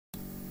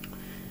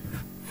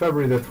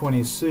February the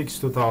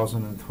 26th,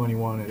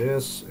 2021 it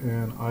is,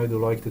 and I do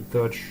like to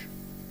touch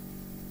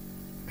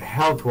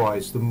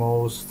health-wise the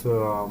most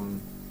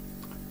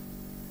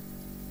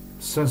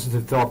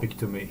sensitive topic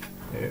to me.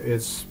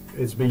 It's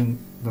been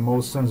the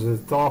most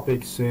sensitive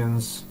topic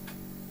since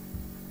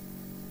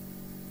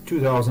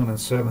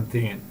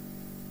 2017,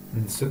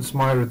 and since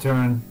my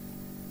return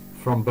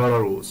from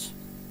Belarus.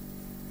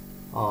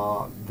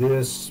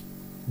 This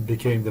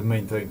became the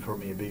main thing for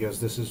me,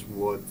 because this is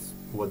what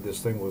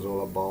this thing was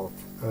all about.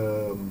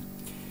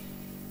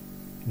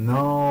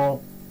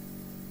 Now,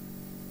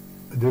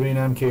 during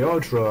MK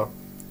Ultra,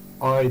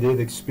 I did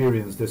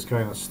experience this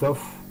kind of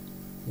stuff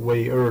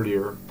way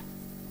earlier,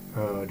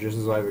 just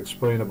as I've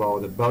explained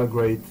about the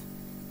Belgrade.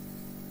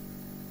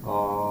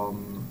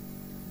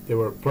 They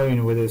were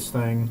playing with this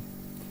thing.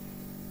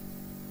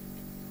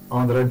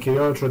 Under MK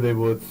Ultra,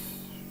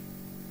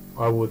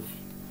 I would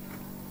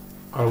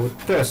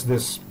test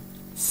this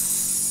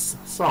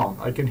sound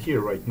I can hear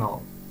right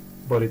now,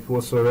 but it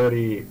was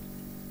already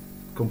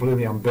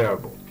completely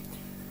unbearable.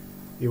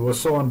 It was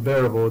so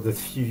unbearable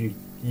that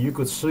you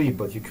could sleep,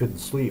 but you couldn't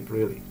sleep,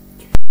 really.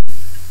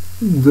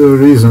 The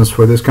reasons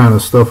for this kind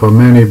of stuff are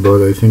many,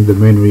 but I think the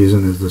main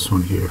reason is this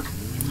one here.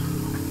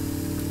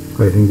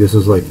 I think this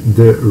is like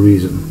the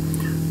reason.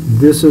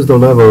 This is the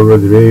level of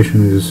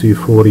radiation. You see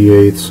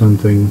 48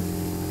 something.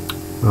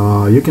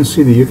 You can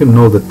see you can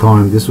know the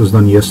time. This was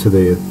done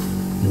yesterday at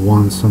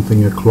 1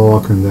 something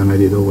o'clock, and then I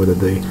did over the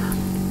day.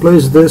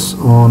 Place this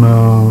on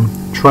a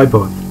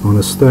tripod, on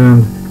a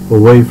stand,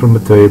 away from the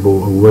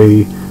table,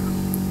 away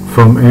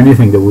from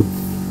anything that would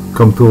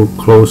come too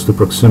close to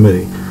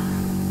proximity.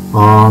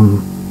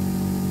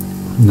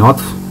 Not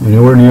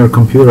anywhere near a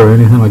computer or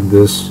anything like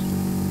this.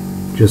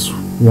 Just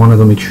wanted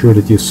to make sure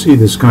that you see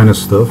this kind of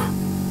stuff.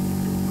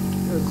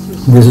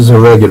 This is a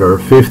regular.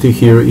 50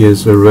 here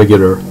is a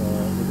regular.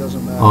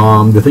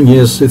 The thing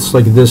is, it's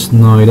like this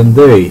night and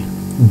day,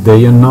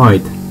 day and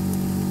night.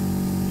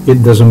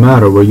 It doesn't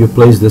matter where you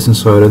place this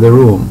inside of the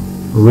room,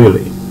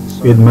 really.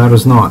 It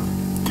matters not.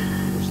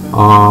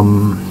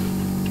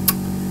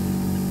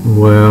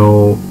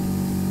 Well,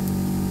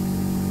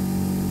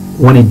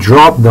 when it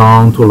dropped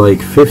down to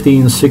like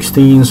 15,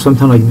 16,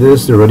 something like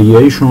this, the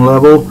radiation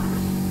level.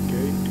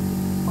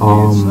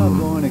 It's not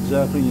going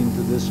exactly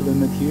into this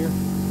limit here,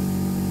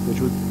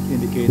 which would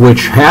indicate.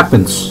 Which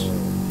happens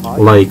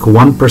like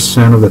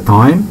 1% of the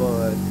time.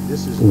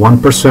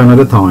 1% of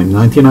the time.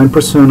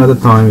 99% of the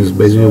time is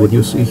basically what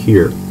you see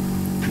here.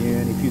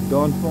 And if you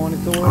don't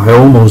monitor, I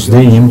almost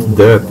deemed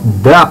that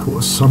that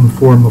was some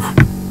form of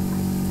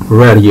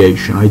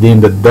radiation. I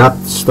deemed that that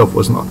stuff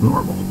was not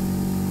normal.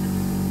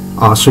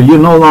 So you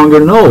no longer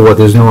know what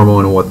is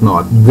normal and what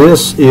not.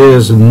 This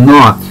is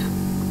not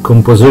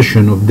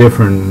composition of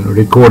different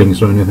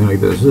recordings or anything like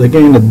this.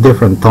 Again, a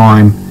different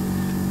time.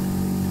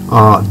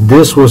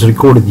 This was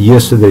recorded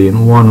yesterday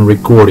in one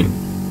recording.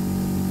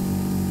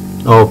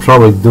 I'll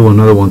probably do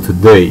another one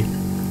today.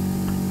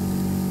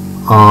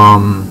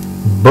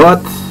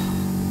 But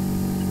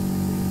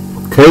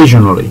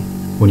occasionally,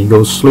 when you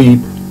go sleep,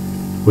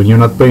 when you're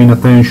not paying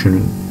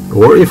attention,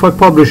 or if I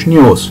publish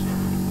news,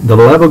 the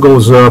level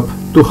goes up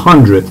to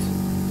 100,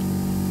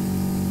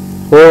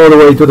 all the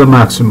way to the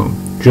maximum,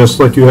 just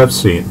like you have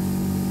seen.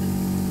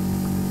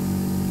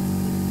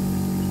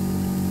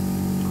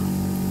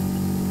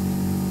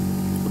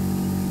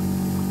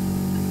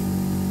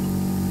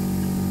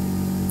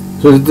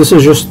 So this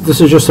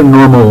is just a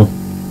normal.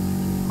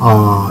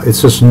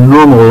 It's just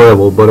normal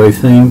level, but I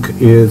think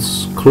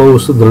it's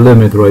close to the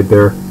limit right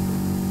there,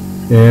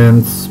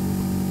 and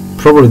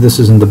probably this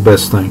isn't the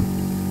best thing.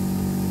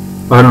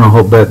 I don't know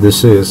how bad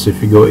this is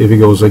if it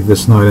goes like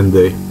this night and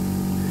day.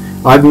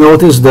 I've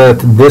noticed that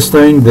this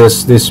thing,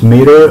 this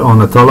meter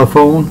on a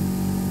telephone,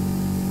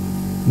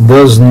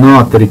 does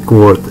not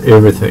record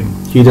everything.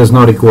 He does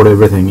not record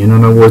everything. In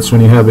other words,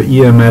 when you have an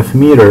EMF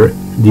meter,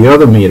 the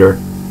other meter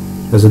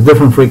has a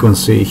different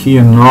frequency. He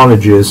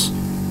acknowledges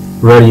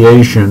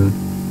radiation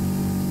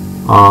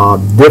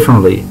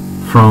differently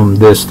from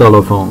this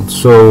telephone.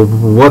 So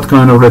what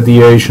kind of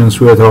radiations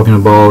we are talking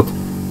about,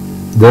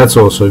 that's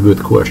also a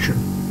good question.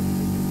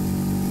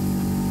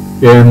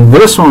 And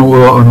this one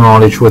will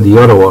acknowledge what the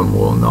other one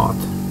will not,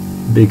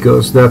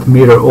 because that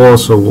meter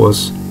also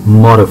was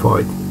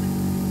modified,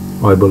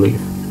 I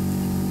believe.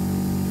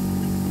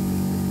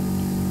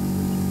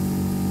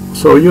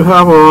 So you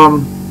have a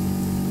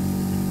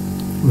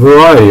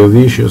variety of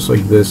issues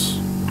like this.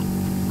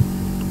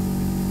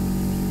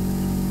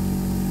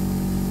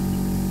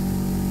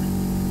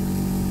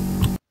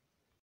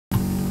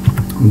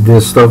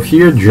 This stuff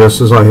here,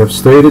 just as I have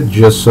stated,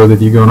 just so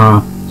that you're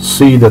gonna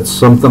see that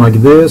something like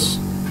this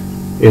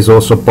is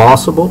also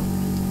possible.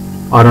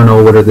 I don't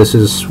know whether this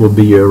would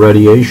be a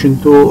radiation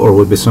tool or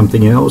would be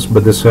something else,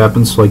 but this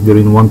happens like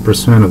during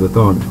 1% of the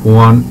time.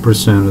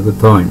 1% of the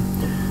time.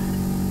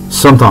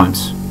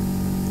 Sometimes.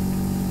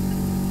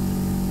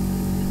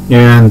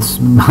 And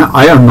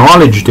I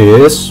acknowledge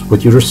this,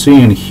 what you're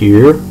seeing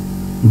here,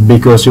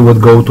 because it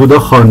would go to the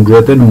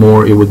 100 and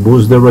more, it would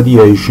boost the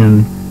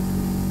radiation,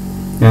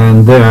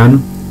 and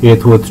then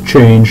it would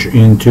change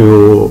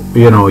into,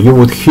 you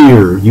would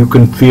hear, you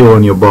can feel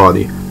in your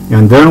body.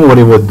 And then what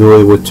it would do,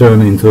 it would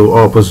turn into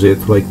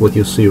opposite, like what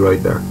you see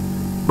right there.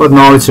 But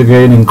now it's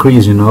again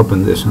increasing up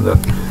and this and that.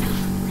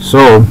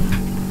 So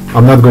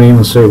I'm not going to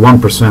even say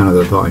 1% of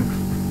the time.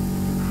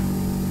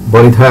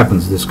 But it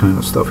happens, this kind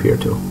of stuff here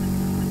too.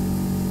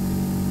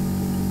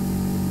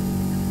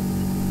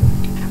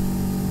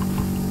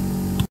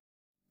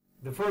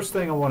 The first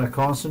thing I want to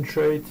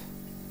concentrate,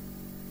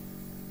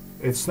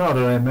 it's not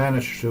that I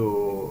managed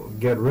to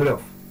get rid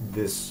of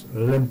this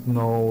lymph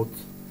node,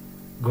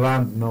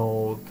 gland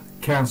node,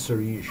 cancer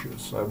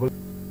issues.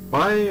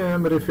 I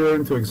am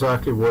referring to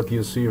exactly what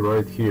you see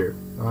right here.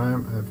 I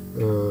am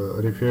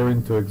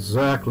referring to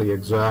exactly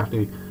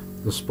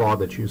the spot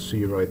that you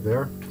see right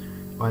there.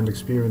 I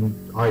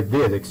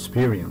did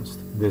experience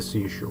this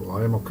issue.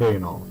 I am okay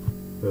now,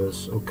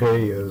 as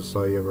okay as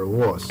I ever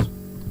was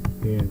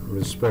in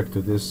respect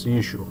to this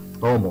issue,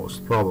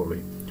 almost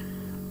probably.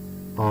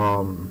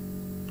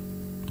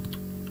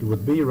 It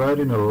would be right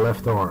in the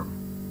left arm.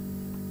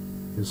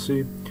 You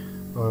see,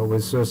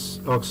 with this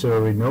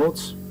auxiliary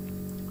nodes,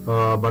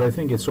 but I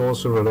think it's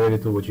also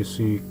related to what you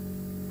see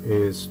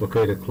is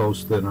located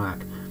close to the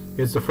neck.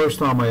 It's the first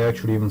time I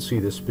actually even see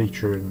this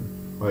picture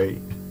and I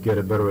get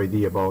a better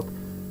idea about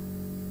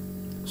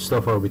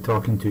stuff I'll be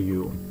talking to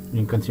you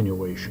in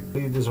continuation.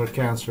 These are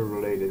cancer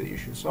related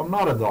issues. I'm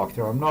not a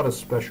doctor, I'm not a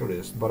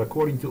specialist, but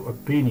according to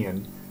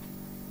opinion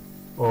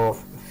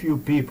of few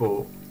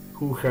people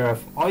who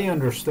have, I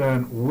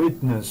understand,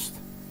 witnessed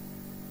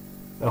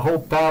a whole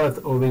palette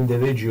of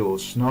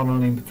individuals, not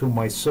only to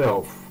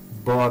myself,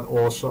 but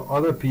also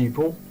other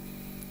people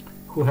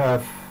who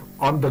have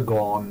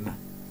undergone,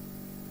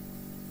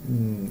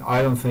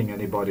 I don't think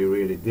anybody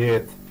really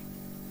did,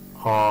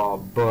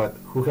 but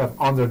who have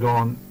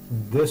undergone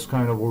this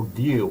kind of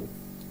ordeal,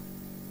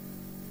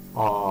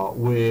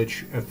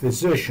 which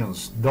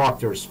physicians,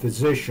 doctors,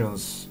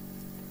 physicians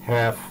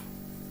have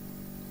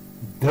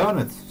done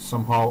it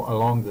somehow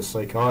along the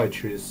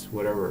psychiatrists,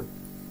 whatever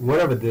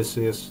this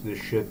is, this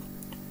shit.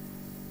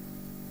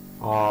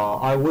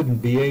 I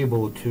wouldn't be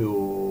able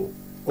to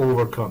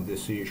overcome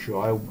this issue.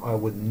 I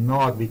would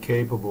not be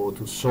capable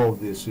to solve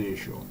this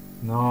issue.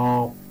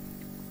 No,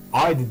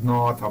 I did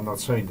not. I'm not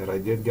saying that I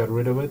did get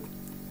rid of it.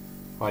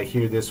 I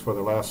hear this for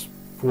the last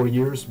 4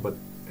 years, but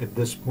at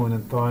this point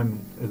in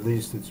time, at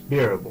least it's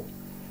bearable.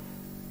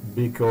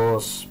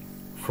 Because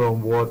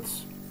from what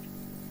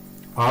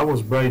I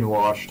was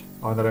brainwashed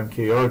under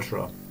MK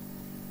Ultra,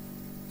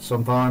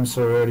 sometimes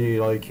already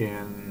like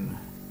in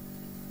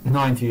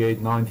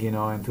 98,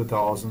 99,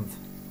 2000,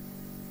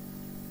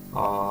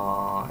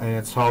 and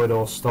it's how it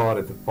all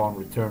started upon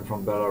return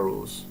from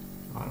Belarus,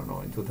 I don't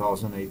know, in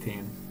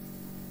 2018.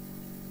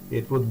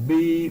 It would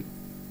be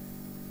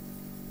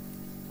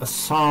a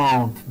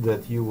sound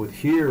that you would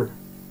hear,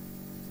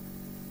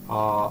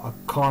 a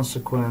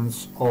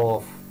consequence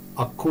of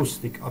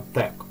acoustic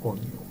attack on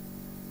you.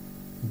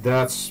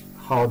 That's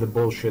how the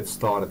bullshit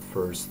started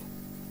first.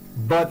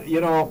 But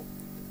you know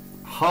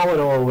how it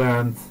all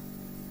went,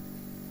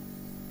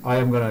 I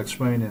am going to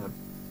explain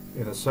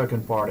in a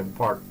second part, in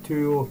part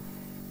 2,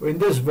 in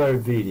this very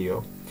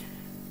video.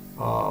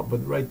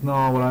 But right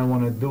now what I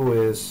want to do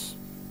is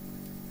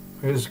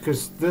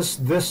because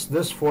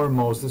this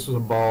foremost, this is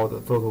about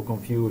a total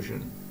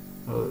confusion.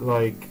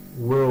 Like,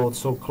 we're all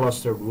so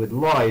clustered with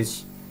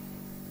lies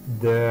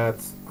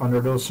that under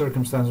those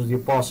circumstances you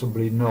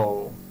possibly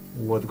know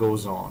what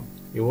goes on.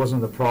 It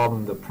wasn't the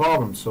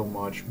problem so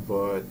much,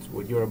 but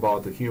what you're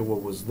about to hear,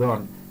 what was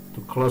done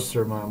to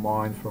cluster my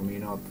mind for me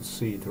not to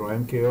see through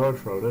MK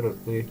Ultra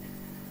literally,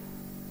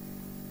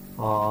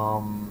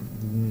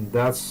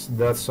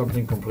 that's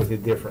something completely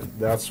different.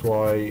 That's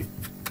why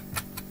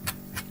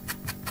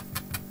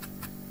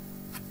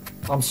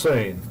I'm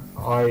saying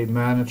I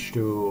managed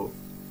to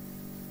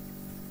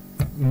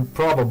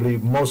probably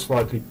most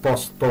likely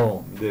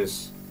postpone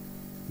this,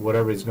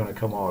 whatever is going to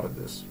come out of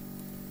this,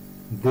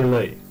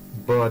 delay.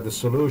 But the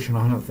solution,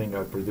 I don't think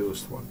I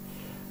produced one.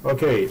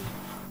 Okay,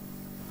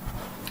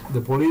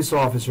 the police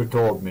officer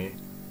told me,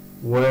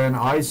 when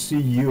I see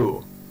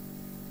you,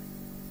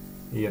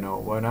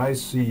 when I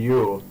see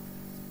you,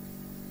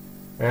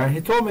 and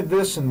he told me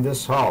this in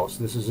this house,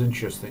 this is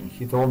interesting,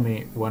 he told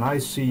me, when I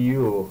see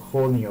you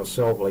holding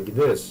yourself like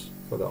this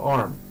for the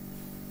arm,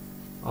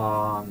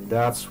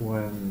 that's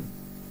when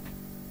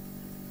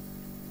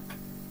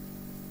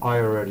I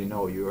already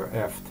know you are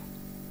effed.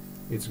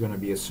 It's going to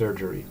be a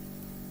surgery.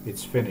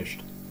 It's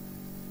finished.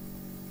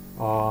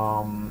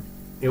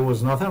 It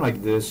was nothing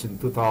like this in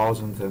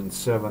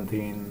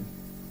 2017,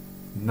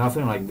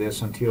 nothing like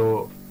this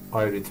until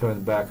I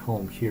returned back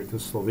home here to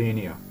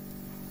Slovenia.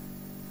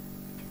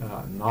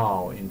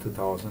 Now in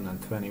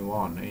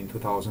 2021, in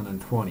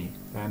 2020,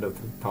 end of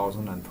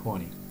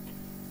 2020.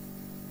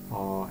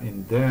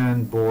 And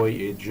then, boy,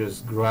 it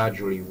just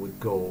gradually would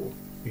go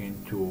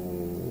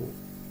into,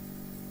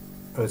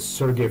 as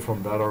Sergey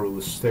from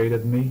Belarus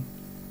stated me,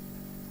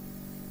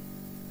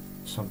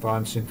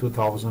 sometimes in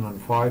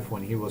 2005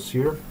 when he was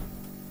here,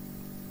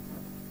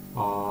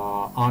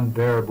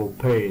 unbearable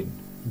pain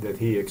that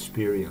he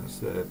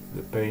experienced. That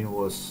the pain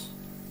was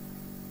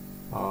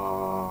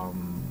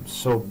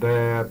so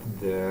bad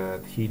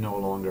that he no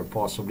longer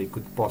possibly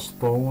could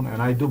postpone,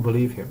 and I do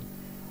believe him.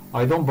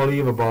 I don't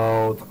believe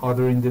about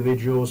other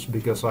individuals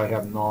because I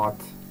have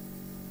not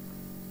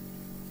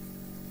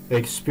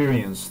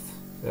experienced,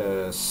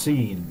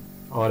 seen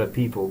other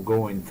people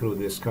going through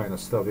this kind of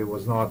stuff. It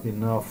was not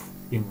enough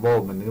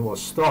involvement. It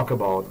was talk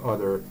about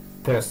other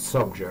test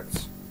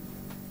subjects,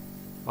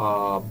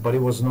 but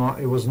it was not.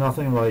 It was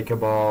nothing like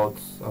about,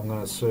 I'm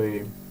gonna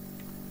say,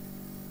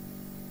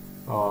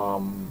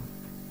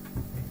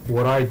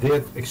 what I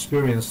did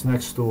experience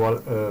next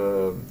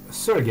to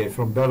Sergei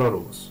from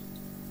Belarus.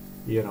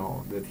 You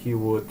know, that he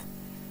would,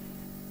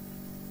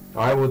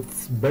 I would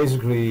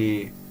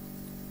basically,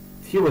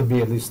 he would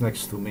be at least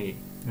next to me,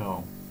 you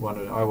know,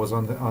 when I was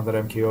under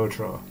MK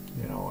Ultra,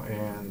 you know,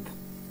 and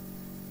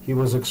he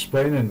was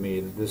explaining me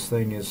that this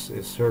thing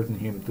is hurting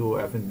him too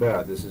effing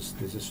bad. This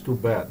is too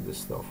bad, this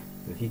stuff,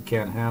 that he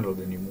can't handle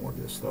it anymore,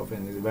 this stuff,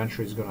 and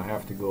eventually he's gonna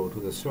have to go to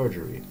the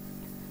surgery.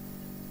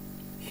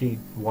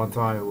 One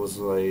time it was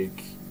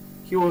like,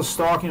 he was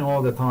talking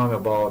all the time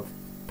about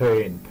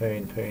pain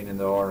in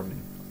the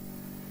arm,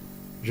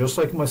 just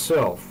like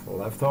myself,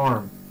 left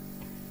arm.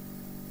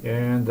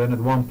 And then at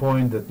one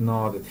point that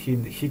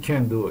he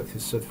can't do it. He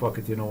said, fuck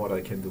it, you know what,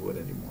 I can't do it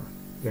anymore.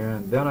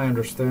 And then I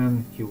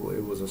understand it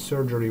was a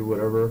surgery,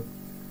 whatever.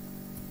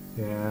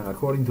 And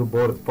according to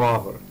Boris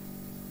Pahor,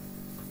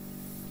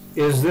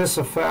 is this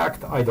a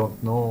fact? I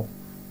don't know.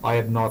 I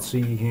have not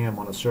seen him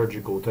on a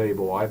surgical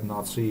table. I have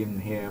not seen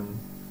him.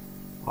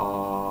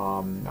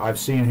 I've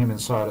seen him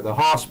inside of the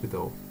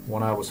hospital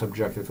when I was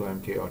subjected to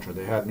MK Ultra.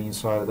 They had me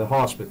inside of the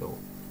hospital.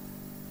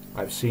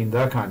 I've seen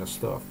that kind of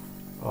stuff.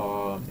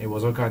 It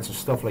was all kinds of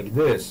stuff like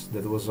this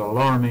that was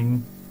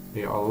alarming.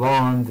 They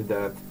alarmed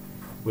that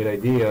with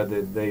idea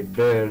that they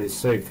barely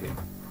saved him.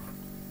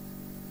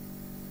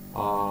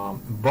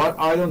 But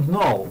I don't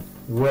know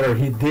whether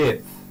he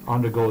did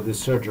undergo this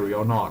surgery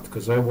or not,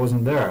 because I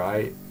wasn't there.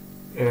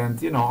 And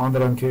you know, under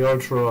MK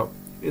Ultra,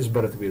 it's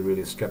better to be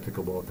really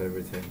skeptical about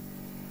everything.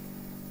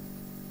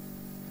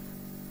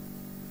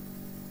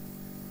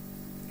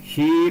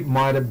 He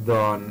might have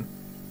done,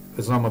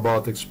 as I'm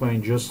about to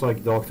explain, just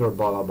like Dr.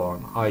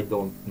 Balaban. I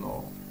don't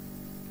know.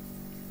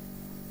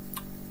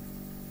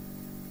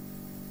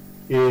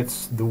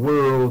 It's the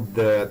world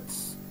that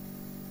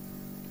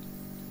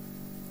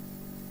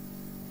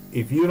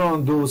if you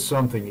don't do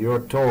something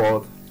you're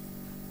told,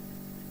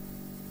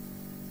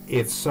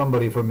 it's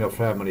somebody from your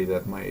family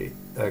that might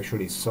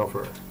actually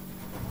suffer.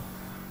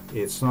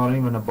 It's not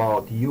even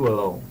about you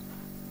alone.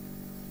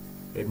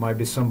 It might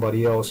be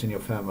somebody else in your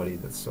family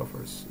that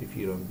suffers if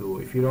you don't do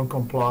it. If you don't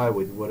comply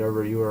with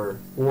whatever you are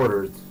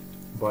ordered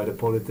by the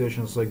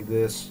politicians like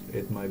this,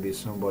 it might be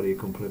somebody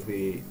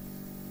completely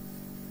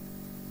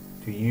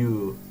to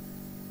you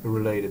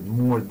related,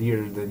 more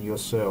dear than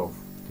yourself,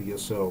 to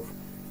yourself,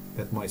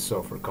 that might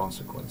suffer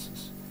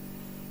consequences.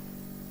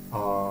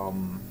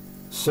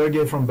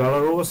 Sergei from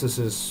Belarus, this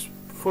is,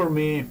 for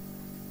me,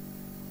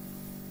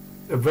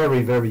 a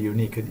very, very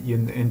unique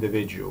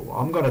individual.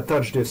 I'm going to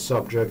touch this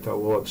subject. I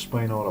will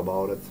explain all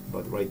about it,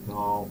 but right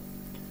now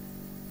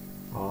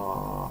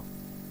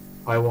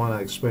I want to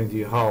explain to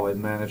you how I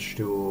managed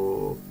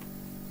to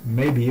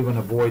maybe even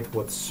avoid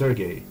what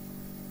Sergei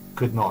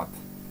could not.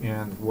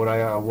 And what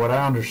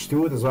I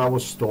understood is I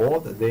was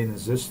told that they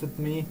insisted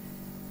me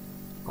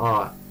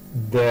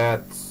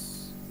that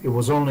it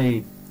was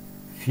only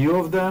few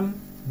of them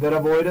that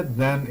avoided.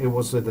 Then it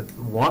was that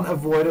one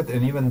avoided,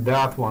 and even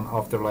that one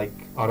after, like,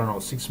 I don't know,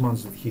 6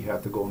 months that he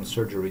had to go on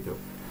surgery to.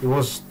 It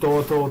was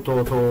total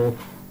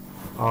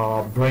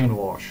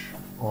brainwash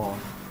on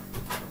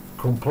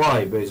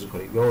comply,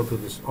 basically, go to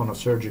this on a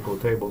surgical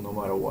table no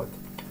matter what.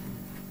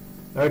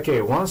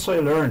 Okay, once I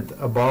learned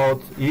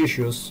about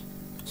issues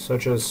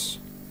such as,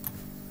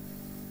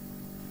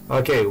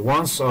 okay,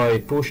 once I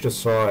pushed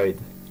aside,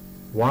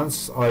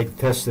 once I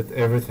tested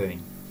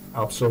everything,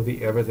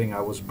 absolutely everything,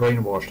 I was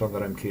brainwashed under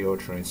MK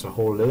Ultra. It's a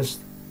whole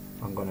list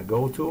I'm gonna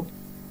go to,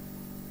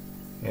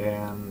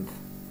 and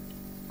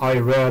I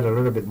read a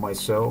little bit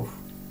myself,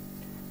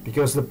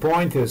 because the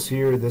point is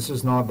here, this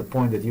is not the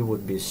point that you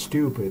would be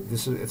stupid,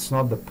 it's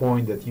not the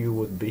point that you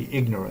would be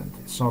ignorant,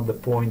 it's not the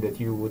point that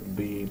you would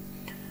be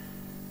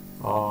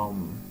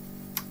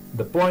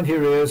the point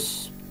here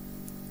is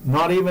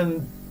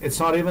it's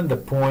not even the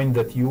point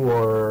that you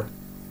are,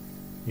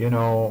 you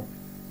know,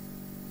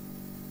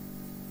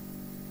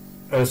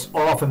 as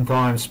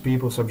oftentimes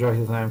people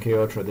subjected to MK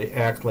Ultra, they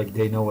act like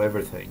they know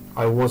everything.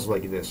 I was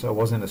like this. I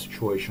was in a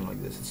situation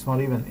like this. It's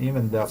not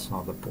even that's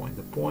not the point.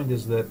 The point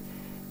is that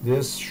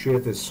this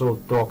shit is so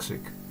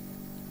toxic.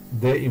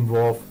 They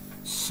involve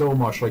so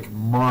much, like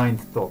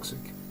mind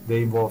toxic.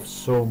 They involve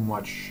so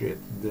much shit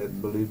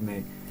that, believe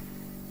me,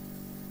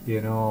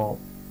 you know,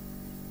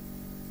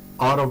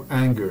 out of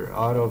anger,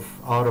 out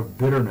of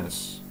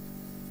bitterness.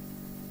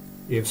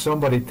 If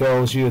somebody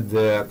tells you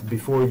that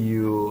before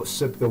you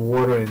sip the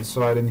water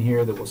inside in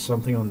here there was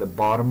something on the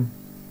bottom,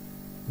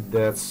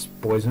 that's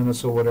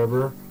poisonous or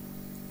whatever,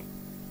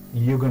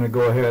 you're gonna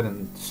go ahead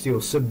and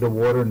still sip the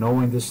water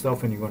knowing this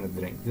stuff, and you're gonna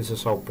drink. This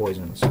is how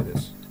poisonous it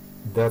is.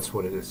 That's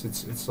what it is.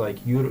 It's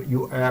like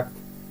you act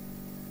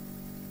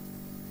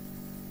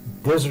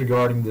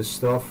disregarding this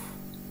stuff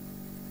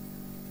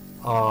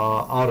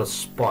out of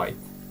spite.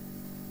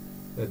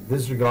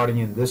 Disregarding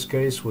in this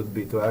case would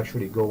be to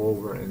actually go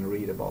over and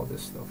read about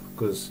this stuff,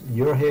 because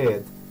your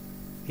head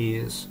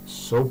is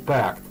so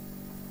packed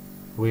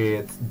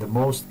with the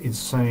most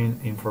insane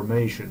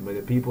information by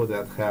the people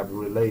that have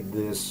relayed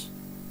this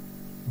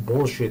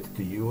bullshit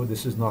to you.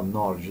 This is not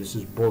knowledge, this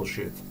is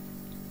bullshit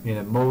in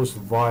the most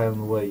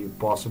violent way you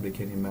possibly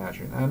can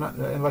imagine.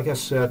 And like I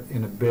said,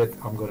 in a bit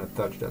I'm going to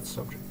touch that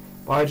subject,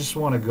 but I just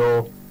want to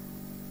go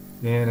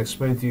and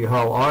explain to you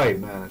how I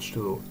managed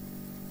to,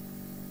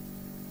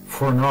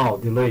 for now,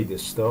 delay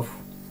this stuff.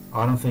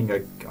 I don't think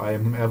I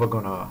am ever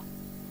gonna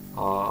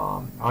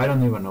I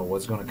don't even know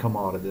what's gonna come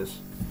out of this.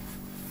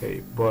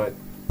 Okay, but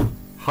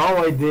how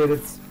I did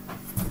it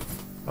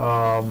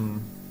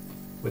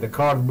with a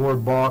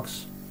cardboard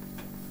box,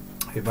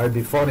 it might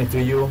be funny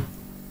to you.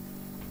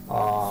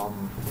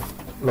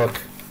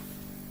 Look,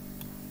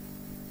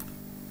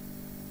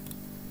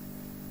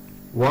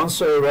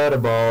 once I read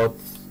about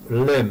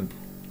lymph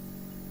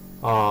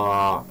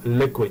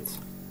liquid,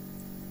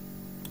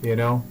 you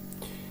know,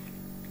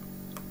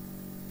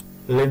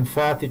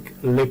 lymphatic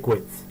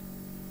liquid,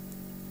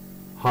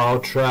 how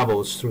it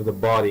travels through the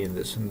body and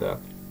this and that.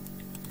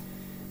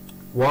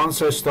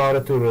 Once I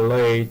started to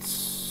relate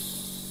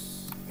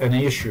an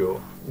issue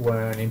when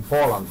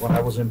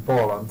I was in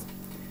Poland,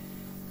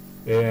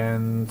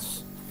 and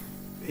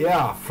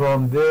yeah,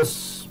 from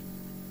this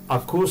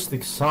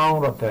acoustic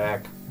sound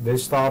attack, they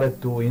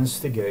started to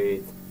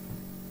instigate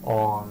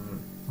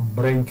on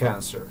brain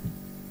cancer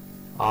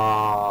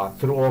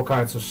through all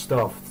kinds of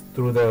stuff,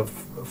 through the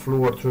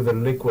fluid, through the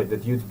liquid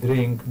that you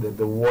drink,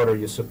 the water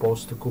you're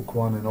supposed to cook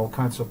one, and all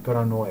kinds of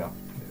paranoia.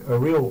 A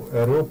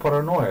real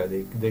paranoia.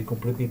 They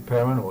completely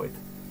paranoid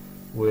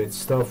with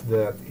stuff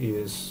that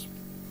is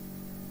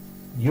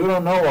you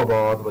don't know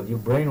about, but you're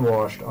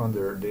brainwashed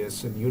under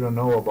this, and you don't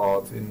know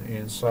about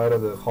inside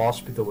of the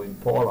hospital in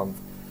Poland,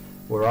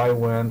 where I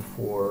went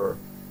for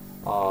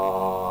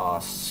a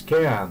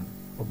scan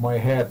of my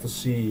head to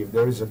see if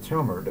there is a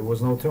tumor. There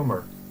was no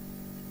tumor.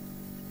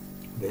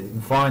 They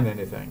didn't find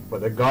anything. But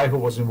the guy who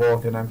was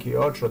involved in MK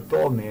Ultra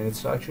told me, and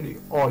it's actually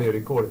audio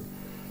recorded,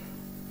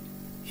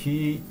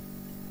 he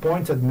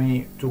pointed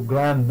me to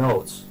gland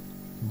nodes,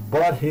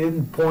 but he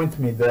didn't point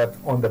me that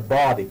on the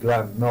body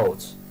gland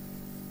nodes.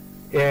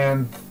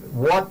 And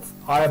what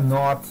I am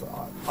not,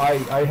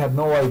 I had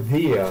no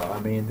idea. I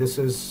mean, this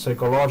is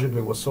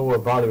psychologically was so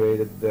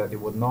evaluated that it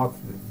would not,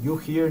 you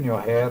hear in your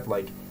head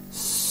like,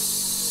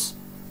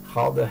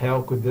 how the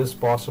hell could this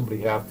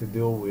possibly have to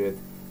do with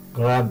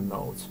gland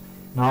nodes?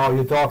 Now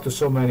you talk to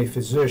so many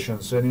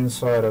physicians, and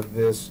inside of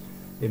this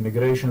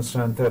immigration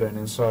center and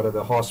inside of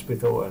the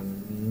hospital,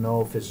 and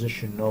no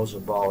physician knows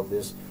about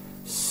this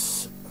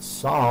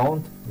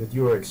sound that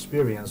you're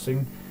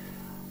experiencing.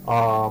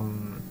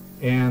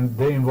 And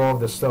they involve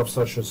the stuff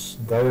such as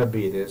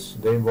diabetes,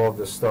 they involve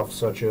the stuff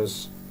such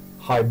as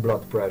high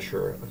blood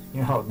pressure,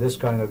 you know, this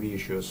kind of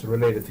issues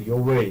related to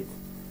your weight.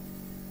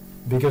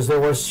 Because they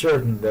were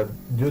certain that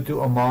due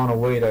to amount of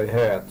weight I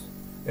had,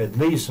 at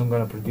least I'm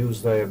going to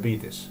produce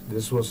diabetes.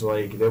 This was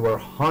like, they were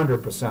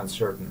 100%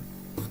 certain.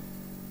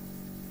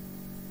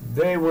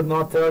 They would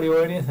not tell you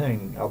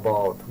anything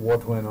about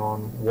what went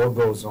on, what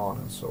goes on,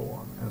 and so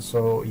on. And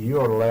so you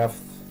are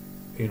left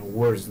in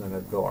worse than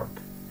a dark.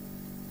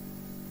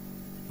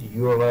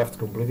 You are left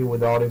completely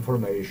without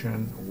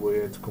information,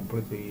 with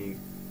completely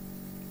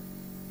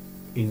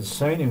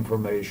insane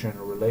information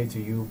relayed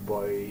to you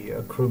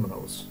by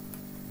criminals.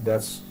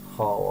 That's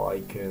how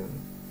I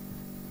can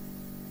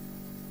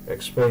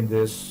explain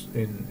this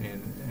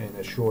in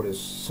a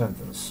shortest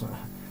sentence.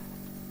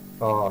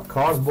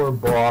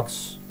 Cardboard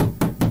box.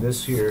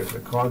 This here is a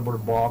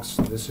cardboard box.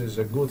 This is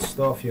a good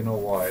stuff. You know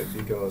why?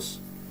 Because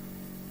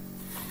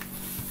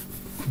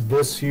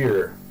this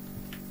here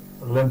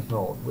lymph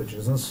node, which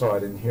is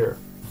inside in here,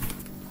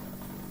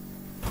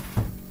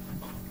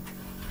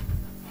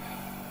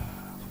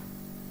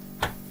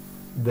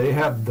 they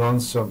have done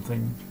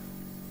something.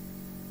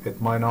 It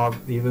might not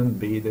even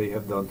be they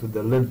have done to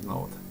the lymph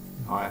node.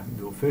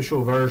 The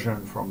official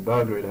version from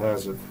Belgrade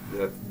has it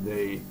that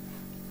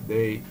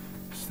they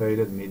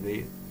stated me,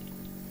 they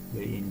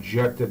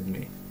injected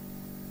me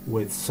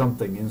with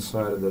something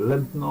inside of the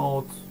lymph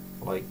node,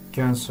 like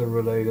cancer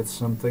related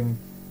something,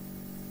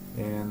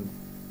 and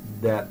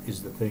that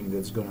is the thing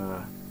that's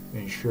gonna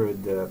ensure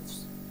that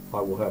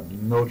I will have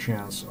no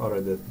chance other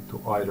than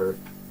to either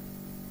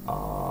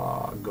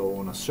go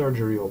on a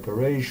surgery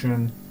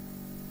operation,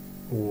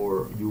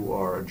 or you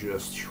are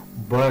just.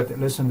 But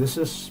listen, this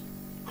is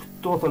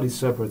totally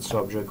separate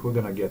subject. We're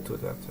gonna get to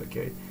that.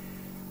 Okay.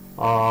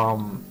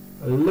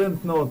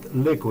 Lymph node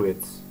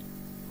liquid.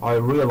 I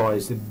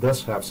realized it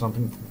does have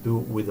something to do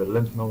with the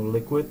lymph node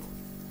liquid,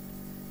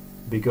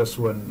 because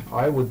when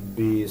I would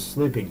be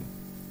sleeping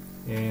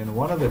And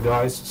one of the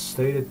guys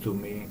stated to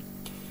me,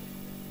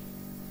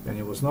 and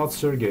it was not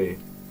Sergey,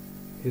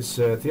 he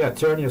said, yeah,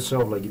 turn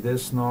yourself like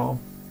this now.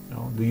 You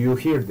know, do you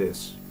hear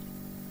this?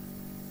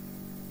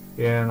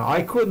 And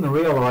I couldn't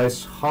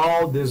realize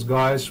how these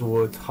guys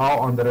would,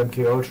 how under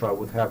MK Ultra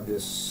would have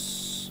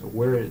this,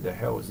 where the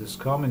hell is this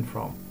coming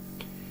from?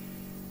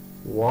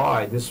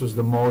 Why? This was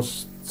the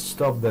most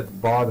stuff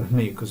that bothered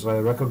me, because I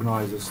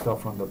recognized this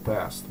stuff from the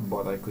past,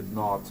 but I could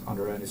not,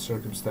 under any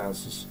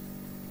circumstances,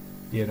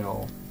 you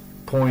know,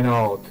 point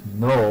out,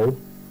 know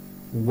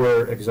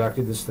where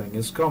exactly this thing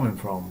is coming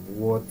from.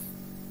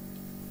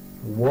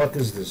 What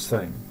is this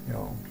thing? You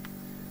know,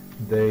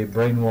 they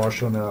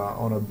brainwash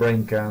on a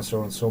brain cancer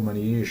on so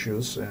many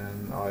issues,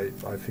 and I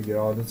figure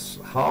out it's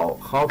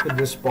how could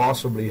this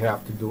possibly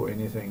have to do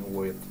anything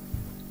with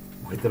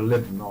the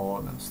lymph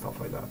node and stuff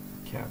like that,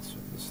 cancer,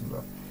 this and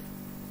that.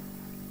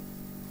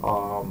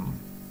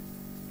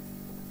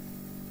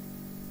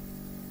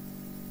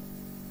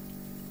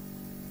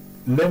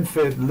 Lymph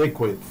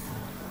liquid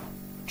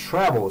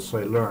travels,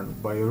 I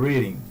learned, by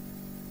reading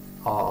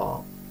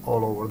all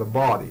over the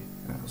body,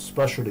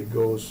 especially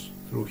goes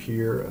through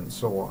here and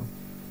so on,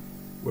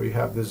 where you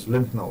have these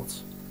lymph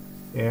nodes.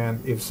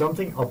 And if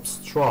something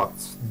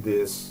obstructs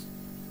this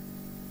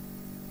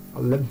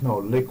lymph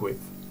node liquid,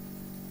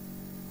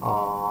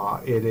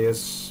 it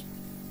is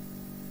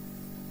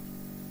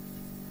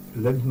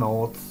lymph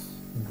node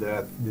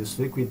that this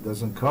liquid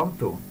doesn't come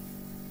to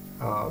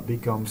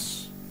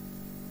becomes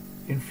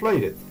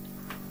inflated.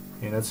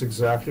 And that's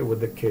exactly what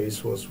the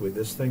case was with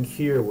this thing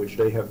here, which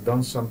they have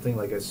done something,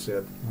 like I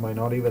said, might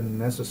not even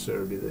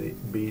necessarily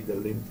be the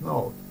lymph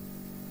node.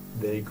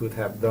 They could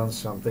have done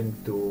something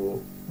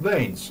to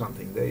veins,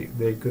 something.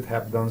 They could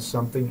have done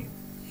something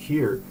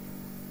here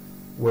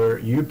where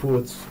you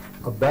put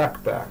a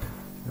backpack.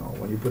 You know,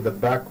 when you put the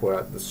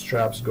backpack, the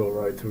straps go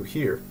right through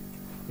here.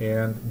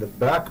 And the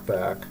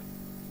backpack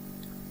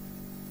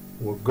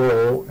will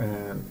go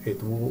and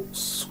it will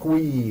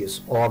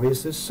squeeze,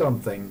 obviously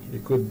something.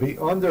 It could be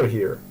under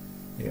here,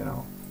 you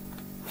know.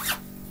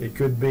 It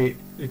could be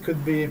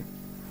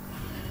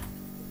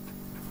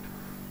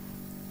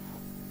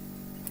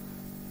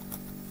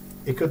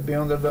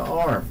under the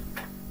arm.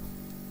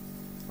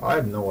 I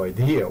have no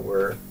idea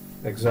where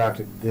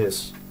exactly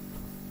this.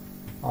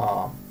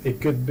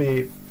 It could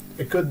be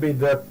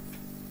that.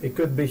 It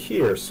could be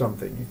here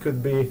something.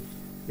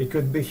 It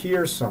could be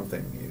here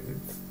something.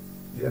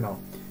 You know,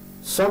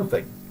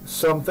 something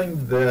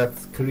that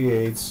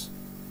creates,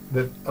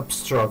 that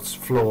obstructs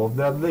flow of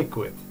that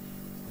liquid.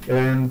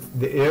 And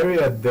the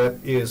area that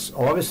is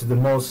obviously the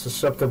most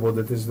susceptible,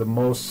 that is the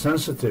most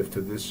sensitive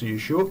to this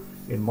issue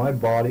in my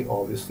body,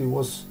 obviously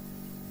was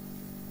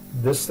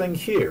this thing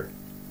here.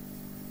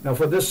 Now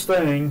for this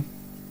thing,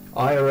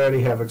 I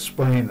already have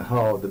explained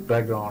how the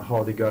background,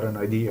 how they got an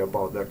idea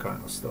about that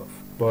kind of stuff.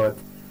 But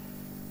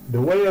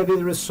the way I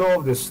did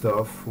resolve this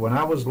stuff, when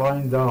I was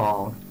lying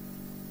down,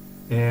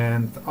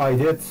 and I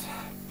did,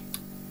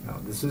 you know,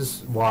 this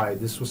is why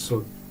this was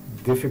so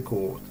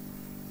difficult,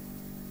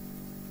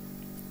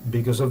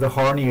 because of the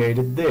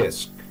herniated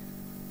disc.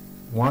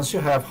 Once you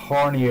have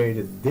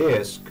herniated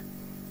disc,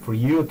 for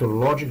you to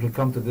logically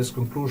come to this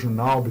conclusion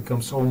now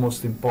becomes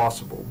almost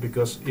impossible,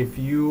 because if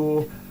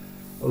you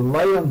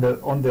lay on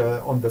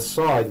the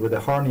side with a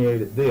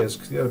herniated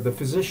disc, you know, the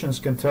physicians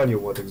can tell you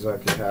what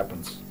exactly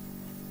happens.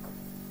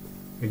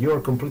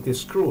 You're completely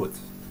screwed,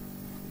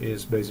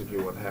 is basically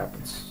what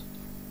happens.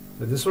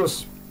 But this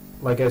was,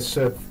 like I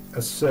said,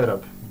 a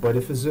setup by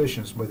the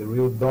physicians, by the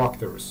real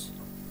doctors,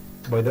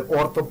 by the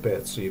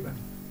orthopeds even,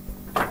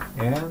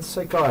 and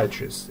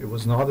psychiatrists. It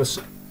was not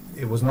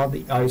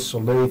the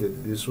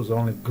isolated. This was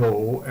only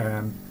go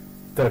and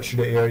touch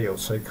the area of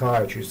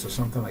psychiatrists or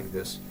something like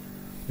this.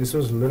 This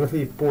was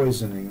literally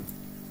poisoning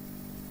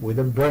with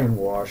a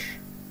brainwash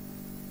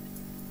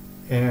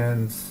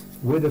and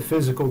with a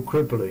physical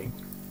crippling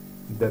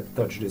that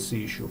touched this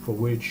issue, for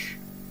which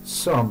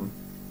some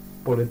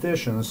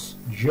politicians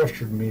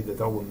gestured me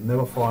that I will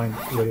never find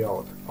a way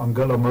out.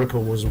 Angela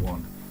Merkel was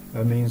one.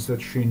 That means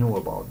that she knew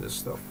about this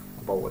stuff,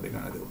 about what they're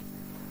gonna do.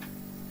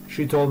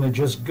 She told me,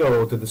 just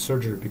go to the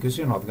surgery because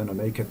you're not gonna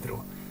make it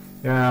through.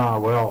 Yeah,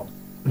 well,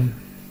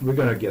 we're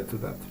gonna get to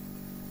that.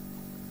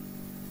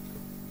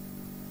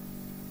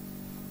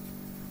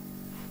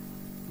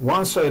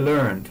 Once I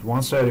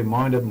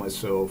reminded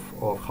myself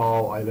of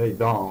how I lay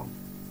down,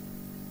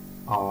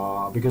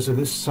 because of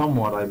this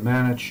somewhat I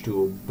managed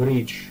to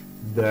breach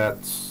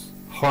that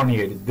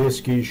herniated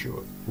disc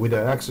issue with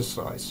the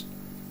exercise,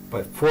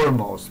 but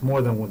foremost,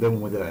 more than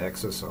with the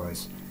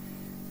exercise,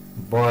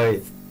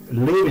 by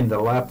leaving the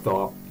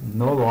laptop,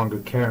 no longer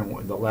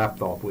carrying the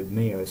laptop with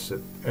me. I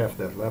said, F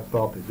that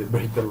laptop. If they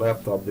break the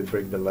laptop, they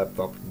break the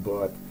laptop.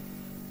 But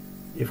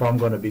if I'm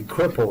going to be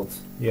crippled,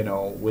 you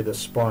know, with a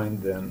spine,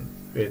 then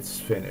it's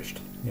finished.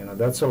 You know,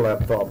 that's a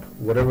laptop,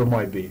 whatever it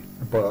might be.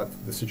 But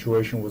the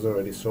situation was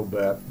already so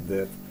bad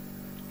that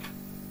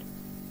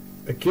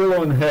 1.5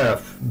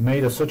 kilos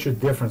made such a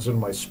difference in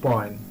my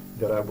spine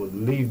that I would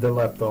leave the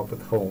laptop at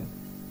home.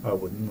 I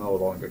would no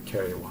longer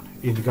carry one.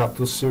 it got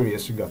too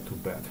serious, it got too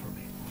bad for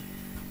me.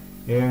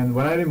 And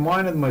when I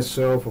reminded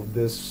myself of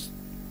this,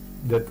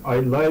 that I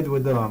lied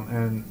with them,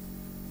 and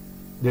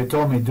they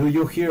told me, do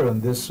you hear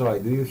on this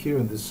side, do you hear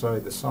on this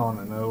side the sound?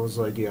 And I was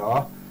like,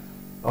 yeah.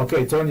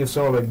 Okay, turn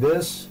yourself like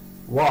this.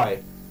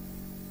 Why?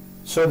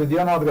 So that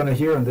you're not going to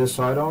hear on this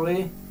side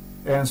only,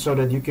 and so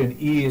that you can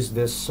ease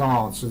this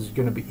sound, so it's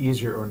going to be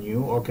easier on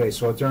you. Okay,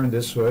 so I turned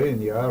this way,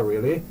 and yeah,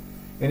 really.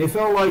 And it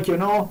felt like, you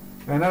know,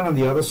 and then on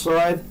the other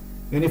side,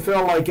 and it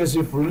felt like as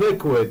if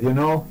liquid, you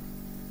know,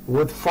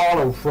 would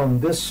follow from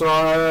this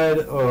side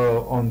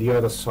on the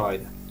other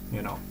side,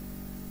 you know.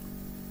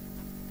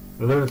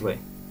 Literally.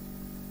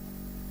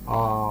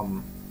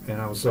 And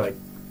I was like,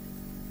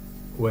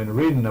 when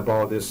reading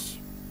about this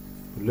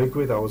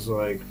liquid, I was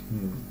like,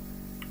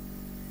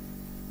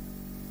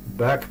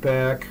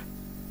 backpack.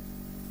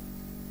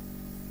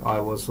 I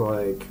was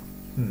like,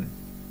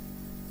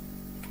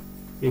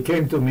 It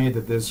came to me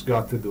that this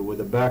got to do with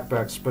the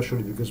backpack,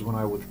 especially because when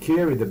I would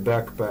carry the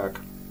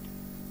backpack,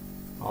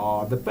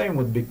 the pain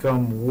would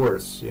become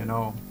worse, you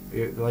know.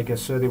 Like I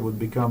said, it would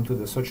become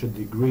to such a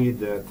degree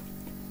that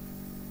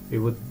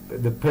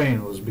the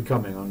pain was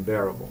becoming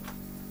unbearable.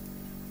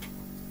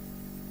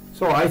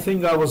 So I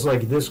think I was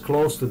like this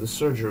close to the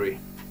surgery.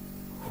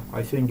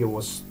 I think it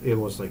was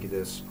like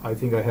this. I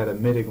think I had a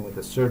meeting with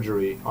the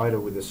surgery, either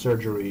with the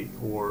surgery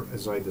or,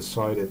 as I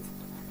decided,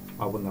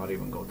 I would not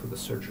even go to the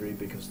surgery,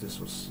 because this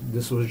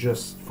was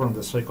just from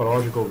the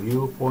psychological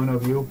point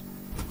of view.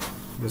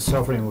 The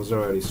suffering was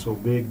already so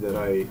big that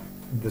I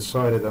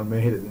decided, I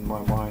made it in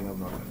my mind, I'm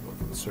not going to go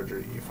to the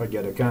surgery. If I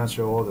get a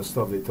cancer, all the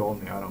stuff they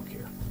told me, I don't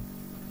care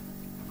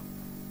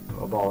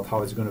about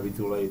how it's going to be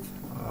too late.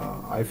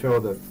 I feel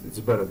that it's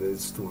better that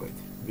it's too late,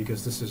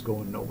 because this is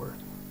going nowhere.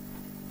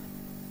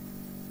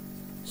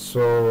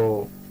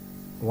 So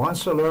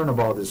once I learned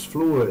about this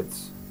fluid,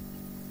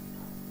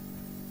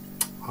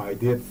 I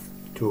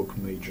took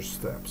major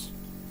steps.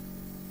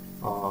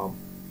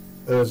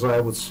 As I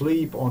would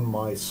sleep on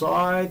my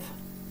side,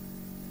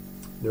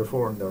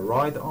 therefore on the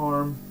right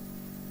arm,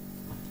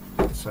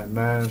 as I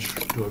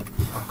managed to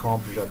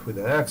accomplish that with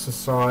the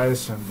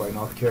exercise, and by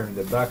not carrying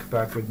the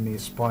backpack with me,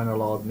 spine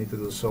allowed me to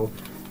do so.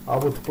 I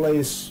would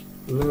place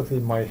literally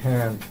my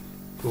hand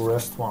to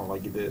rest one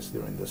like this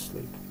during the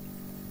sleep.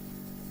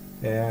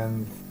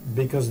 And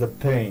because the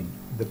pain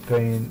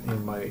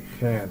in my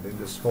hand, in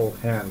this whole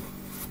hand,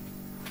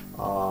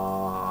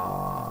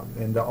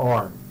 in the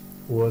arm,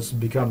 was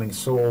becoming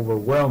so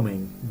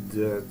overwhelming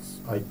that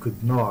I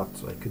could not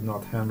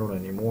handle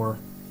anymore.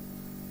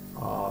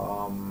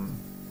 I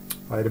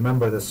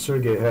remember that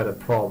Sergey had a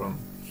problem.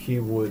 He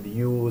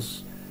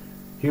was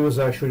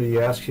actually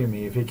asking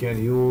me if he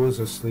can use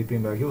a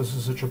sleeping bag. He was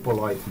such a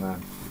polite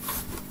man.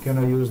 Can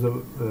I use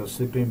the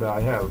sleeping bag?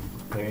 I have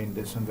pain,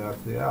 this and that.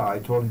 Yeah, I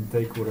told him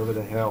take whatever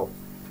the hell.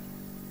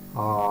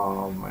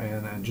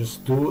 And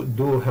just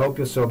do help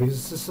yourself.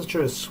 He's such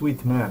a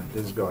sweet man,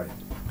 this guy.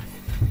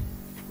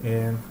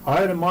 And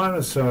I remind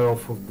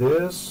myself of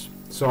this,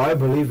 so I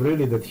believe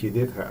really that he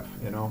did have,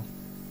 you know,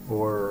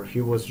 or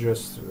he was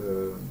just,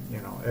 you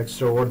know,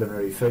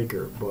 extraordinary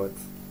faker, but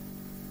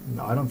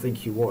no, I don't think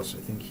he was. I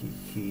think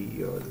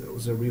he it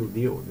was a real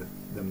deal that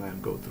the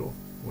man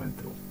went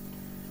through.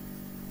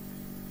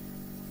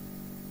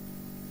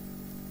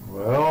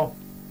 Well,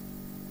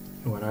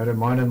 when I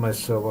reminded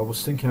myself, I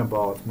was thinking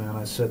about, man,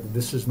 I said,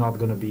 this is not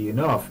going to be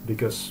enough,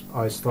 because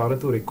I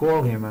started to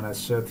recall him, and I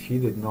said he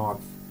didn't.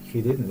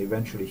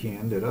 Eventually he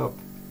ended up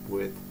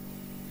with,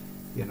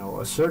 you know,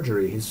 a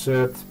surgery. He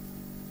said,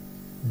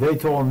 they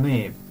told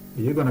me,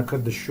 you're going to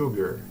cut the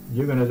sugar,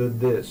 you're going to do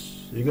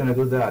this, you're going to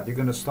do that, you're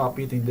going to stop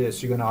eating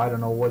this, you're going to, I don't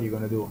know what you're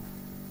going to do.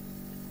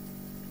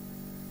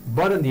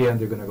 But in the end,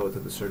 you're going to go to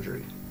the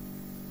surgery.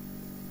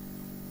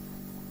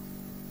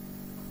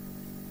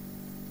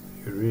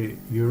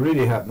 You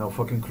really have no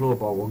fucking clue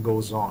about what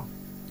goes on.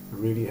 You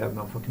really have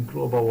no fucking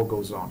clue about what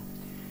goes on.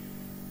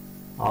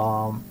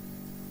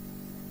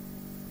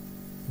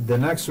 The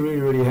next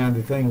really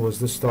handy thing was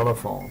this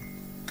telephone.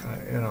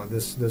 You know,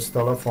 this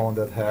telephone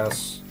that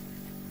has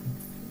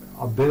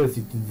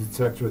ability to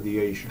detect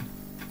radiation.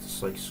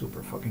 It's like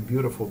super fucking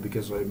beautiful,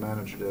 because I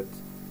managed it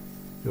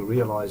to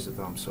realize that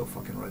I'm so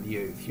fucking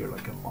radiated here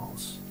like a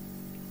mouse.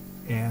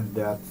 And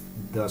that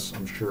does,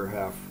 I'm sure,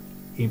 have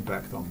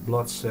impact on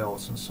blood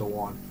cells and so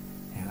on,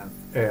 and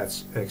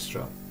adds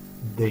extra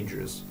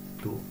dangerous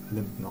to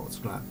lymph nodes,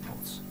 gland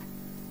nodes.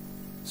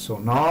 So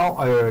now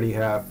I already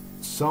have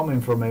some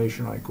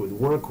information I could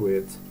work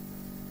with,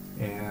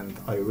 and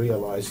I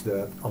realized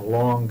that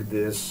along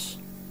this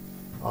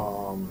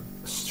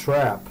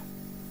strap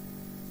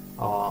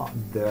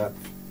that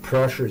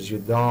pressures you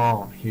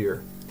down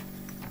here,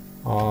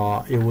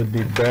 it would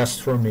be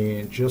best for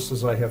me, just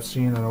as I have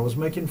seen, and I was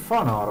making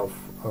fun out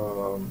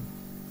of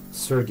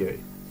Sergey.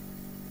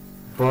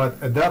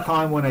 But at that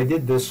time when I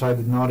did this, I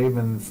did not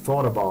even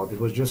thought about it. It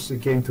was just,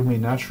 it came to me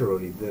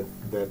naturally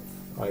that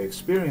I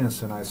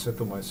experienced, and I said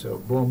to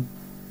myself, boom,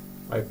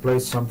 I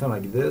placed something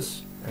like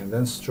this and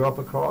then strap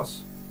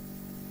across,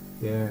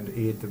 and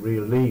it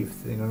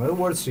relieved. In other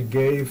words, it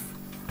gave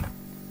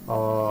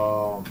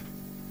to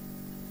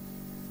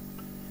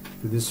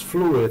this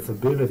fluid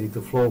ability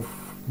to flow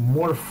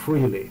more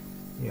freely,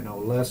 you know,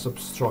 less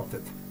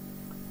obstructed.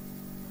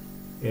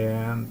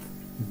 And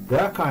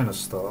that kind of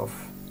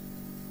stuff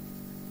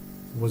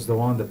was the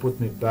one that put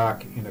me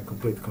back in a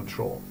complete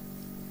control.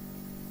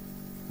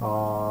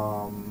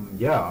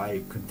 Yeah,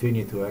 I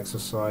continue to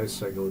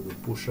exercise. I go do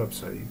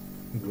push-ups. I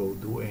go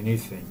do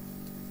anything,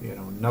 you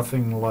know,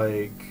 nothing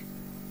like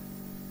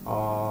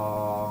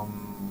a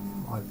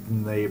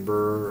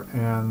neighbor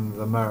and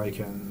the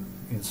American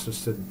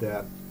insisted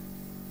that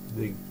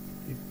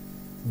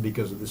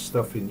because of this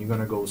stuff, and you're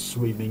gonna go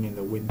swimming in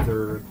the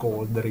winter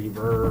cold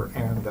river,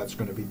 and that's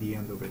gonna be the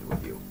end of it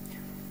with you.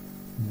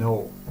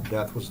 No,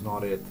 that was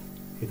not it.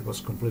 It was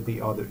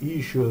completely other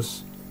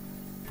issues.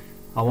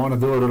 I want to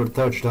do a little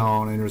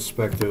touchdown in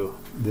respect to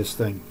this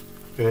thing.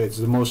 It's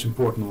the most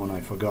important one I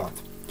forgot.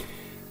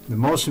 The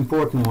most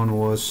important one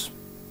was,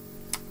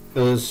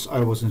 as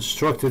I was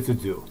instructed to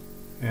do,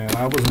 and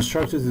I was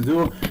instructed to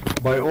do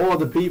by all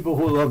the people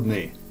who loved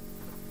me,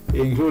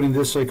 including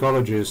this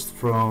psychologist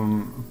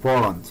from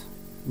Poland,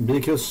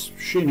 because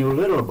she knew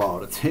little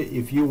about it.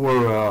 If you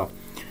were,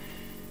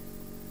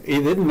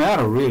 it didn't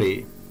matter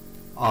really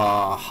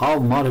how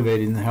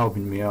motivated and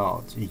helping me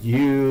out.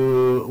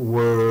 You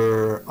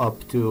were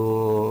up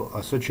to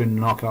such a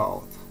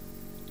knockout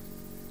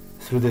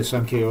through this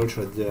MK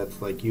Ultra that,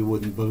 like, you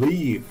wouldn't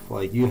believe.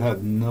 Like, you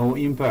had no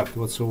impact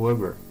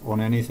whatsoever on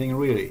anything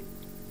really.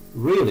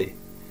 Really.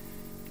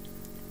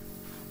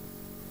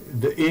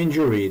 The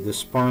injury, the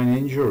spine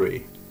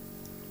injury,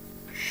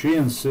 she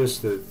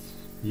insisted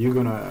you're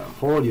gonna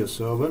hold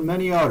yourself, and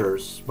many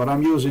others, but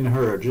I'm using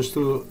her just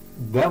to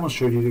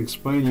demonstrate you, to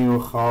explain you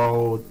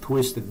how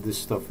twisted this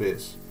stuff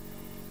is.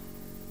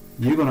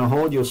 You're gonna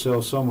hold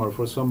yourself somewhere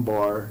for some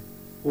bar,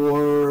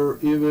 or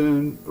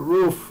even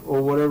roof,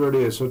 or whatever it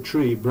is, or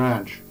tree,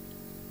 branch,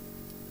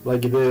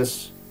 like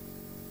this,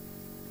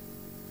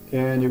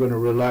 and you're gonna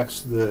relax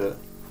the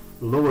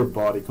lower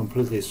body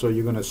completely, so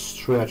you're gonna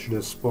stretch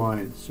the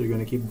spine, so you're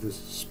gonna keep the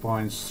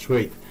spine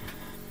straight,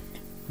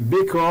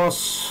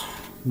 because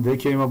they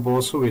came up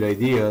also with the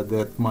idea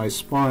that my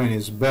spine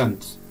is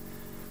bent,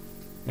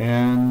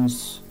 and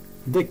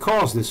they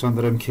caused this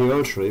under MK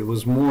Ultra. It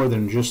was more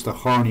than just a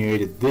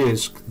herniated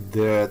disc,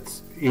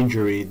 that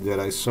injury that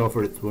I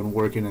suffered when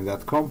working in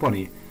that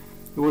company.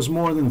 It was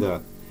more than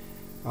that.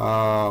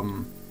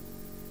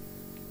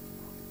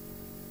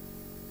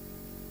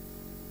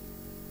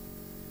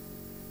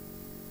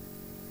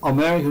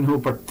 American who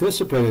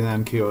participated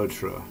in MK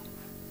Ultra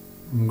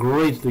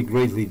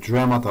greatly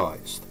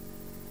dramatized.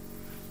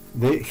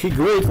 He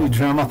greatly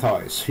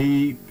dramatized.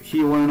 He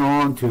went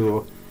on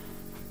to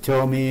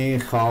tell me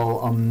how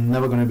I'm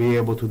never going to be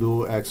able to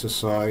do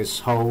exercise,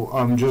 how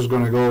I'm just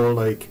going to go,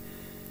 like,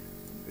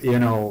 you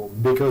know,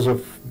 because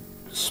of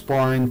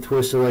spine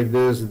twisted like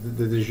this,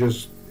 that is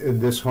just in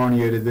this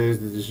herniated disc,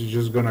 this is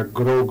just going to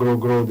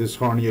grow this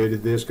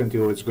herniated disc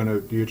until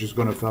you're just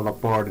going to fall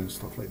apart and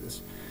stuff like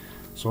this.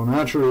 So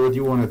naturally what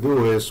you want to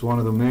do is, one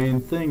of the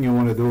main thing you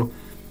want to do,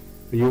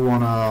 you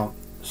want to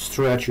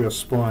stretch your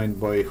spine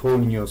by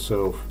holding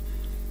yourself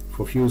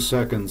for a few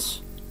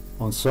seconds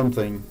on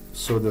something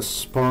so the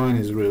spine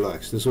is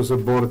relaxed. This was a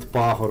Borat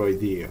Pahor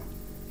idea.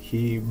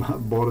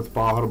 Borat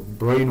Pahor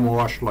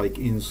brainwashed like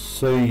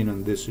insane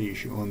on this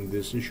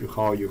issue,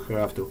 how you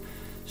have to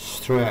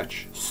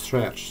stretch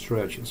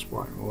your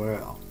spine.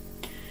 Well,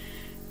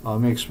 let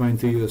me explain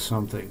to you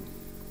something.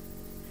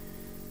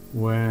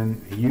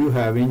 When you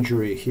have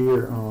injury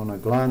here on a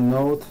gland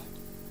node,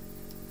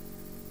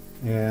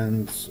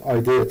 and I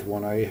did,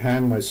 when I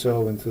hang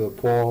myself into the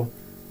pole,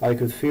 I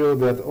could feel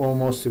that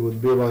almost it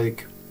would be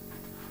like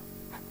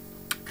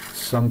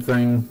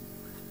something,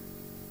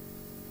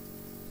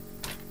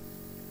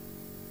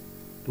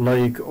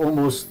 like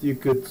almost you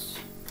could,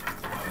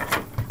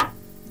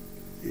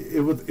 it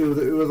would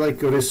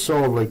like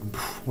resolve, like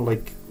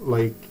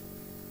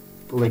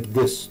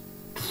this.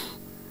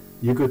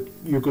 You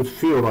could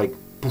feel like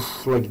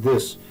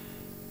this.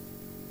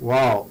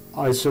 Wow,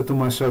 I said to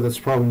myself, that's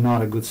probably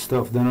not a good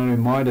stuff. Then I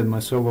reminded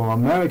myself of an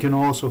American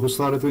also who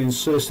started to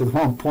insist at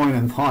one point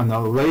in time,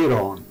 now later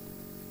on.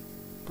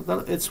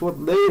 But it's what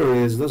later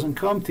is, doesn't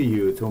come to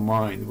you to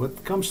mind.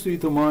 What comes to you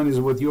to mind is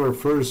what you are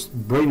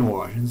first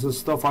brainwashed. It's the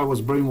stuff I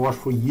was brainwashed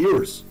for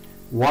years,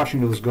 watching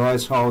those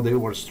guys, how they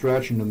were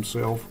stretching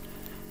themselves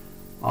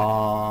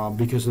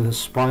because of the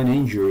spine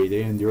injury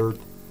they endured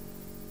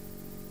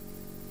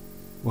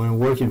when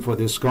working for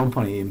this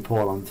company in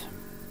Poland.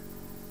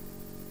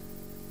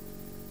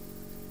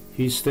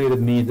 He stated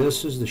me,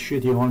 this is the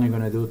shit you're only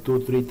going to do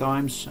 2-3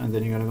 times, and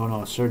then you're going to go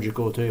on a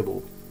surgical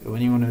table.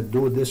 When you're going to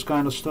do this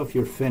kind of stuff,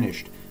 you're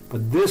finished.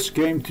 But this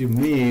came to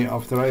me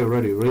after I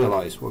already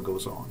realized what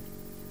goes on.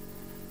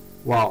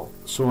 Wow.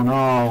 So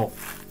now,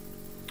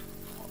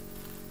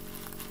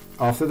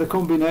 after the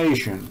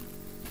combination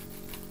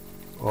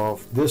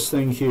of this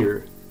thing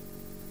here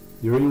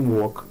during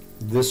walk,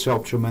 this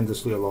helped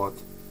tremendously a lot.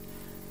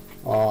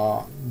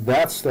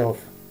 That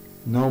stuff,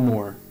 no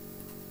more.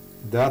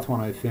 That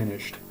one I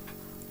finished.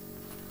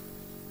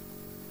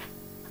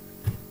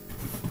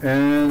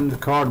 and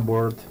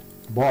cardboard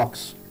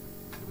box.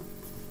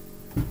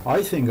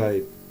 I think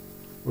I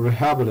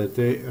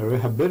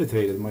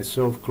rehabilitated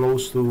myself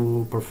close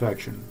to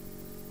perfection,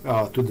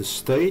 to the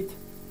state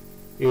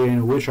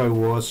in which I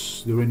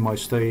was during my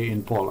stay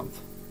in Poland.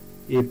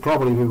 If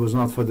it was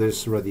not for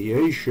this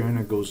radiation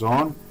that goes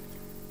on,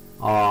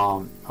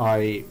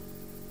 I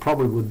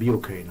probably would be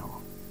okay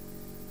now.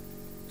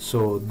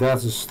 So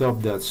that's the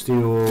stuff that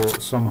still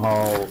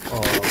somehow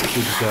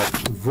keeps that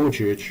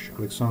Vucic,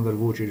 Aleksandar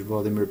Vucic,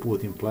 Vladimir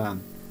Putin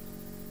plan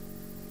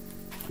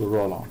to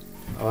roll on.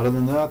 Other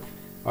than that,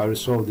 I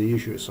resolved the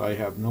issues. I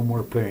have no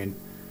more pain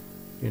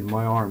in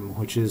my arm,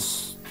 which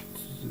is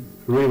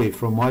really,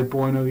 from my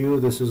point of view,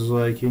 this is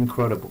like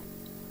incredible.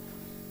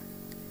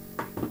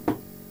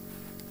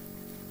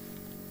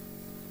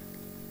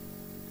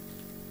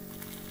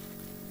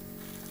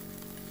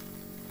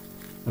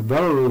 A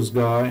Belarus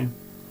guy,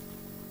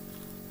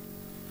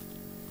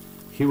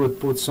 he would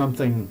put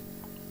something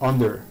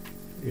under,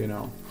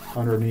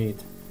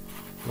 underneath,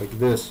 like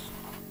this.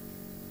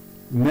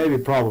 Maybe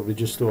probably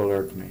just to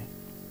alert me.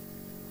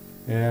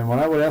 And when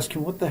I would ask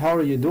him, what the hell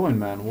are you doing,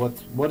 man?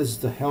 What is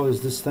the hell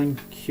is this thing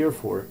here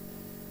for?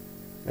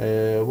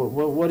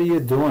 What are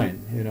you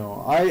doing?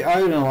 I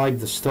didn't like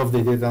the stuff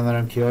they did under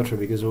MK Ultra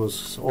because it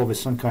was always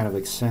some kind of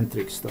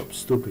eccentric stuff,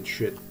 stupid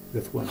shit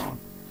that went on.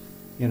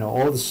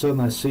 All of a sudden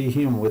I see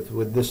him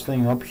with this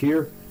thing up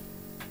here,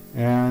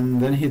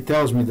 and then he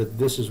tells me that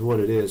this is what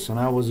it is, and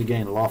I was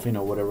again laughing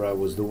at whatever I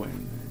was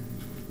doing.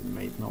 It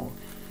made no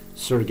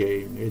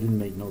Sergey, it didn't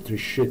make no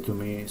shit to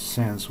me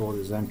sense. All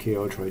this MK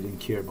Ultra I didn't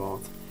care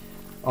about.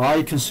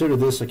 I consider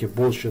this like a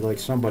bullshit, like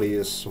somebody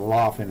is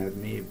laughing at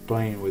me,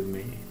 playing with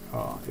me.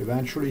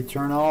 Eventually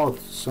turn out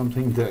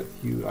something that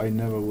I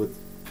never would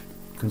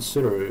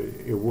consider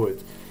it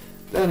would.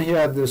 Then he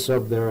had this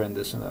up there and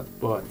this and that,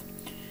 but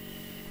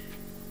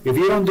if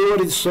you don't do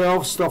it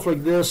yourself, stuff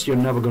like this, you're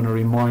never going to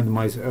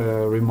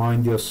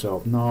remind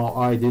yourself. Now,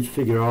 I did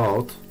figure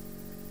out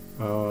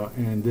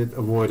and did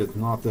avoid it.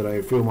 Not that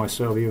I feel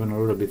myself even a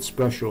little bit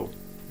special,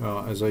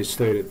 as I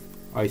stated.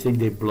 I think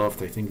they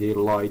bluffed. I think they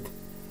lied.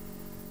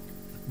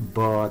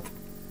 But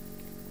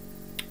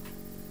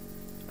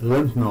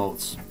lymph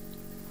nodes.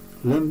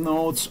 Lymph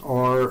nodes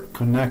are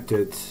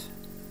connected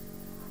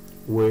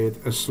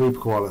with a sleep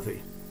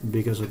quality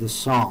because of the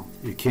sound.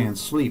 You can't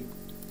sleep.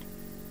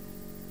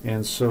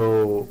 And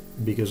so,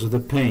 because of the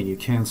pain, you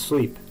can't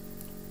sleep.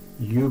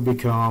 You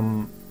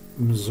become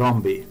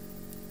zombie.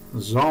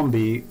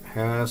 Zombie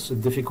has a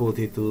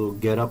difficulty to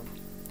get up.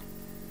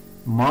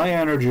 My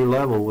energy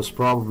level was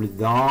probably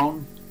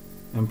down,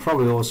 and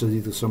probably also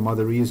due to some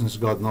other reasons.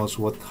 God knows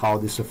how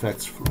this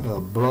affects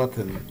blood,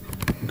 and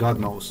God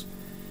knows.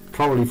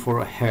 Probably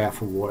for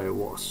half of what I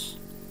was.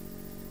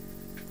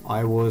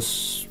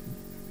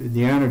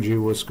 The energy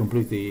was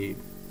completely,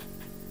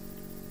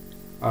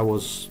 I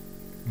was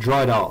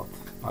dried out,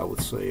 I would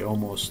say,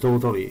 almost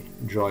totally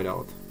dried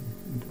out.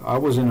 I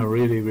was in a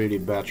really, really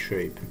bad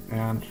shape,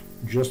 and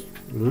just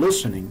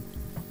listening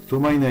to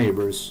my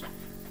neighbors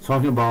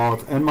talking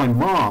about, and my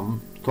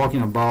mom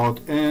talking about,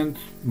 and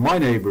my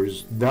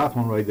neighbors, that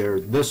one right there,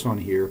 this one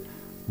here,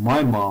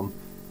 my mom,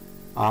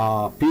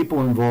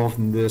 people involved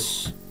in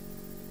this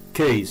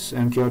case,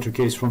 MK Ultra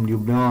case from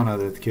Ljubljana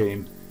that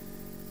came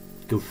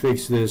to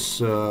fix this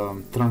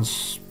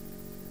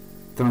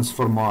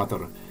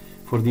transformator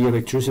for the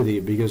electricity,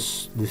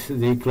 because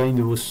they claimed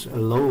it was a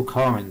low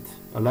current,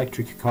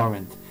 electric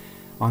current.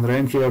 Under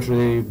MK Ultra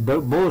they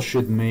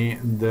bullshit me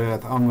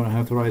that I'm gonna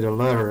have to write a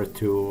letter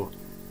to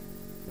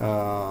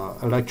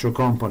electro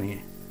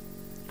company,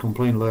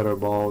 complaint letter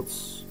about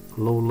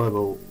low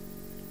level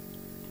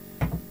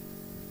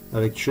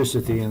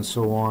electricity and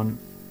so on,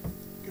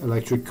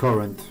 electric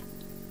current.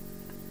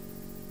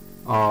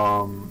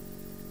 And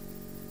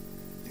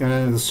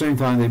at the same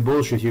time they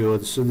bullshit you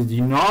so that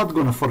you're not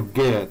gonna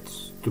forget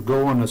to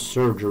go on a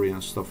surgery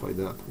and stuff like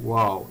that.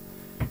 Wow.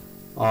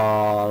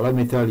 Let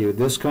me tell you,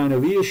 this kind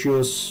of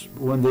issues,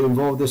 when they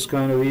involve this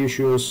kind of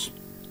issues,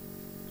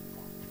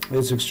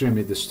 it's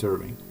extremely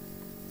disturbing.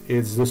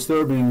 It's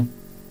disturbing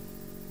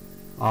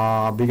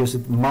because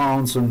it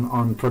mounts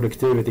on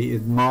productivity,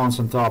 it mounts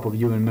on top of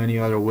you in many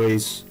other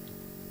ways.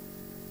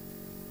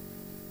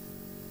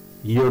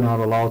 You're not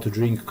allowed to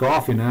drink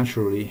coffee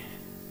naturally.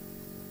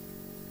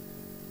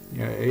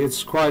 Yeah,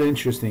 it's quite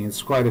interesting.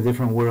 It's quite a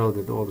different world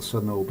that all of a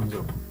sudden opens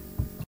up.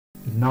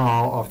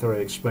 Now, after I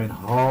explain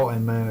how I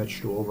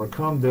managed to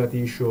overcome that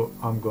issue,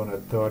 I'm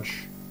gonna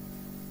touch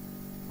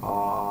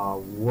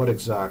what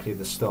exactly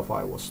the stuff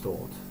I was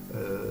told,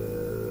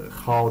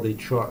 how they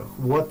try,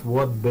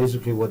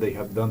 basically what they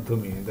have done to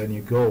me, and then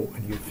you go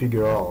and you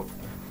figure out,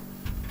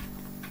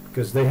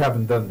 because they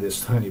haven't done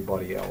this to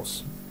anybody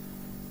else.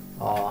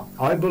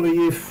 I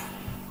believe,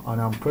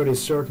 and I'm pretty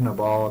certain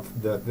about,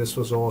 that this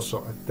was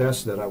also a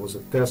test, that I was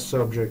a test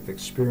subject,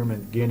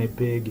 experiment guinea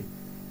pig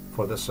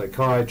for the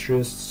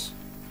psychiatrists,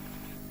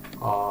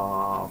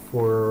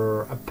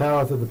 for a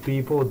pallet of the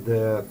people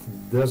that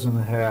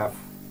doesn't have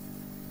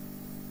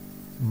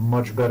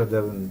much better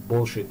than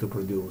bullshit to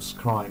produce,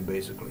 crime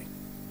basically.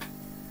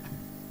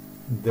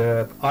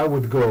 that I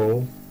would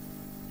go,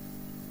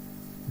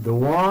 the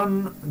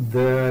one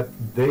that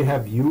they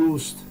have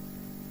used,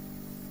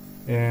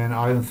 and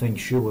I don't think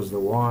she was the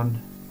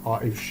one.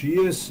 If she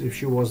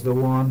was the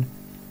one,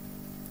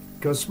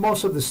 because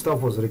most of the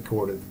stuff was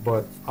recorded,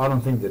 but I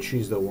don't think that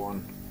she's the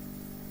one.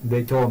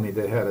 They told me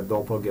they had a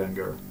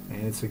doppelganger,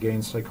 and it's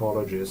again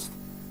psychologist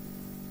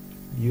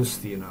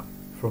Justina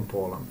from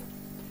Poland.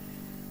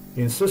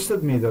 He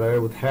insisted me that I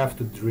would have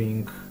to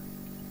drink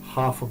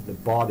half of the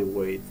body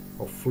weight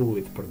of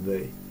fluid per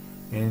day.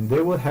 And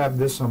they would have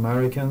these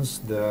Americans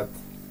that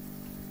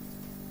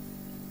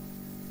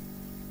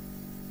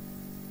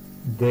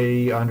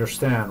they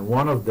understand.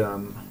 One of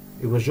them,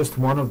 it was just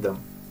one of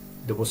them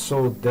that was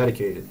so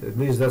dedicated. At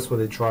least that's what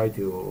they tried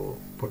to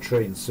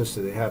portray,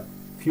 insisted. They had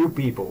few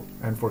people,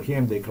 and for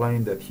him they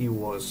claimed that he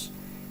was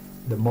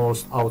the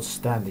most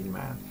outstanding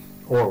man,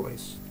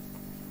 always.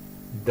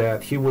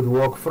 That he would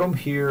walk from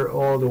here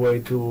all the way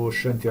to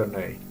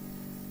Shentierney.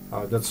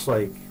 That's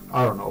like,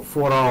 I don't know,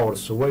 4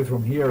 hours away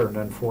from here and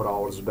then 4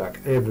 hours back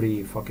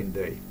every fucking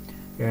day.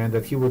 And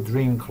that he would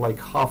drink like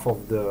half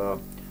of the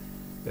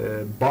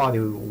body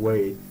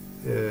weight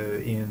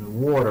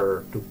in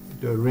water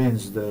to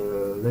rinse the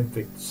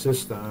lymphatic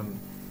system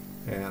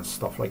and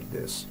stuff like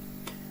this.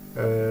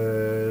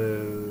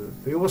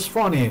 It was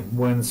funny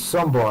when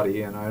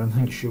somebody, and I don't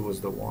think she was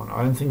the one,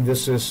 I don't think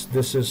this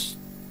is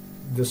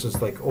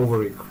like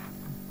overly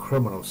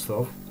criminal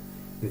stuff,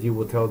 that you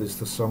would tell this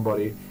to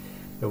somebody,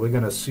 that we're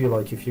gonna see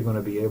like if you're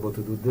gonna be able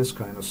to do this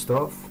kind of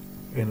stuff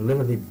and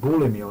literally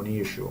bully me on the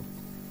issue.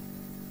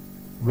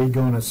 We're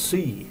gonna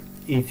see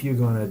if you're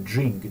gonna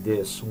drink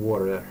this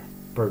water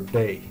per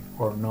day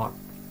or not.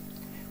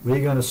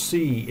 We're gonna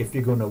see if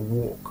you're gonna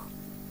walk.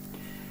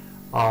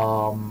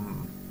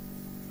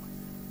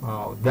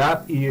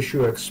 That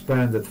issue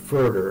expanded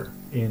further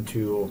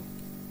into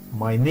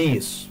my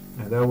niece,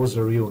 and that was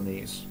a real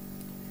niece,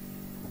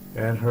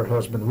 and her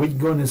husband. We're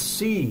gonna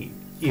see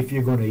if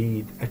you're gonna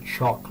eat a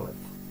chocolate.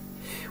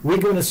 We're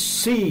gonna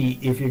see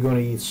if you're gonna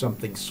eat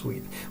something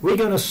sweet. We're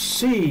gonna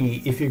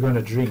see if you're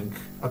gonna drink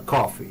a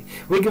coffee.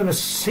 We're gonna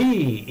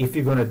see if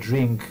you're gonna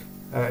drink,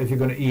 if you're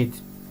gonna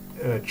eat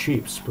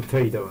chips,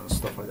 potato, and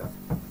stuff like that.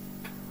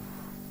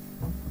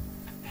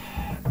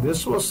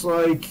 This was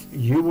like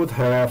you would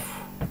have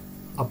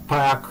a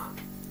pack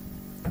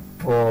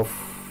of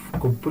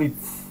complete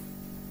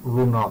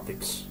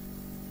lunatics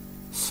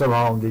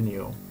surrounding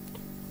you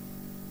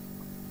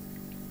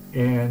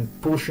and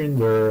pushing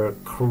their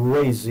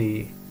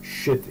crazy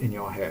shit in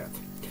your head.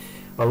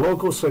 A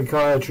local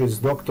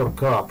psychiatrist, Dr.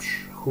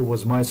 Kapsch, who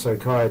was my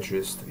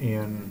psychiatrist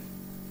in,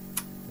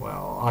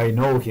 well, I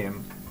know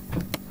him,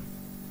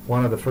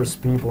 one of the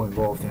first people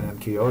involved in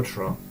MK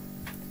Ultra,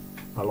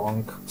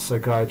 along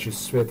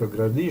psychiatrist Sveto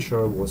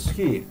Gradišar, was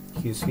he.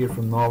 He's here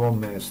from Novo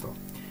Mesto.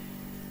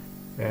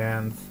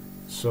 And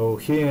so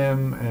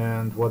him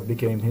and what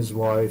became his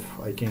wife,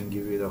 I can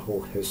give you the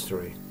whole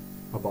history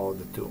about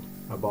the two,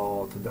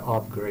 about the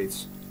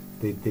upgrades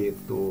they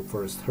did to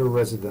first her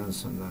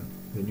residence and then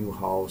the new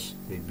house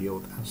they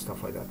built and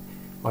stuff like that.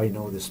 I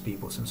know these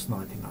people since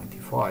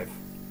 1995.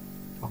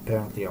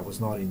 Apparently I was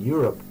not in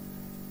Europe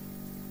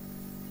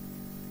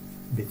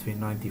between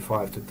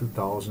 95 to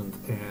 2000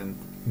 and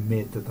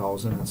mid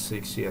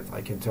 2006 yet.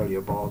 I can tell you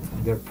about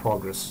their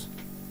progress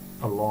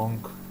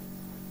along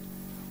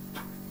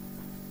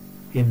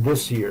in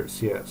this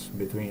years, yes,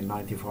 between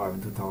 95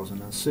 and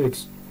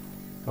 2006,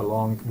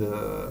 along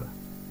the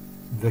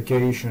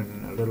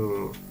vacation, a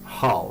little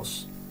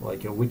house,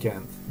 like a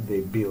weekend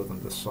they built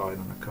on the side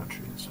on the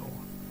country and so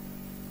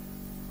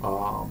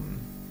on.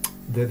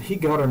 That he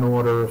got an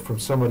order from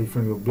somebody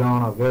from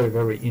Ljubljana, very,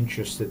 very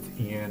interested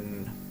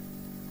in,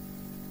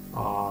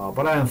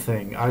 but I don't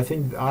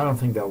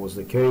think that was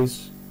the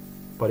case,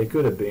 but it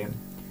could have been,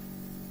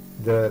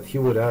 that he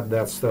would add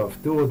that stuff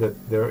too,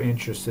 that they're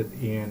interested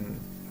in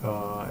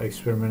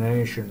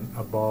experimentation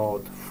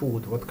about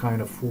food, what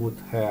kind of food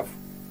have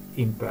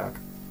impact,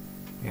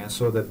 and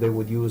so that they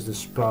would use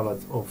this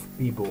palette of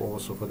people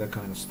also for that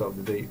kind of stuff.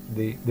 They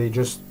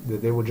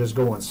would just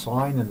go and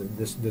sign, and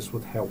this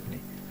would help me.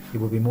 It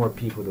would be more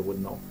people that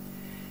would know.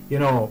 You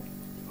know,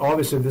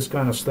 obviously this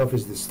kind of stuff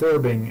is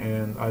disturbing,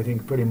 and I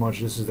think pretty much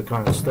this is the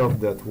kind of stuff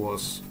that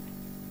was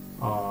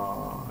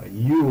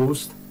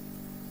used.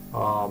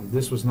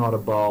 This was not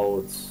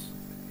about,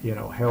 you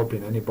know,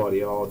 helping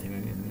anybody out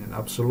in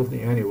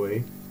absolutely any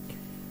way.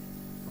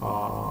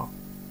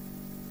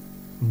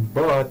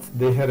 But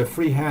they had a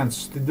free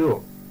hands to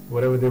do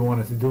whatever they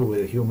wanted to do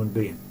with a human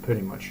being,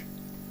 pretty much.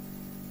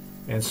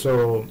 And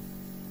so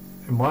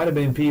it might have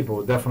been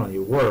people, definitely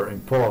were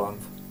in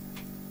Poland,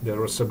 that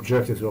were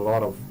subjected to a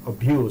lot of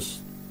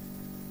abuse.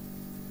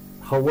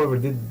 However,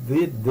 they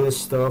did this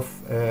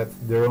stuff at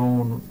their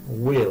own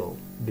will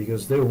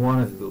because they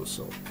wanted to do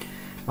so.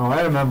 Now,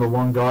 I remember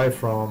one guy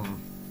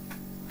from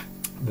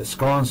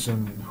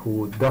Wisconsin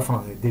who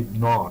definitely did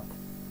not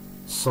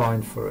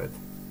sign for it,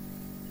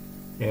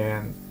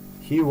 and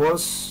he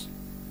was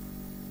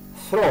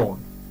thrown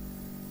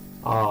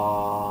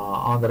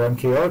under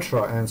MK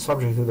Ultra and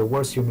subject to the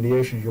worst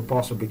humiliation you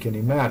possibly can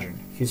imagine.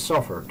 He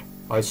suffered.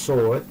 I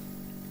saw it,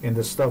 and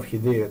the stuff he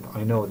did,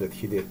 I know that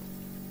he did.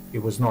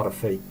 It was not a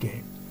fake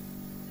game.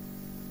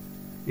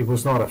 It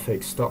was not a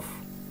fake stuff,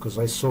 because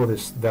I saw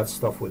that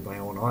stuff with my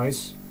own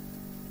eyes,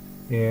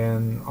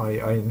 and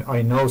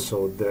I know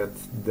so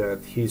that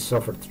he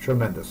suffered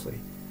tremendously.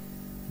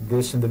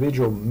 This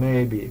individual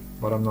maybe,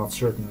 but I'm not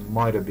certain,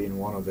 might have been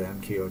one of the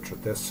MK Ultra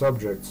test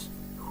subjects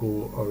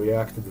who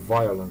reacted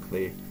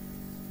violently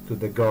to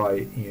the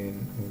guy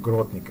in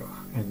Grotnica.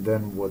 And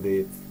then what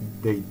they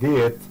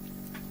did,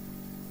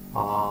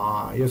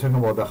 you're talking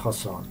about the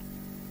Hassan,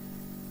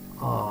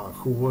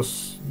 who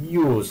was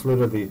used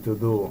literally to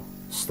do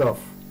stuff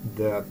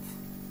that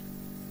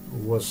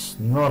was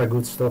not a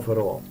good stuff at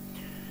all.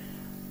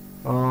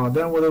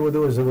 Then what they would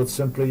do is they would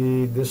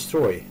simply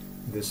destroy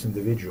this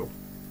individual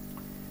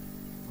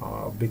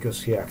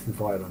because he acted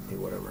violently,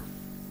 whatever.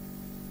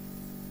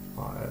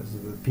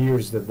 It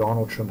appears that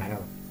Donald Trump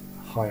had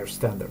higher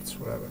standards,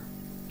 whatever.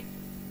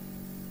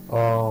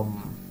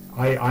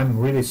 I'm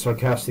really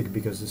sarcastic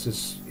because this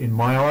is, in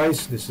my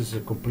eyes, this is a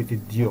complete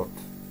idiot.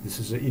 This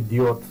is an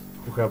idiot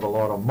who have a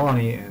lot of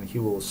money, and he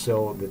will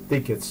sell the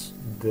tickets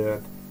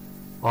that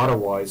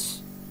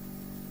otherwise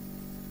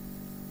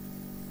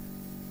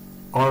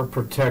are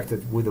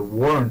protected with a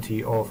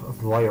warranty of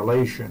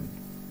violation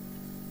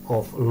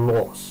of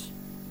laws,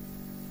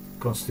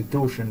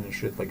 constitution and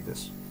shit like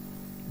this.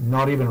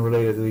 Not even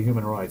related to the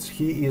human rights.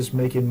 He is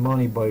making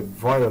money by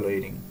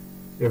violating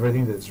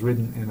everything that's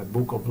written in a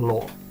book of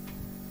law.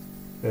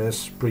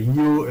 As per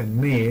you and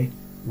me,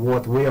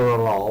 what we are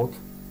allowed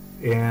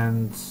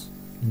and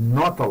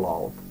not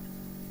allowed.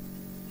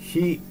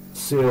 He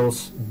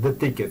sells the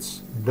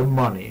tickets, the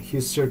money.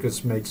 His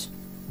circus makes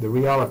the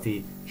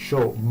reality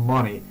show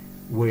money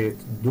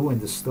with doing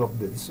the stuff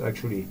that is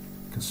actually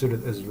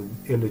considered as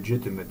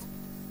illegitimate,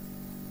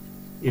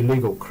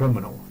 illegal,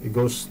 criminal. It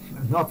goes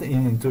not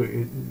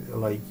into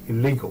like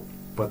illegal,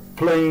 but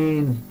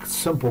plain,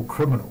 simple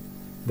criminal.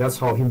 That's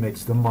how he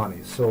makes the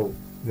money. So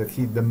that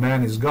the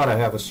man has got to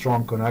have a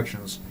strong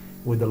connections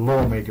with the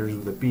lawmakers,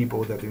 with the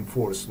people that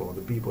enforce law,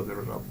 the people that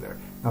are up there.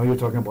 Now you're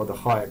talking about the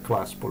higher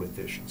class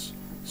politicians.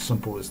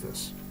 Simple as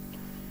this.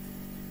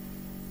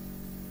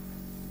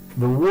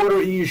 The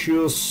water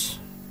issues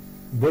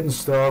didn't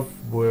stop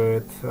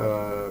with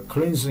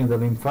cleansing the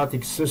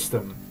lymphatic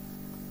system.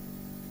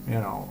 You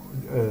know,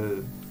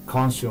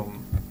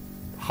 consume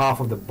half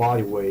of the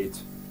body weight,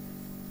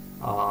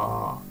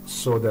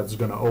 so that's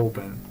gonna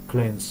open,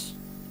 cleanse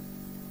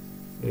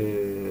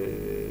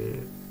the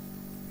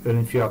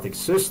lymphatic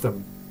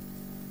system.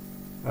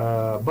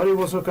 But it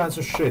was all kinds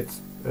of shit.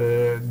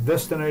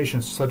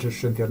 Destinations such as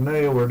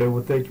Shinternea, where they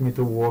would take me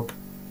to walk.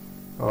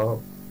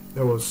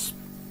 There was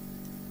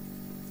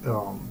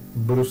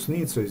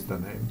Brusnica is the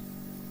name.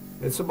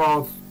 It's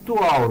about 2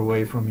 hours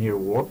away from here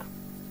walk.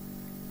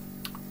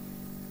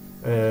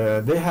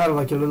 They had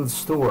like a little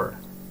store,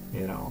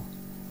 you know,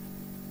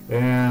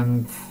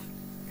 and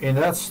in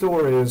that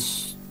store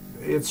it's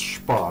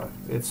Spar.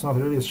 It's not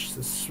really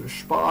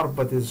Spar,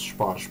 but it's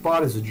Spar.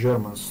 Spar is a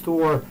German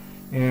store,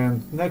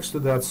 and next to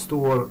that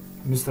store,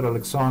 Mr.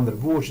 Aleksandar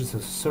Vucic,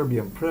 a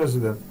Serbian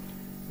president,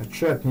 a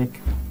Chetnik,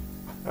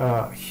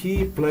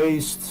 he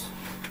placed,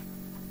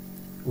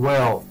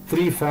 well,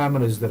 3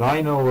 families that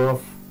I know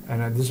of,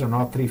 and these are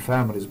not 3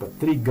 families, but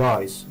 3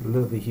 guys.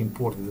 Literally, he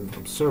imported them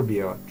from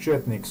Serbia,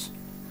 Chetniks,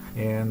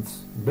 and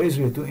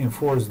basically to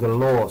enforce the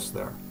laws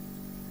there.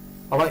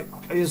 Like,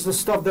 is the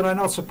stuff that I'm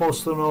not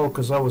supposed to know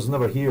because I was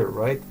never here,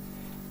 right?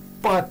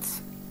 But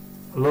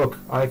look,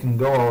 I can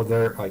go out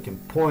there, I can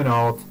point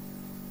out.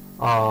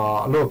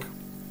 Look,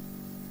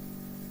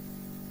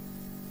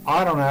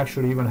 I don't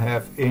actually even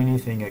have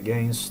anything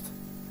against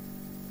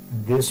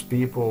these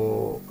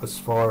people as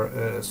far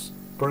as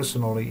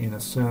personally, in a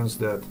sense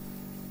that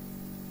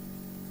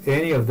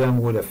any of them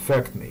would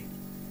affect me.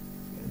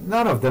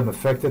 None of them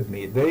affected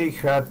me. They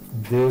had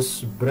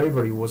this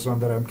bravery was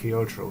under MK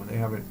Ultra when they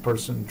have a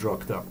person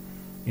drugged up.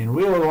 In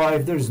real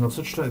life, there is no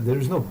such thing. There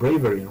is no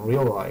bravery in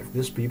real life.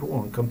 These people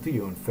won't come to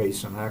you and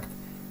face and act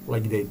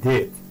like they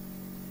did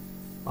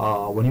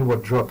when you were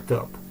drugged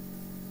up.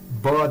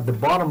 But the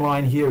bottom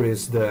line here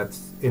is that,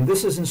 and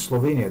this is in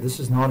Slovenia. This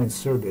is not in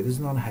Serbia. This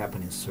does not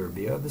happen in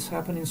Serbia. This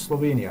happened in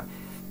Slovenia.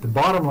 The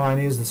bottom line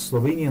is that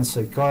Slovenian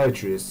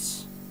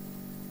psychiatrists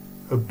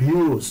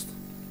abused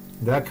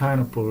that kind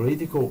of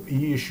political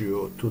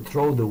issue to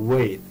throw the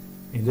weight,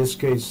 in this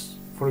case,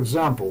 for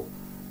example,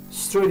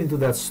 straight into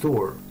that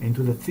store,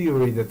 into the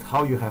theory that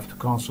how you have to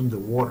consume the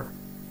water.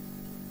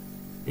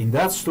 In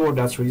that store,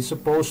 that's where you're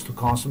supposed to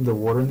consume the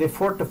water, and they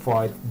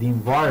fortified the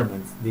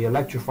environment, they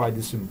electrified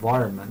this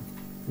environment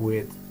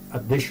with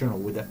additional,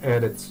 with the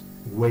added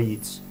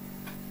weights.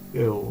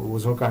 You know, it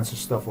was all kinds of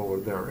stuff over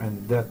there,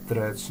 and death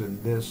threats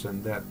and this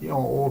and that, you know,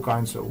 all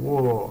kinds of,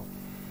 whoa.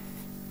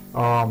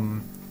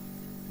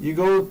 You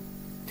go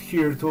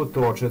here to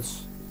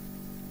Torches,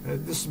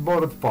 this is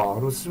Borod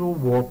Power, this will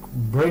walk,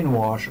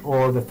 brainwash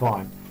all the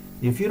time.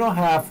 If you don't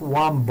have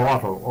one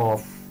bottle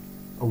of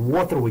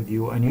water with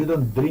you and you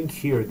don't drink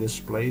here this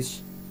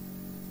place,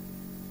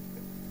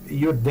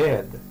 you're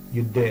dead.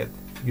 You're dead.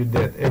 You're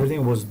dead.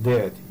 Everything was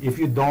dead. If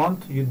you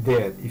don't, you're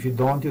dead. If you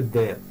don't, you're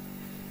dead.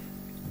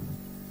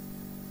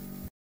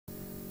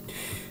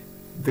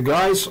 The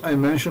guys I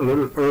mentioned a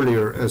little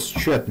earlier as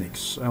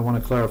Chetniks, I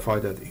want to clarify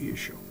that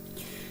issue.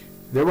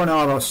 They were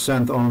not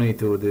sent only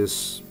to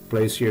this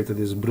place here, to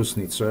this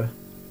Brusnica,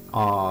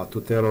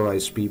 to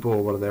terrorize people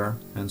over there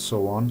and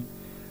so on.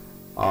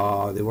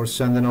 They were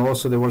sent, and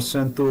also they were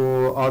sent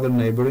to other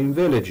neighboring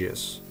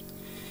villages.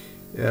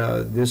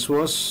 This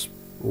was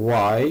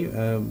why,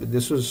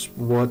 this was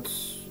what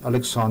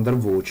Aleksandar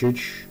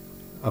Vucic,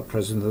 a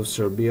president of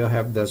Serbia,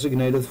 have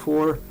designated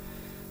for.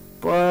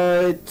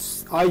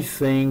 But I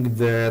think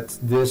that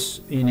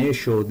this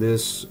initial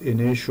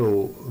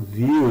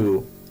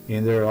view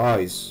in their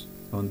eyes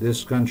on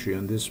this country,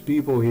 on these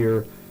people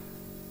here,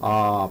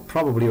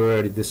 probably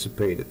already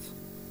dissipated.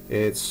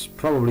 It's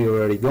probably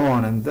already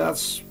gone, and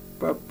that's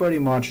pretty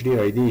much the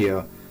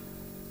idea,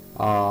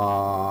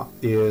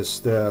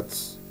 is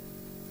that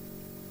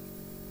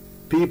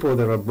people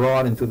that are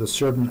brought into the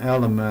certain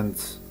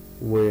element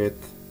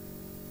with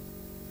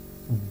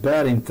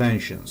bad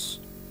intentions,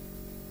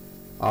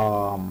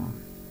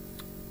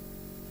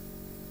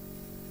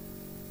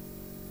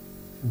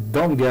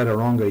 don't get a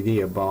wrong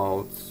idea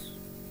about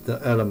the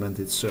element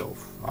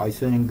itself. I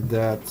think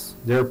that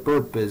their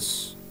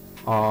purpose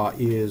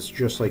is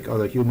just like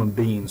other human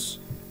beings,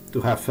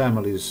 to have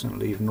families and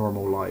live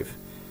normal life.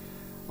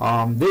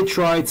 They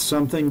tried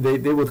something.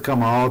 They would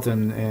come out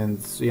and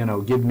you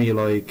know, give me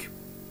like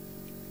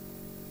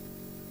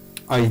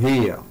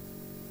idea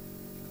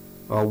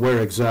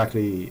where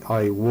exactly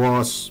I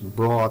was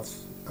brought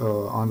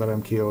under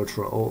MK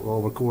Ultra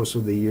over the course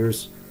of the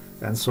years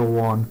and so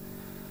on.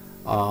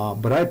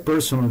 But I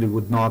personally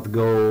would not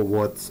go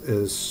what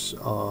is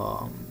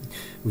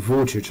Vucic,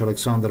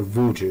 Aleksandar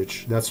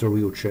Vucic. That's a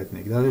real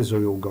Chetnik. That is a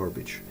real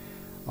garbage.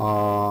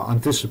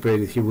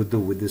 Anticipated he would do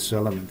with this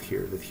element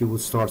here, that he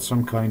would start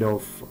some kind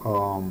of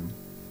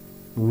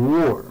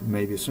war,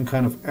 maybe some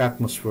kind of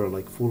atmosphere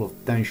like full of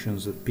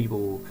tensions that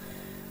people.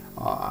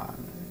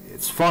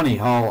 It's funny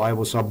how I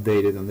was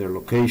updated on their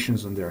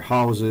locations and their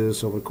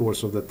houses over the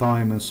course of the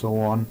time and so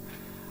on.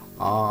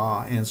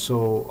 And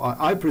so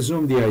I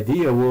presume the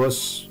idea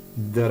was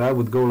that I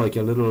would go like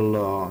a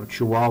little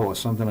chihuahua,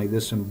 something like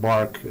this, and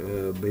bark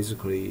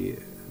basically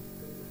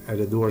at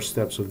the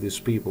doorsteps of these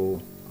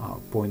people,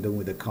 point them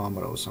with a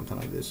camera or something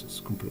like this. It's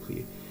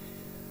completely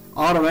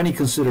out of any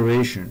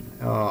consideration.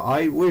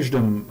 I wish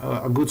them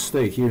a good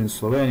stay here in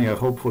Slovenia,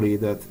 hopefully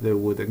that they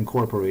would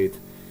incorporate,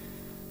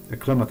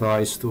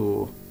 acclimatize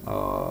to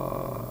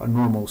a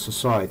normal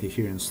society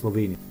here in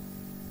Slovenia.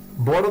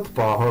 Borut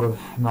Pahor,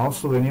 now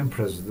Slovenian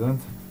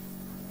president,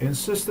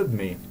 insisted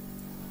me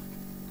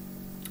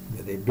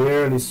that they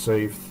barely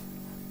saved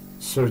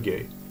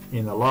Sergei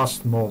in the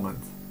last moment.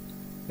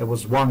 There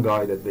was one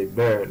guy that they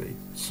barely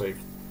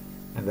saved,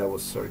 and that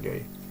was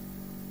Sergei.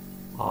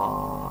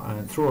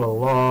 And threw a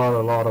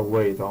lot of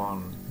weight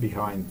on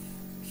behind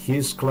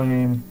his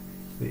claim.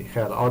 They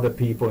had other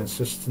people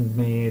insisting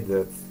me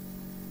that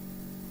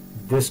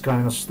this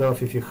kind of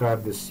stuff, if you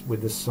have this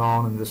with this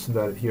sound and this and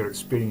that, if you're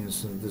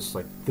experiencing this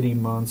like 3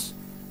 months,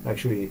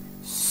 actually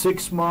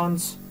 6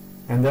 months,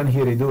 and then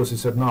he reduced. He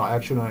said, no,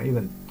 actually not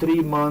even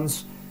 3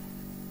 months,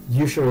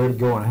 you should already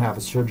go and have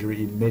a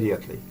surgery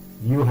immediately.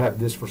 You had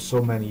this for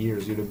so many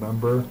years, you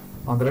remember?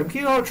 Under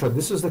MK Ultra,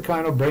 this is the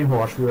kind of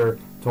brainwash we're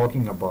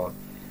talking about.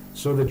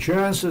 So the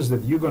chances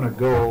that you're going to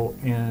go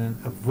and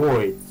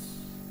avoid,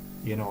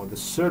 you know, the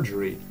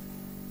surgery,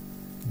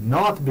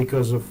 not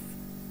because of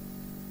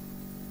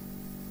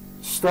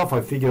stuff I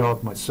figured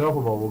out myself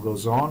about what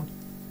goes on,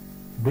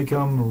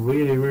 become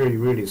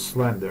really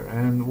slender.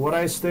 And what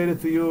I stated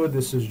to you,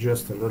 this is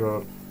just a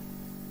little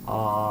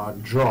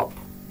drop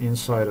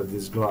inside of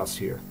this glass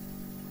here.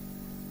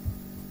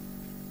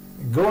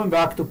 Going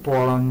back to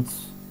Poland,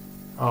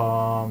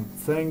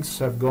 things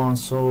have gone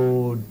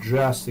so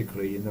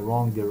drastically in the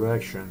wrong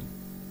direction.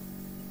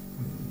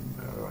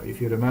 If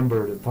you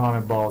remember the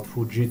time about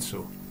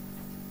Fujitsu,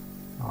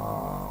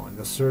 when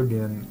the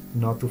Serbian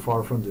not too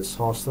far from this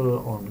hostel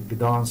on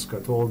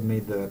Gdanska told me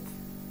that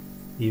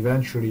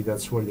eventually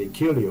that's where they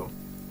kill you.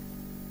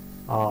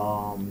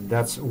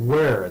 That's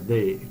where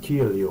they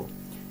kill you.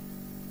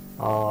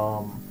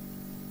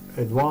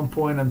 At one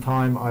point in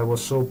time I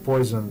was so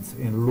poisoned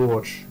in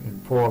Łódź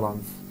in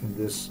Poland in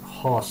this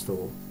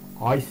hostel,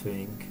 I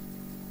think,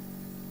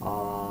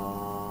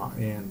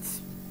 and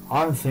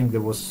I don't think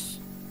there was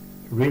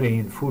really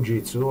in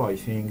Fujitsu. I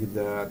think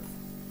that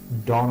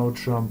Donald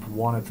Trump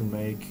wanted to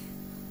make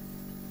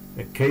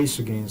a case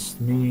against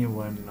me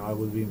when I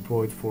would be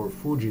employed for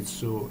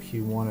Fujitsu.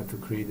 He wanted to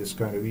create this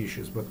kind of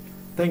issues, but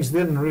things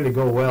didn't really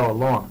go well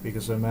along,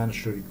 because I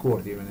managed to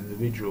record even an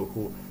individual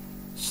who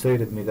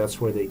stated me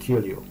that's where they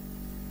kill you.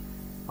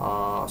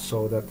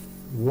 So that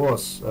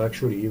was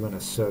actually even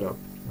a setup.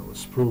 It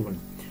was proven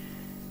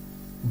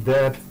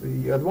that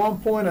at one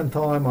point in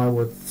time I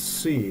would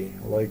see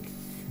like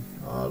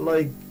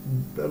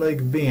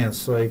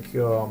beings, like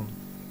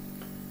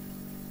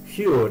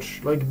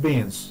huge, like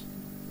beans,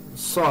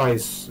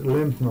 size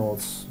lymph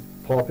nodes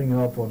popping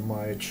up on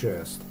my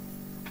chest.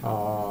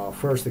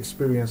 First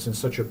experiencing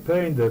such a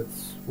pain that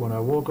when I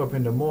woke up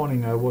in the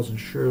morning I wasn't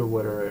sure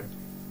whether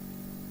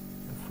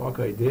the fuck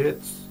I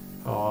did.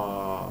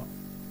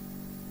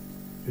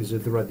 Is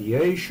it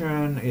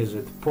radiation? Is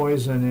it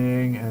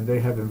poisoning? And they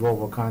have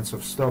involved all kinds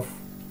of stuff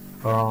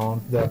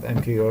around that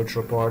MK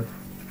Ultra part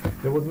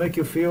that would make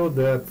you feel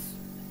that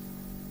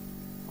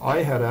I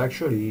had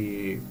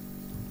actually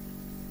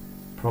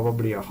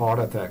probably a heart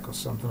attack or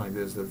something like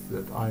this,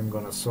 that I'm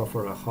gonna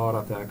suffer a heart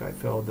attack. I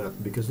felt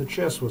that because the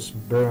chest was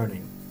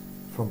burning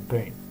from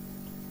pain.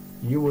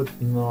 You would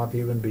not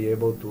even be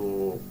able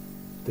to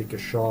take a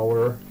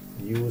shower,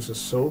 use a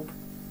soap,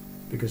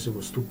 because it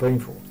was too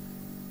painful.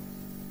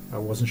 I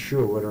wasn't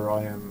sure whether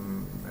I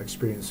am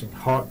experiencing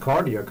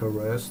cardiac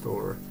arrest,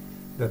 or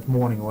that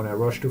morning when I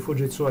rushed to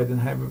Fujitsu I didn't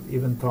have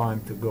even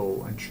time to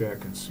go and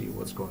check and see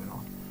what's going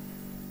on.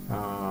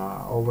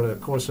 Over the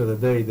course of the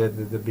day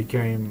that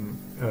became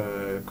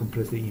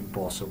completely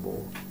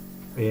impossible,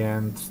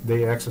 and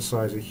they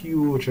exercised a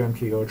huge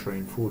MK Ultra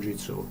in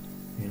Fujitsu,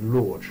 in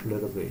Lodz,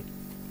 literally,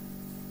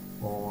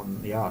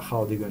 on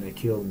how they're gonna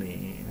kill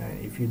me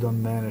if you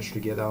don't manage to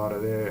get out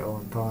of there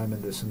on time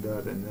and this and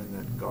that, and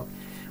then God.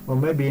 Well,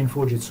 maybe in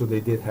Fujitsu they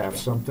did have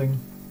something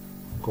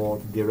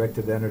called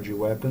directed energy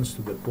weapons,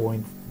 to the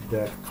point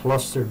that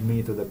clustered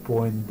me to the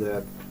point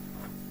that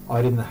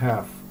I didn't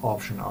have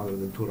option other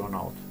than to run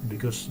out,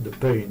 because the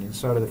pain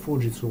inside of the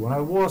Fujitsu when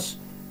it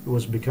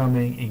was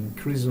becoming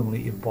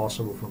increasingly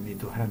impossible for me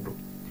to handle.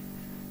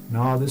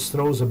 Now this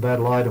throws a bad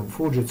light on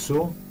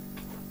Fujitsu,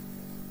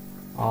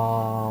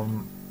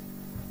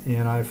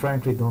 and I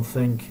frankly don't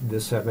think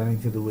this have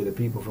anything to do with the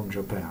people from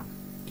Japan.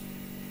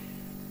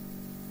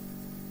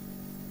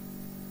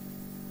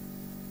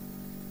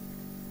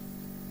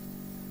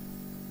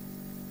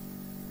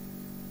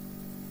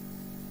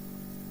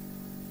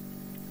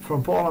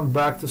 From Poland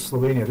back to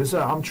Slovenia.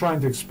 I'm trying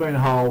to explain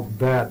how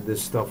bad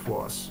this stuff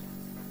was.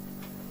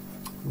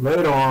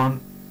 Later on,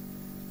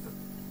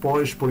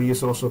 Polish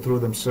police also threw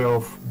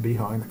themselves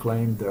behind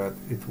claim that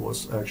it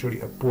was actually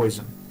a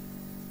poison.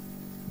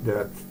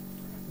 That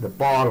the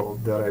bottle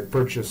that I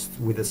purchased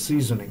with the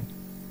seasoning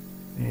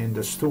in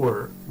the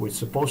store, which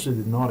supposedly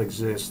did not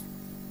exist,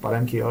 but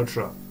MK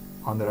Ultra,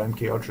 under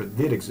MK Ultra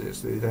did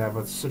exist. They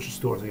have such a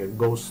store, like a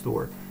ghost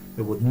store,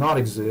 that would not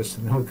exist,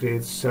 and they would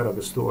create, set up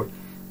a store,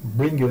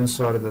 bring you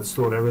inside of that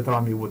store every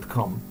time you would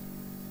come,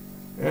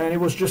 and it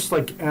was just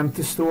like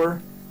empty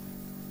store,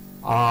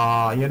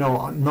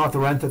 not a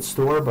rented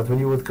store, but when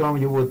you would come,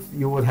 you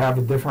would have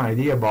a different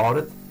idea about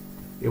it.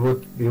 It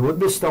would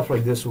be stuff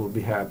like this would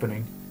be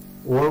happening,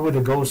 or with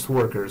the ghost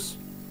workers,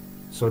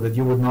 so that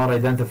you would not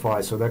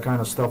identify, so that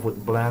kind of stuff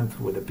would blend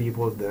with the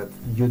people that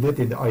you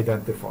did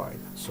identify,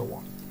 so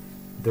on.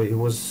 There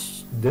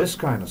was this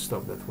kind of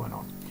stuff that went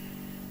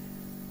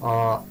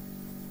on.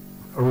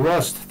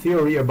 Rust,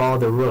 theory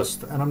about the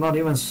rust, and I'm not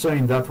even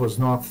saying that was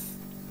not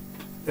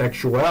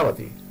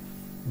actuality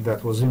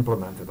that was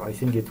implemented. I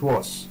think it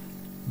was,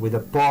 with the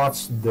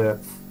parts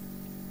that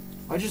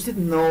I just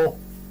didn't know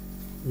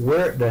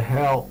where the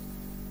hell,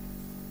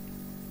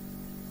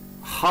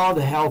 how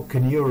the hell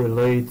can you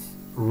relate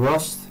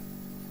rust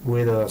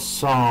with a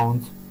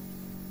sound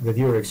that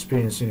you're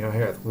experiencing in your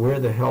head? Where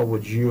the hell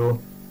would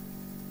you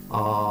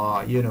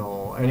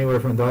anywhere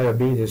from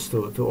diabetes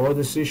to all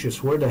these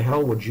issues, where the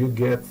hell would you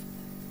get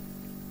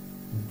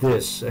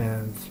this?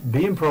 And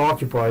being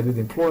preoccupied with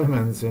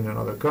employment in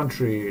another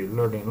country,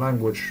 learning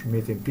language,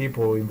 meeting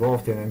people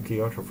involved in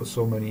MK Ultra for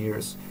so many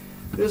years,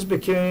 this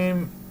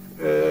became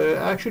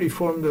actually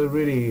formed a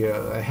really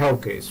a hell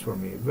case for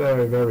me.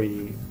 Very,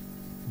 very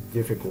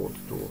difficult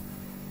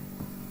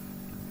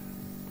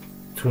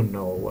to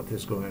know what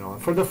is going on.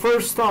 For the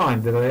first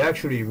time that I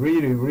actually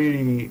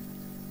really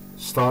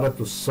started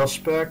to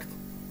suspect,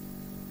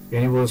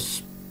 and it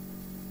was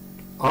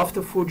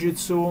after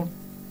Fujitsu.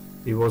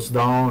 It was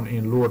down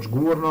in Lodz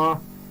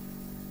Gurna.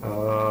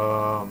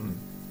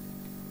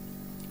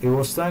 It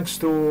was thanks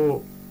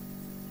to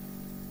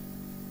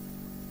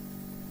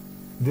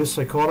this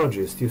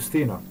psychologist,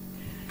 Justina,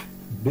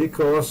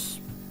 because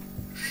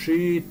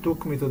she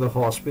took me to the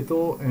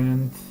hospital,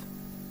 and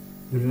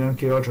during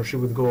MK Ultra she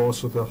would go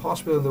also to the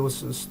hospital. There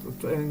was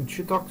and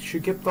she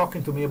kept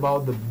talking to me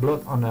about the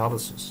blood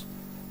analysis,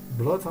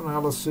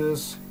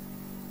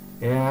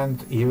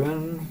 and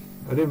even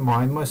I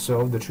remind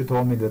myself that she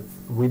told me that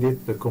we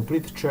did the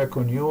complete check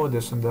on you,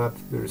 this and that.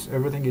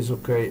 Everything is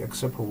okay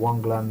except for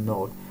one gland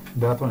node.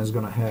 That one is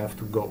gonna have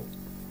to go.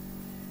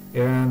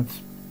 And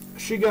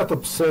she got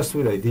obsessed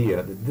with the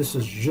idea that this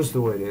is just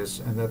the way it is,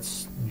 and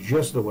that's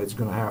just the way it's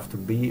gonna have to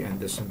be, and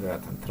this and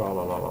that, and tra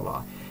la la la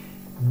la.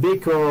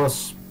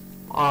 Because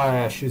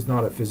she's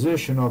not a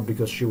physician, or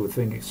because she would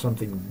think it's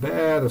something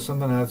bad or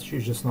something else.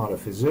 She's just not a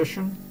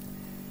physician.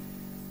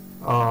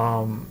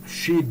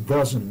 She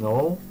doesn't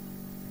know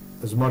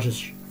as much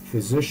as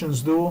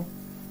physicians do,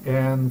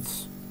 and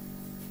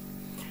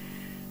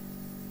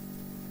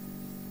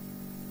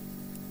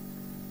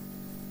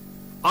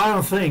I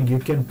don't think you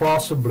can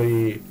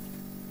possibly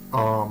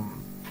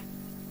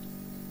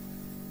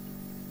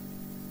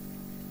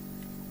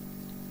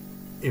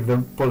if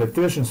the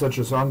politician such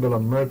as Angela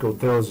Merkel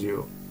tells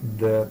you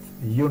that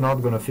you're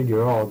not going to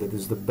figure out that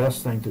it's the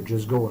best thing to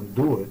just go and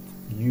do it,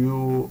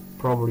 you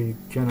probably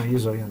can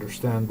easily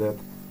understand that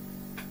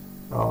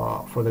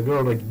for the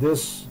girl like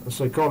this, a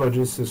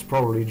psychologist is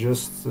probably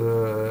just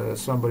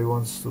somebody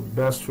wants the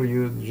best for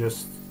you,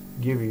 just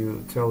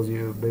tells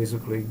you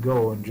basically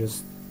go and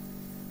just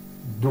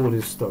do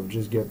this stuff,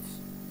 just get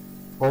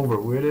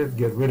over with it,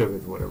 get rid of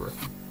it, whatever.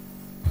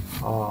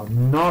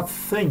 Not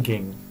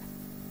thinking,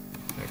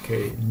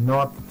 okay,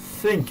 not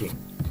thinking,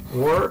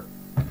 or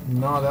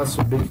no, that's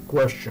a big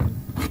question.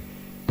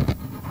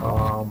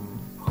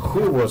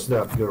 Who was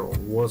that girl?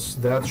 Was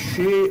that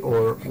she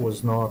or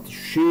was not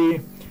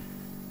she?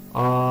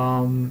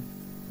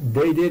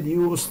 They did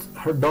use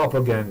her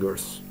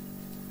doppelgangers.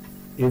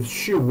 If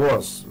she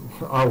was,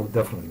 I would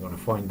definitely going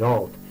to find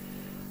out.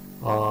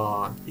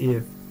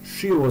 If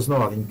she was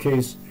not, in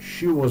case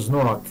she was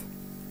not,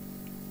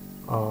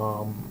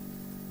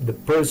 the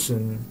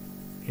person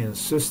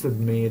insisted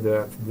me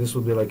that this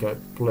would be like a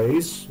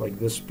place, like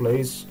this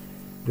place,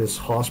 this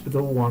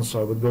hospital. Once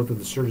I would go to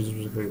the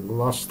surgery, the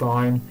last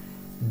time,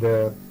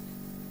 that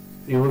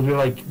it would be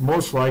like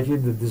most likely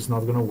that this is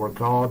not going to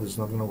work out,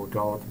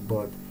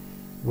 but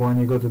when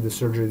you go to the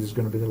surgery, this is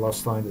going to be the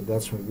last time,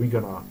 that's when we're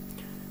going to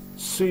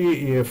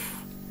see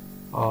if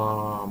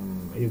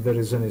there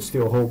is any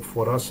still hope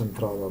for us and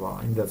tra-la-la,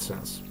 in that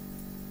sense.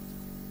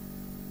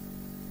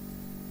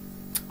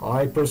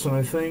 I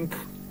personally think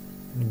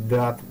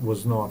that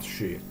was not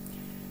she.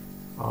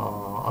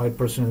 I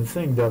personally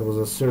think that was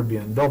a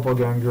Serbian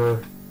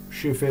doppelganger.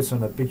 She fits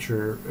in a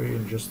picture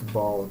in just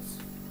about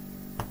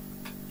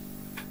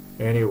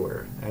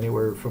anywhere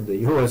from the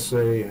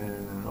USA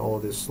and all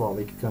these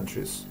Slavic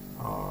countries.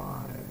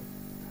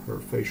 Her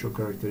facial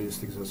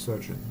characteristics are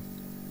such, and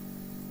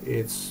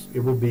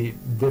it will be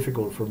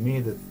difficult for me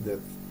that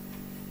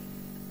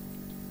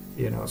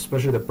you know,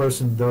 especially the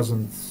person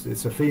doesn't,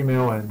 it's a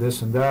female and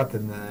this and that,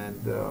 and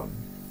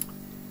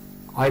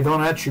I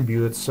don't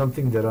attribute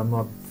something that I'm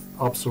not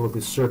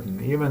absolutely certain,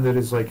 even that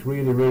it's like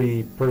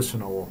really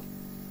personal.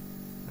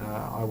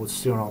 I would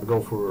still not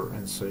go for her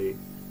and say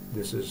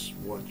this is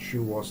what she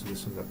was,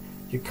 this and that.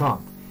 You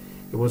can't.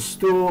 There was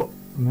too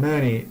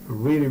many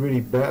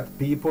really bad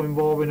people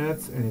involved in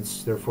it, and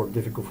it's therefore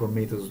difficult for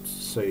me to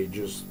say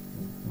just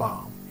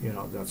bam, you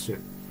know, that's it.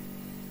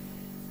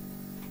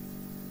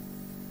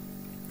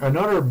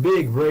 Another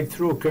big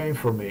breakthrough came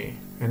for me,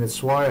 and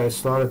it's why I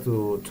started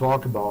to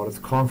talk about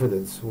it.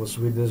 Confidence was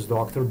with this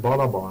Dr.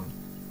 Balaban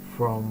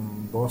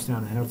from Bosnia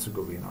and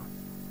Herzegovina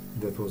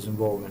that was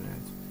involved in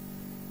it,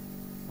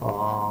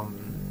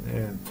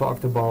 and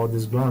talked about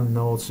this blonde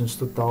note since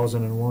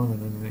 2001,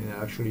 and then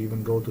actually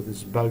even go to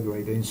this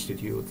Belgrade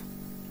Institute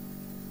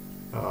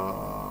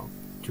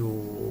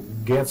to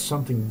get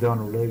something done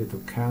related to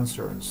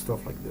cancer and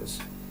stuff like this.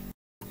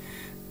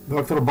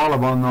 Dr.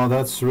 Balaban, no,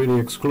 that's really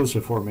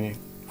exclusive for me.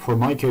 For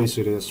my case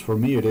it is, for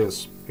me it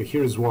is.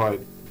 Here's why,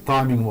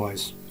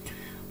 timing-wise.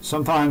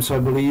 Sometimes I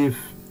believe,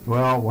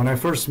 well, when I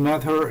first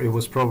met her, it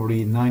was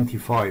probably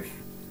 95.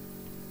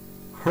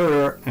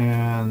 Her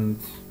and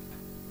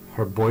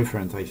her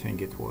boyfriend, I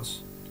think it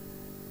was.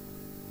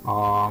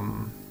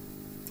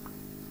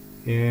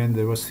 And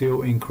they were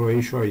still in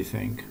Croatia, I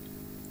think,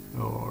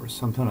 or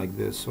something like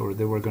this, or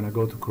they were gonna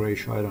go to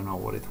Croatia, I don't know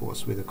what it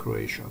was with the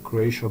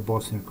Croatia,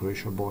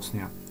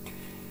 Bosnia.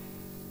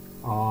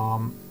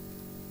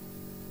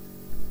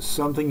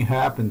 Something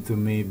happened to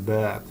me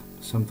bad,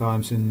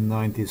 sometimes in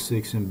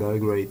 96 in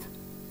Belgrade.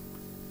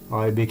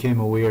 I became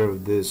aware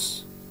of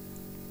this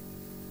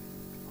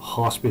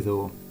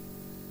hospital,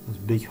 this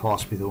big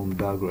hospital in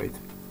Belgrade.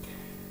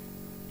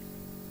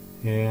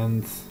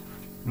 And,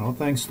 you know,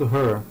 thanks to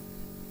her,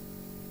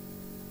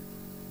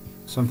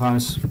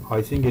 sometimes,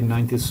 I think in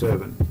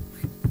 97,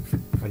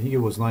 I think it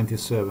was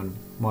 97,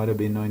 might have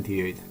been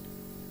 98,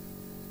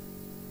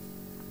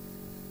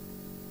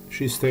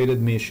 she stated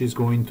me she's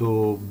going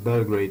to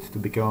Belgrade to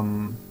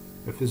become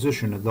a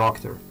physician, a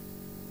doctor,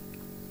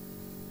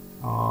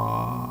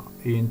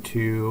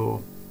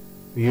 into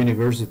a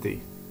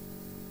university,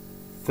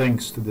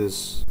 thanks to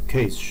this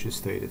case. She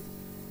stated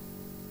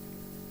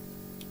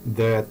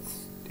that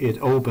it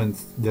opened,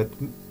 that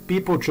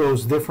people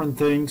chose different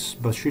things,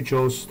 but she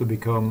chose to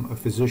become a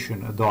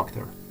physician, a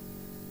doctor.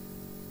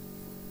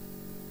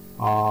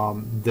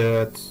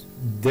 That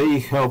they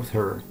helped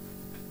her,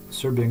 the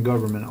Serbian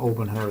government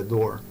opened her a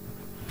door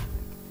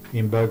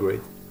in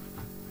Belgrade.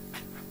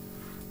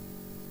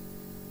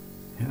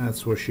 And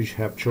that's where she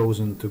have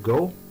chosen to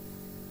go.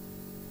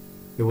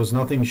 There was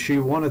nothing, she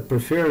wanted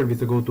preferably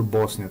to go to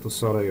Bosnia, to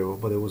Sarajevo,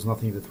 but there was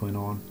nothing that went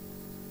on.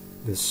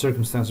 The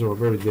circumstances were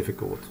very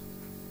difficult.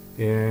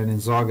 And in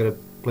Zagreb,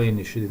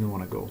 plainly, she didn't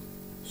want to go.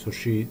 So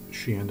she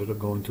ended up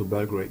going to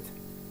Belgrade.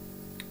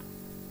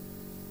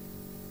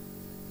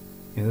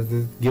 And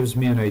that gives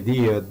me an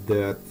idea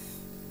that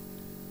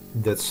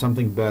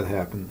something bad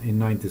happened in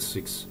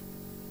 96.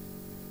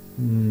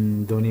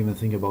 Don't even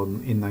think about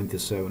in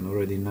 97,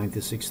 already in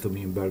 96 to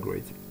me in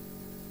Belgrade.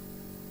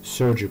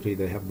 surgically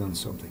they have done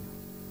something.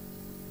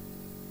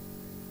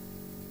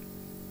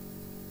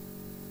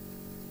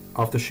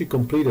 After she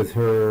completed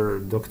her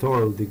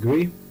doctoral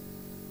degree,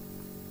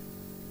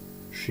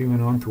 she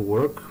went on to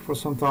work for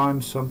some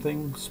time,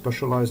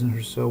 specializing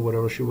herself,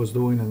 whatever she was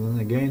doing, and then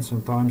again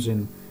sometimes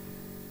in,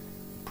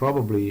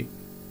 probably,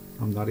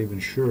 I'm not even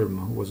sure,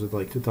 was it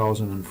like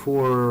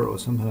 2004 or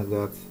something like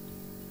that,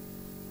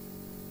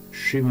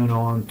 she went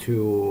on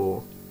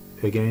to,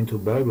 again to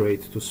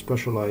Belgrade, to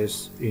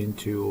specialize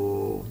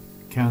into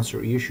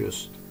cancer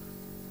issues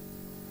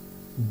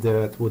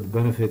that would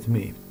benefit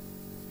me.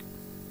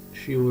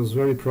 She was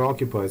very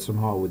preoccupied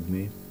somehow with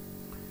me.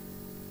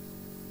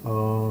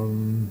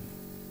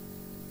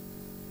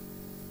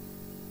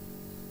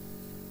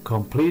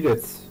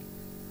 Completed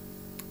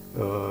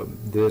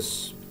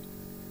this,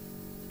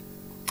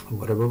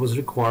 whatever was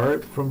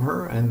required from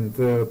her, and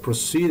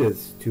proceeded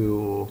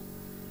to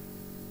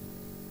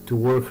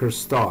work her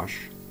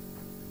stage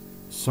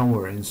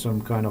somewhere in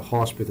some kind of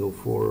hospital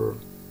for,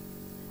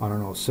 I don't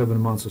know, 7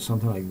 months or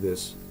something like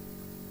this.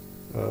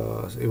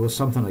 It was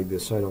something like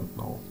this, I don't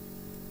know.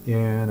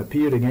 And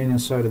appeared again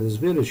inside of this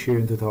village here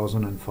in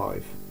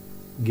 2005,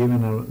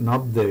 given an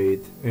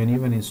update and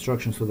even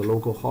instructions to the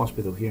local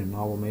hospital here in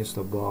Novo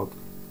Mesto about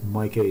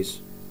my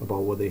case,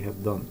 about what they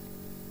have done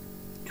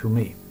to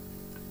me.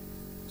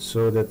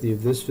 So that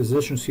if these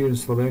physicians here in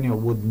Slovenia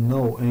would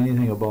know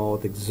anything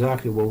about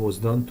exactly what was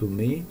done to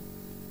me,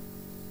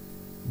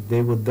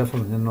 they would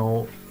definitely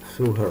know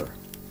through her.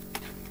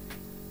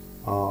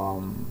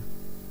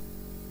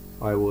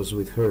 I was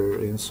with her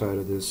inside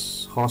of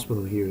this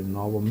hospital here in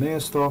Novo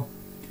Mesto,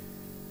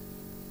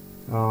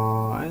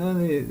 and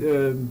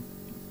then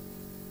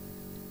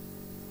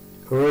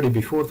already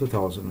before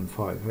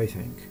 2005, I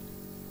think.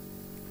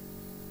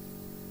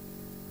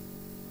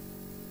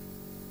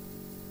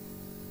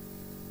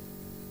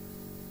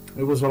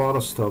 It was a lot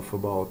of stuff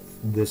about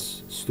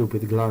this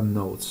stupid gland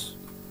notes,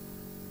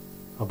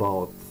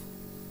 about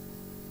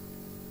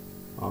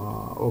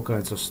all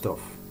kinds of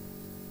stuff.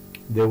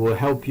 They will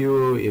help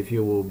you if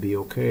you will be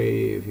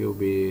okay, if you'll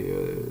be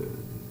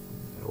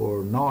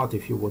or not,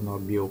 if you will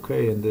not be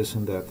okay, and this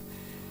and that.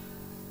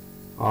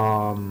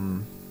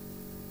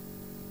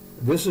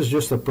 This is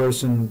just a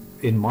person,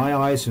 in my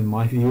eyes, in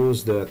my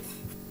views, that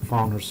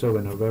found herself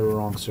in a very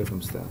wrong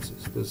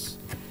circumstances.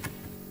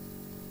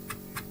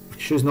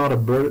 She's not a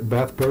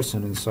bad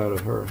person inside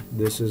of her.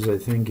 This is, I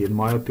think, in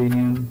my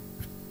opinion,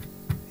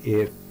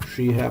 if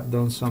she have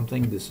done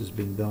something, this has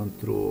been done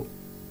through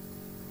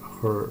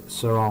her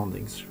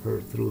surroundings,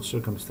 through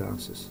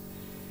circumstances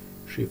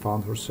she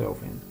found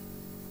herself in.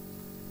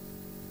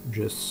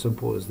 Just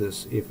simple as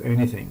this, if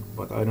anything,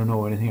 but I don't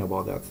know anything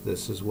about that.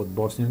 This is what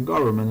Bosnian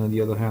government, on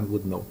the other hand,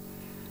 would know,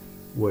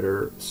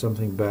 whether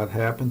something bad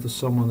happened to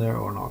someone there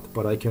or not.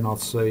 But I cannot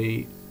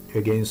say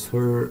against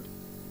her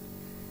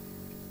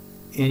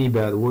any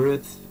bad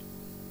word,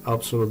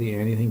 absolutely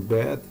anything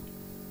bad.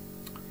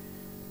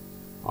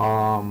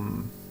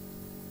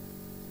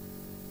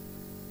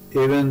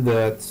 Even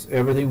that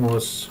everything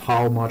was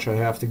how much I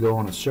have to go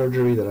on a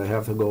surgery, that I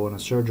have to go on a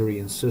surgery,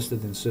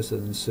 insisted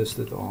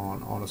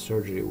on a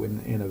surgery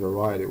in a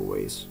variety of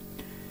ways.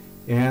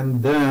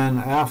 And then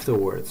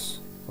afterwards,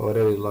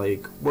 already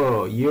like,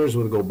 well, years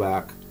would go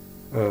back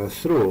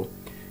through,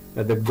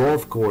 at the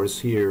golf course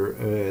here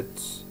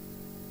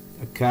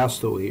at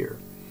Castle here,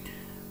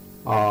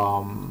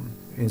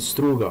 in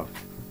Struga,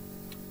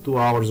 2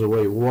 hours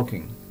away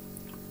walking,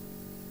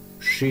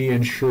 she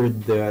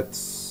ensured that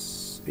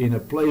in a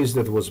place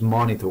that was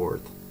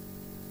monitored,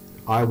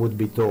 I would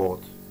be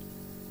told.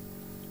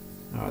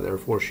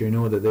 Therefore, she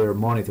knew that they are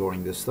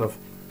monitoring this stuff.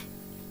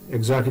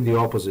 Exactly the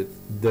opposite,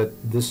 that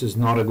this is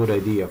not a good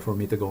idea for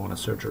me to go on a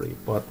surgery.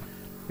 But,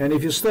 and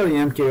if you study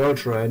MK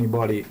Ultra,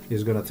 anybody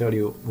is going to tell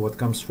you what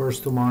comes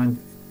first to mind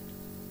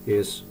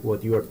is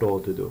what you are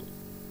told to do.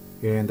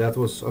 And that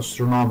was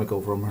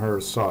astronomical from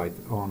her side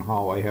on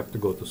how I have to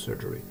go to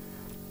surgery.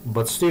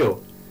 But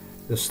still,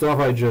 the stuff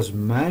I just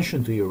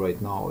mentioned to you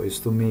right now is,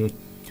 to me,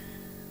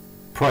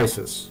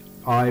 priceless.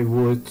 I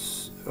would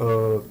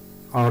I'd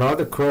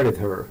rather credit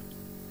her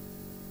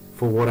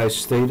for what I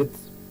stated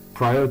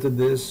prior to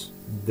this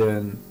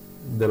than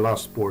the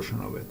last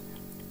portion of it.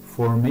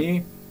 For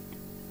me,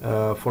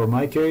 for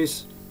my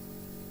case,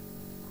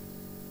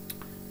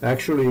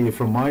 actually,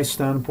 from my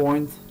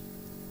standpoint,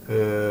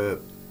 a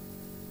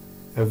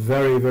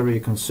very, very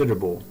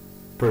considerable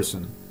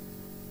person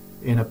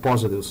in a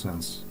positive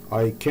sense.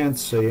 I can't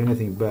say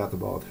anything bad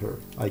about her.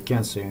 I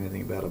can't say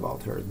anything bad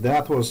about her.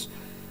 That was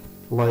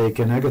like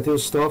a negative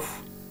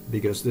stuff,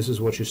 because this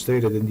is what she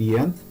stated in the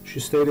end. She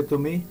stated to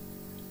me,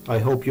 I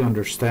hope you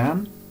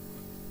understand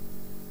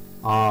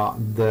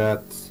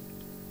that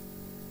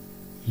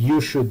you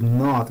should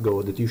not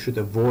go, that you should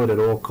avoid at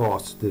all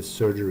costs this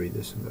surgery,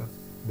 this and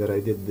that I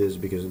did this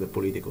because of the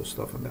political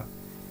stuff and that.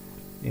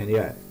 And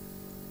yeah,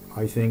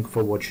 I think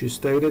for what she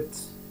stated,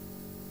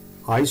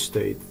 I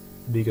state,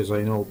 because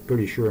I know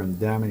pretty sure and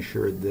damn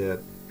sure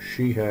that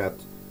she had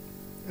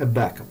a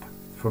backup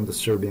from the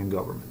Serbian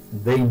government.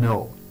 They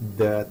know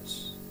that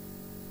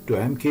to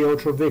MK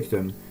Ultra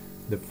victim,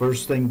 the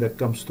first thing that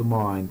comes to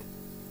mind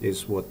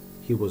is what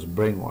he was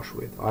brainwashed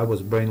with. I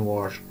was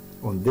brainwashed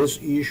on this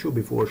issue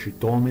before she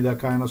told me that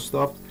kind of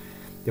stuff.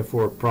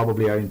 Therefore,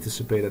 probably I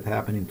anticipated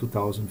happening in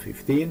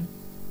 2015,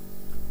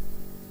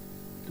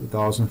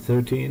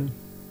 2013,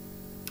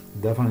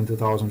 definitely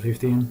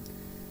 2015,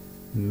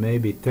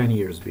 maybe 10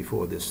 years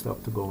before this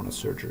stuff to go on a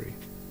surgery.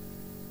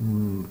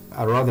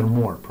 Rather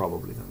more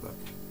probably than that.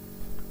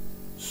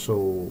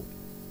 So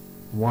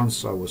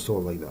once I was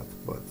told like that,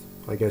 but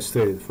like I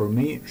stated, for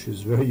me,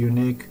 she's very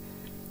unique.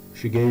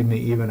 She gave me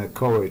even a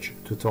courage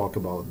to talk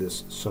about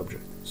this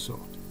subject. So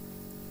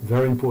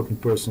very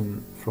important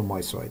person from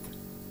my side.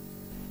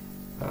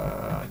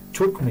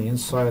 Took me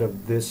inside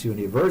of this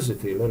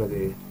university,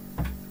 literally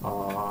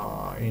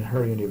in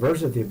her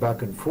university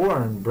back and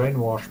forth, and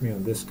brainwashed me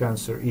on this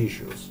cancer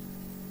issues.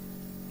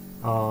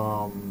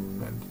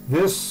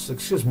 This,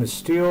 excuse me,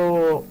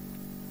 still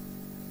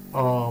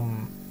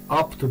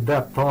up to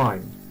that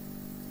time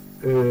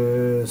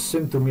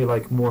seemed to me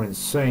like more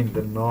insane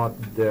than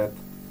not that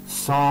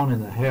sound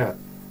in the head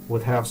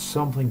would have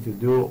something to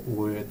do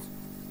with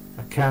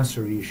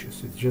cancer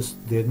issues. It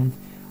just didn't.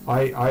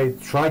 I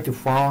tried to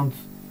find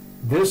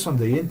this on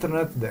the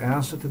internet, the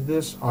answer to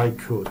this. I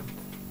couldn't.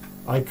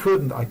 I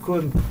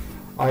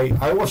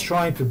was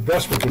trying to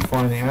desperately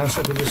find the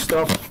answer to this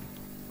stuff.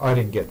 I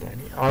didn't get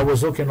any. I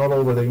was looking all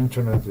over the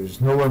internet.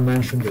 There's nowhere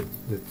mentioned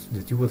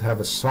that you would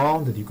have a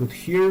sound that you could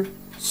hear,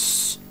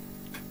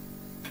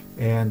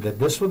 and that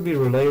this would be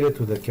related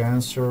to the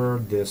cancer.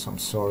 This, I'm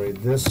sorry,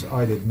 this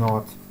I did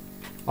not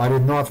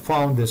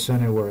find this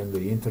anywhere in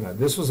the internet.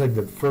 This was like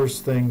the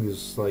first thing,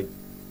 is like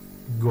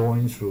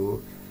going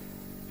through,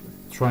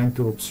 trying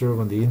to observe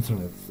on the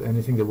internet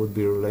anything that would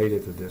be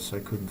related to this. I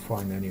couldn't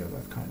find any of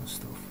that kind of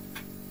stuff.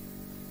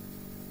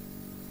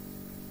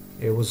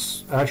 It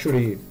was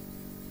actually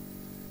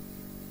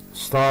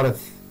started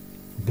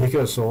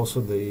because also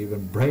they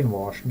even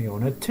brainwashed me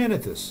on a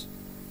tinnitus.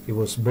 It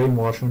was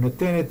brainwashed on a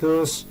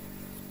tinnitus.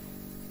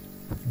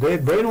 They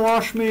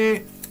brainwashed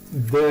me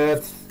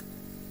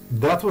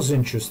that was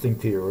interesting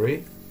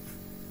theory.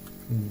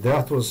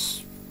 That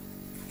was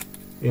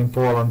in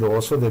Poland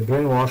also. They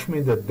brainwashed me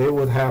that they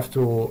would have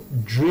to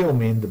drill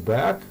me in the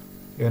back,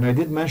 and I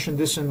did mention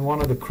this in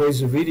one of the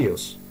crazy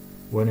videos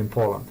when in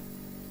Poland,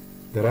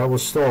 that I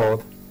was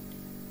told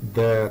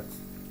that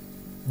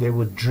they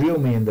would drill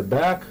me in the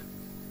back,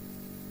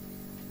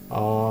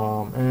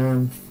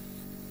 and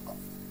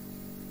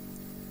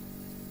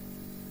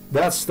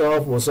that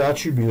stuff was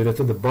attributed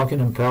to the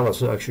Buckingham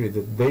Palace, actually,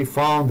 that they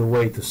found a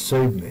way to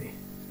save me,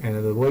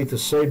 and the way to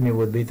save me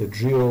would be to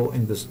drill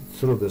in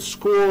through the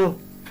skull,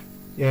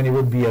 and it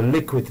would be a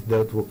liquid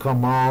that would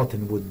come out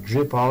and would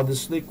drip out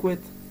this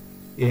liquid,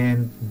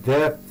 and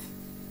that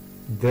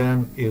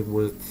then it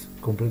would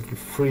completely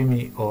free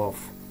me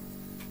of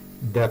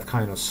that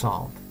kind of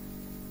sound.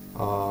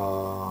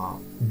 But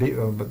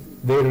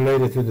they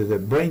related to the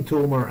brain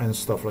tumor and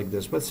stuff like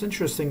this. But it's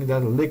interesting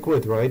that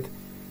liquid, right?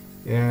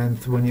 And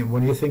when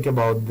you think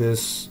about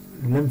this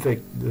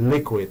lymphic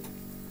liquid,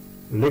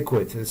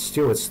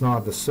 it's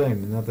not the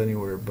same, not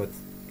anywhere, but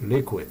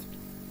liquid,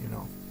 you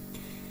know.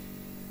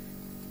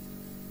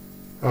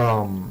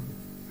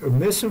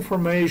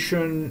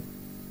 Misinformation,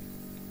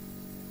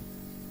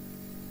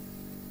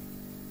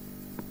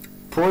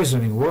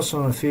 poisoning was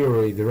on a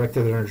theory.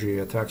 Directed energy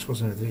attacks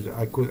was on a theory.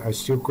 I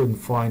still couldn't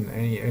find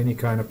any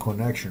kind of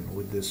connection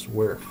with this,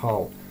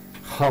 how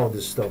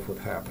this stuff would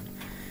happen.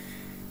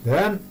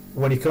 Then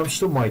when it comes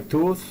to my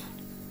tooth,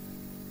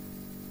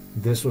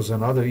 this was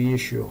another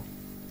issue.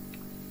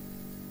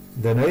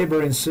 The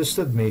neighbor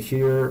insisted me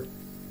here,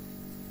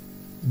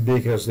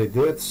 because they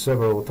did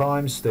several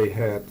times. They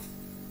had,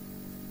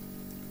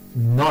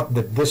 not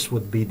that this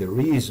would be the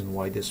reason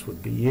why this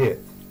would be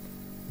it,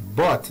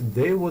 but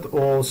they would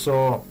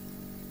also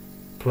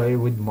play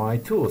with my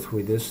tooth,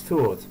 with this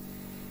tooth.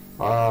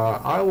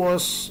 I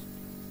was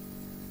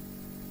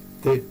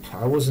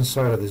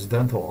inside of these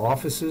dental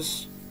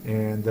offices,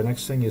 and the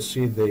next thing you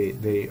see,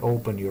 they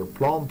open your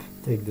plump,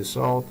 take this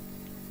out.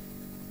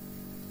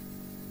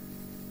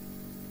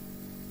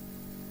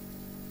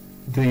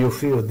 Do you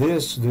feel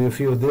this? Do you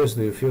feel this?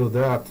 Do you feel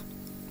that?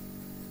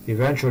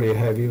 Eventually I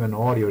have even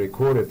audio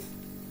recorded.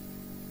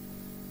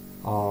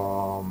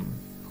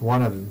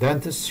 One of the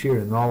dentists here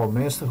in Novo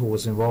Mesto who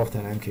was involved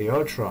in MK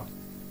Ultra,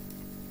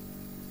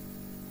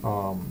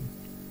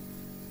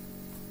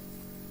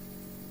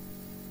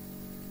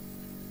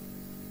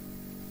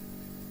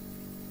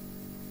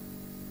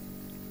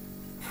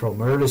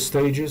 from early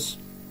stages,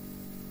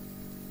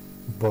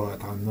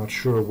 but I'm not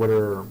sure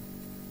whether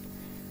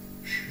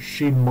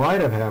she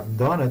might have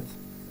done it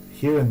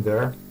here and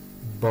there,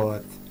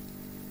 but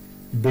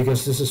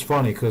because this is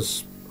funny,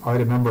 because I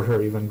remember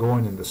her even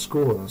going into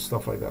school and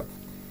stuff like that.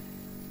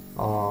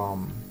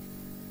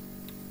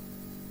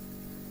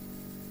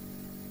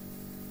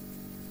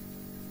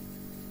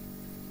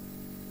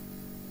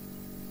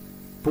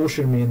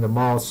 Pushing me in the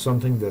mouth,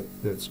 something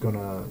that's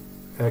gonna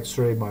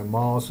x-ray my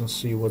mouth and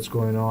see what's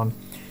going on.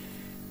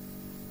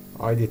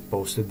 I did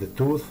posted the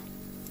tooth.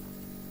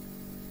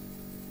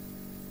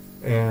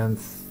 And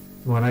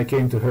when I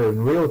came to her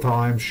in real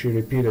time, she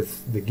repeated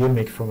the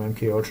gimmick from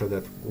MK Ultra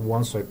that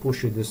once I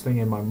push you this thing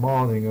in my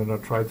mouth and you're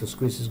gonna try to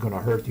squeeze, it's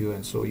gonna hurt you,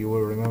 and so you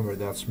will remember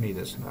that's me,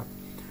 this and that.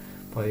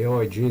 But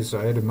oh jeez,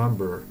 I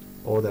remember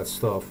all that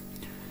stuff.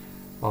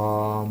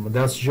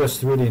 That's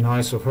just really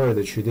nice of her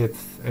that she did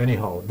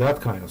anyhow,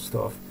 that kind of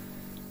stuff.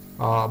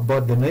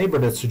 But the neighbor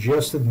that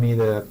suggested me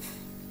that,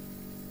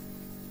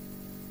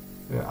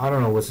 I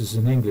don't know what this is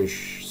in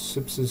English,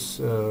 sepsis,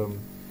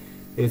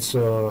 it's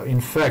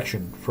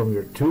infection from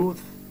your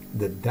tooth,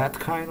 that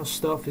kind of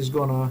stuff is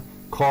gonna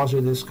cause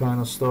you this kind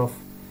of stuff.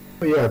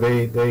 Yeah,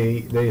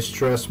 they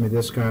stress me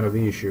this kind of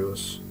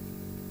issues,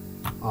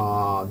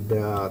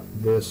 that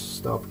this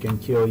stuff can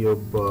kill you,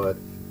 but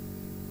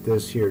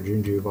this here,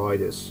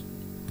 gingivitis,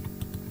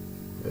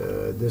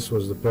 this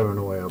was the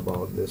paranoia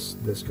about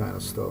this kind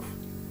of stuff.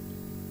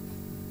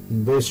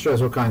 They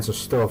stress all kinds of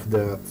stuff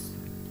that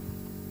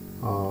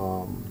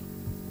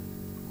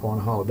on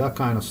how that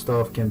kind of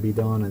stuff can be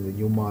done, and that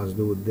you must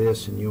do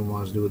this and you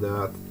must do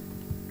that.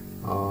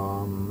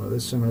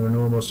 Listen, under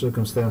normal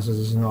circumstances,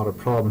 this is not a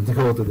problem to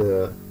go to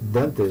the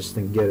dentist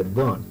and get it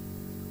done.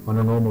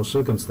 Under normal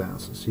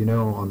circumstances, you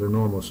know, under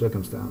normal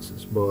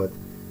circumstances. But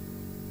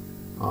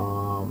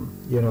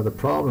you know, the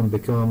problem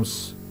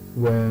becomes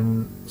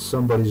when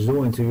somebody's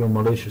doing to you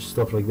malicious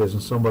stuff like this,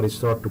 and somebody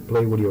start to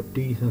play with your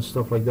teeth and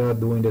stuff like that,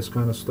 doing this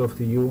kind of stuff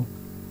to you.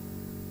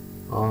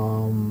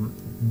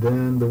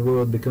 Then the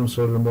world becomes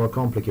a little more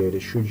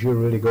complicated. Should you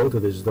really go to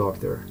this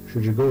doctor?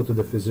 Should you go to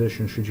the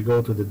physician? Should you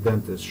go to the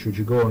dentist? Should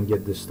you go and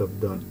get this stuff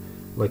done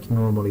like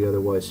normally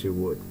otherwise you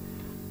would?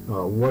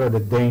 What are the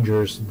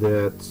dangers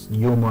that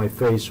you might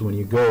face when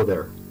you go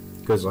there?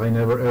 Because I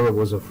never ever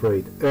was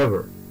afraid,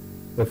 ever,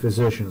 of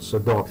physicians,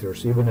 of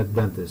doctors, even at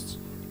dentists.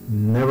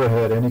 Never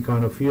had any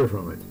kind of fear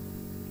from it.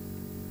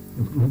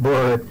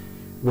 But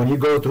when you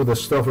go through the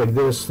stuff like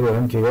this, through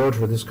MK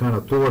Ultra, this kind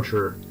of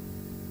torture,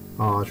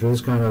 through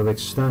this kind of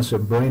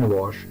extensive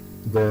brainwash,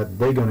 that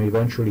they're going to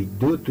eventually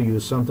do to you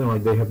something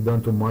like they have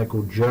done to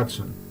Michael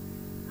Jackson,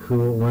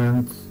 who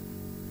went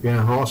in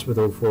a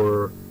hospital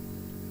for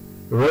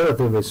a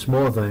relatively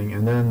small thing,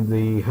 and then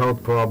the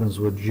health problems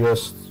would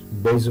just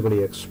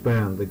basically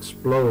expand,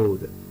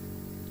 explode,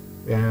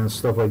 and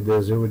stuff like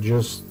this. It would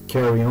just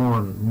carry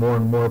on, more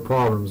and more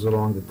problems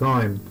along the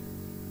time.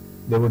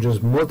 They would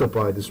just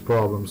multiply these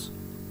problems.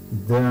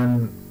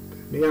 Then,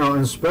 you know,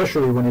 and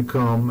especially when you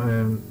come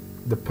and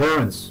the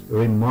parents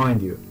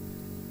remind you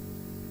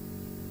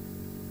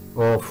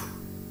of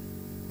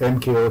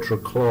MK Ultra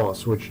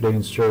clause, which they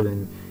insert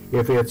in.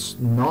 If it's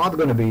not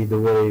going to be the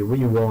way we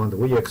want,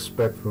 we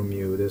expect from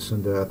you this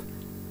and that,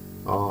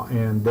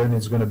 and then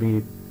it's going to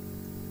be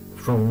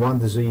from one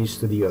disease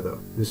to the other.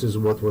 This is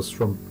what was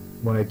from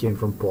when I came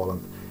from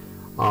Poland.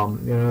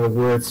 In other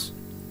words,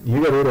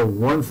 you get rid of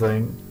one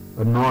thing,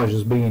 acknowledge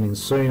as being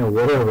insane or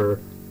whatever,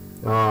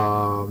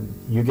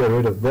 you get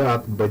rid of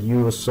that, but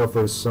you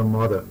suffer some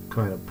other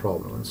kind of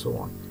problem and so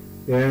on.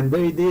 And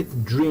they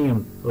did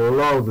dream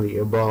loudly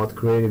about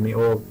creating me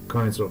all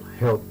kinds of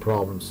health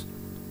problems,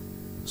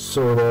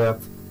 so that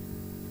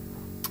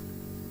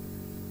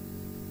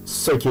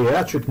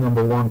psychiatric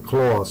 #1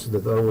 clause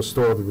that I was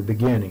told at the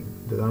beginning,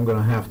 that I'm going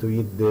to have to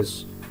eat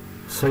this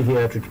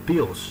psychiatric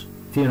pills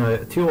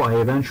till I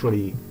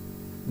eventually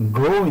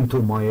grow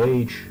into my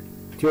age,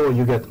 till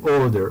you get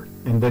older,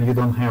 and then you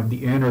don't have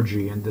the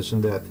energy and this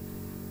and that,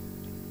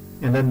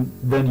 and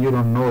then you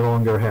don't no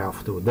longer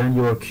have to. Then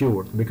you are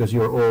cured because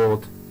you're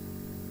old,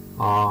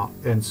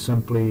 and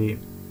simply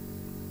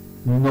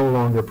no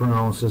longer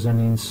pronounced as an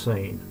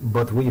insane.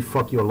 But we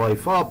fuck your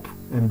life up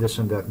and this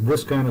and that.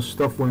 This kind of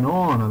stuff went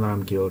on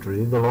MK Ultra.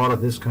 They did a lot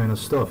of this kind of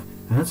stuff,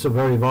 and it's a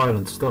very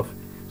violent stuff.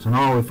 So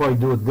now if I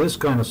do this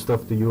kind of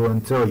stuff to you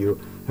and tell you,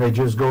 hey,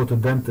 just go to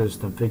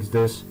dentist and fix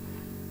this,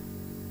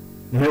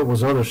 and it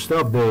was other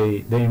stuff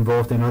they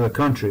involved in other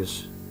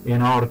countries.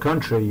 In our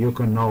country, you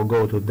can now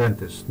go to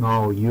dentist.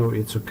 Now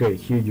it's okay.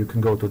 Here you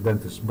can go to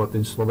dentist, but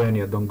in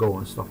Slovenia, don't go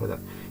and stuff like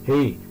that.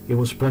 Hey, it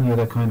was plenty of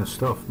that kind of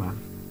stuff, man.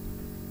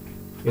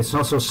 It's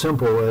not so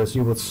simple as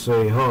you would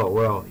say, oh,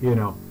 well, you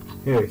know,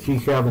 here, he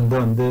haven't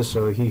done this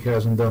or he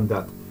hasn't done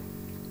that.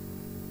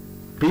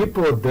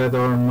 People that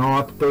are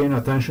not paying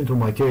attention to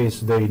my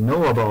case, they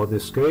know about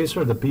this case,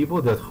 are the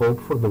people that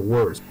hope for the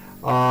worst.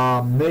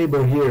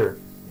 Neighbor here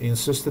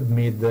insisted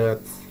me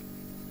that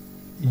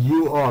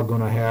you are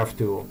gonna have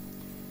to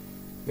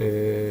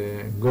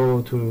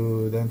go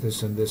to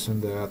dentist and this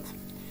and that.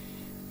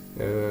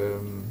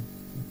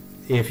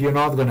 If you're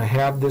not gonna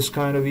have this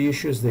kind of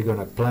issues, they're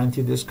gonna plant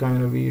you this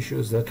kind of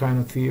issues, that kind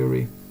of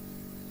theory.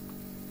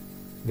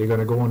 They're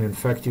gonna go and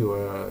infect you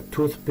a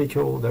tooth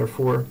pickle,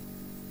 therefore,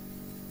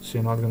 so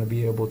you're not gonna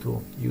be able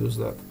to use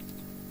that.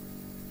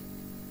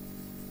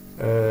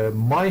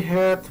 My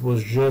head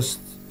was just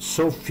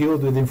so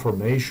filled with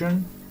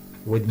information,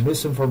 with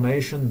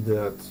misinformation,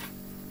 that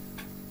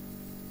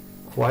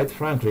quite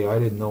frankly I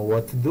didn't know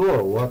what to do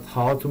or what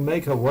to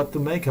make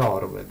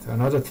out of it.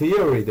 Another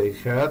theory they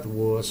had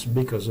was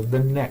because of the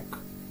neck,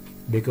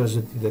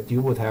 because that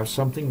you would have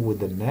something with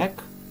the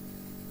neck.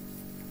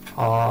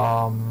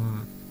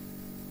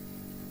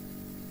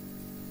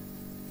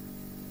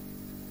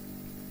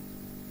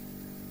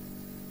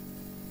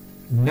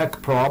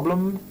 Neck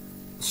problem,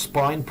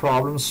 spine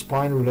problem,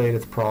 spine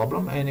related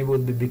problem, and it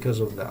would be because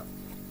of that.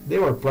 They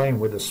were playing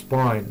with the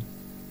spine,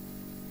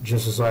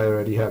 just as I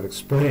already have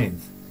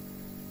explained,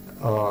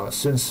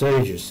 since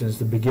ages, since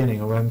the beginning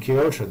of MK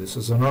Ultra. This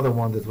is another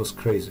one that was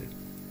crazy.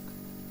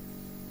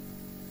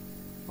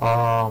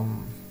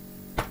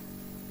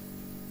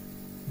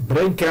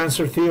 Brain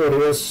cancer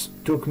theorists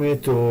took me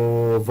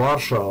to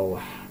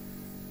Warsaw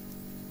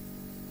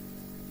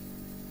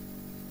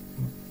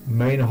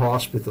main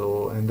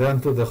hospital, and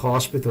then to the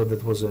hospital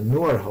that was a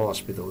newer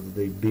hospital that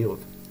they built.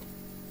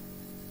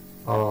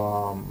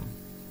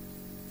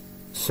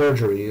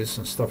 Surgeries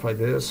and stuff like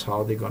this,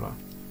 how they gonna...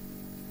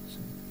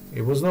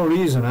 It was no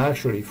reason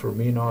actually for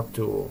me not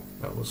to...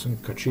 That was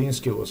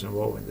Kaczynski was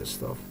involved in this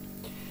stuff.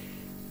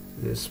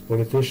 These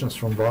politicians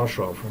from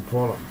Warsaw, from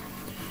Poland.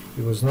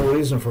 There was no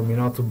reason for me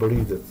not to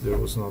believe that there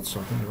was not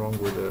something wrong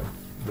with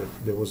that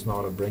there was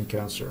not a brain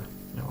cancer.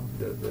 You know,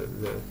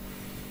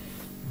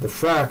 the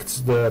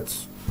facts that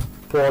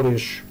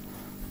Polish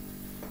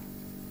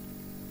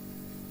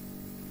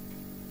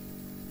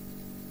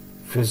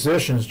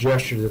physicians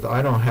gestured that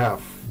I don't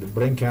have the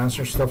brain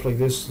cancer, stuff like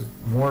this,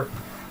 more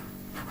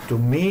to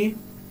me,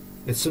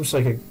 it seems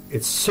like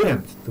it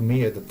seemed to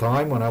me at the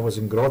time when I was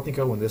in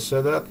Grotnica, when they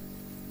said that,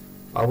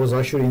 I was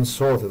actually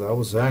insulted. I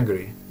was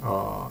angry.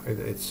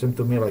 It seemed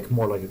to me like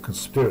more like a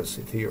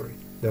conspiracy theory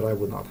that I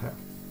would not have.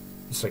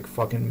 It's like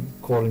fucking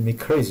calling me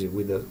crazy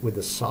with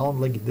a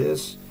sound like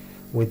this,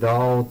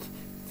 without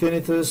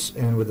tinnitus,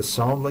 and with a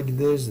sound like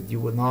this, that you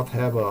would not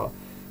have a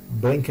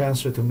brain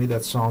cancer. To me,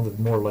 that sounded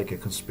more like a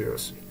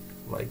conspiracy.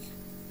 Like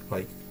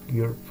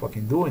you're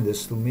fucking doing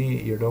this to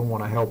me. You don't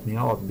want to help me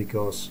out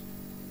because,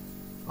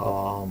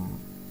 I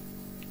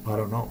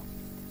don't know.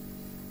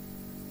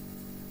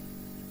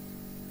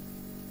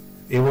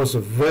 It was a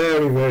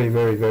very, very,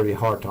 very, very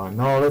hard time.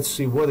 Now let's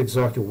see what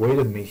exactly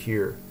waited me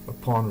here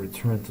upon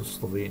return to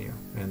Slovenia.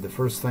 And the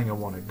first thing I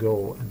want to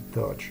go and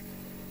touch,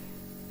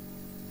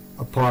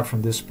 apart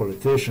from these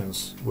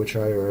politicians, which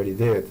I already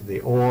did,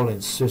 they all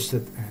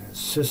insisted and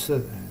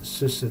insisted and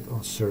insisted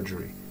on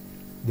surgery.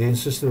 They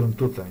insisted on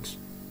two things: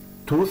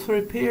 tooth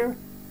repair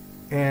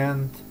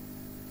and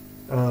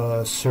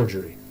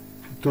surgery.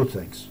 Two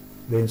things.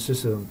 They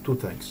insisted on two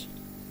things.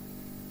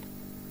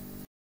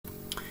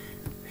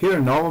 Here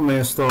in Novo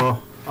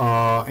Mesto,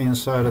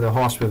 inside of the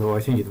hospital, I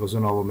think it was a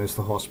Novo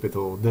Mesto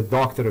hospital, the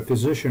doctor, a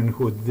physician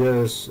who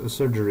does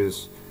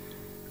surgeries,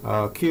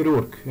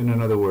 chirurg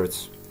in other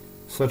words,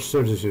 such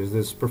surgeries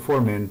that's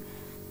performing,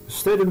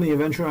 stated me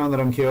eventually under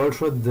MK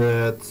Ultra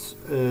that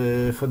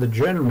for the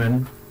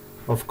gentleman,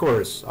 of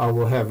course, I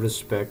will have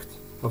respect.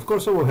 Of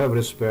course I will have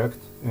respect,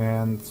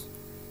 and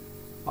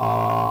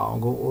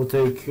we'll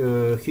take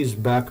his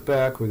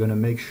backpack. We're going to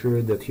make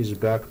sure that his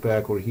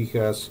backpack, where he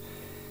has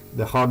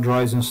the hard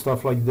drives and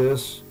stuff like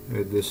this,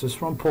 this is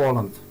from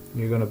Poland.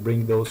 You're going to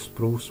bring those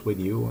proofs with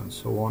you and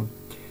so on.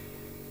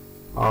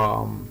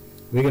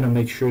 We're going to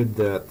make sure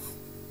that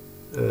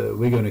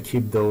we're going to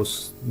keep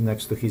those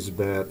next to his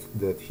bed,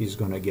 that he's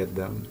going to get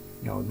them.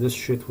 You know, this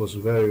shit was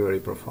very, very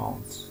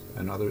profound.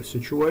 Another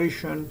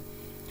situation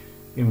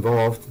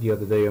involved, the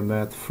other day I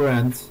met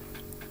friend,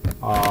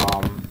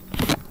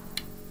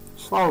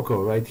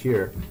 Slavko, right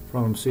here,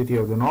 from city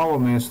of the Novo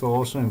Mesto,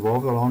 also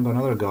involved along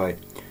another guy.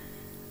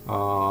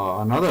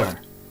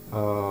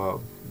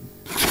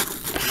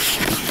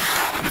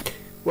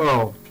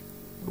 Well,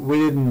 we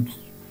didn't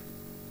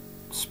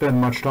spend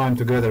much time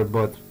together,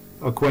 but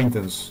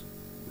acquaintance.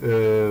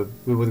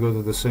 We would go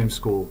to the same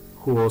school,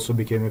 who also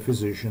became a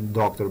physician,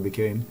 doctor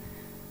became,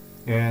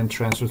 and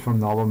transferred from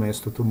Novo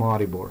Mesto to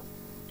Maribor.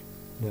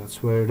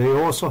 That's where they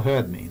also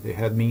had me. They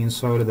had me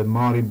inside of the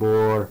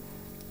Maribor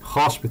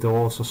hospital,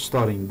 also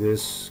studying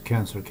this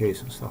cancer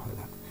case and stuff like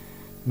that.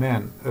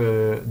 Man,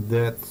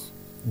 that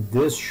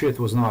this shit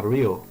was not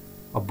real,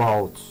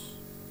 about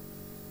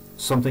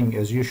something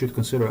as you should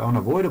consider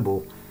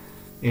unavoidable,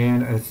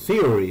 and a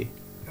theory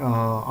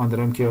under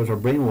MK Ultra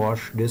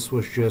brainwash. This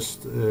was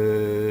just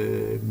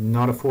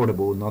not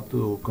affordable, not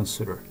to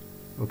consider.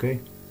 Okay,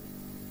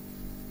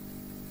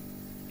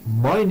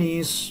 my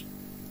niece,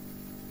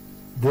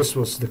 this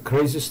was the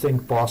craziest thing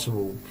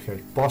possible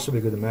I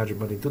possibly could imagine.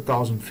 But in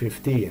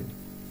 2015,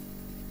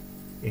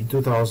 in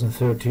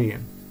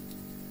 2013,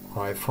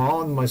 I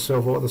found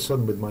myself all of a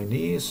sudden with my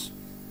niece,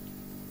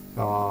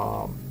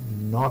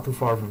 not too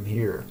far from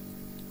here.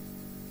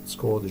 It's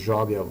called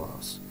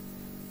Žabjavas.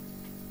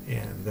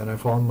 And then I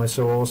found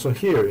myself also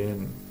here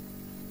in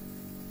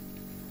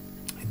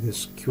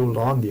this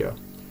Kulandia.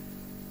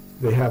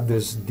 They have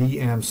these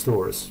DM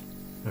stores.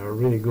 They're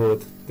really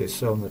good. They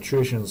sell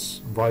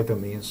nutritions,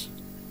 vitamins,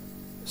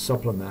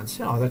 supplements,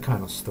 you know, that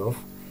kind of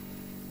stuff.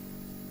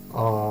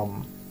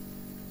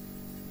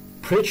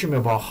 Preaching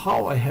about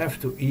how I have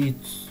to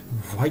eat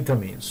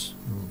vitamins,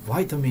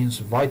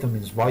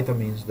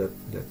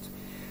 that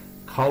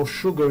how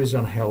sugar is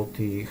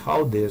unhealthy,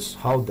 how this,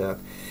 how that.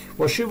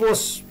 Well, she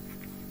was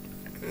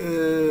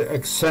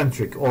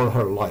eccentric all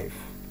her life.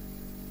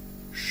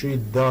 She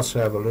does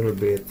have a little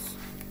bit.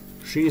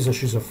 She is a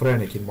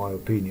schizophrenic, in my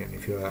opinion,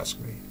 if you ask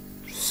me.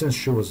 Since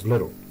she was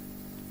little,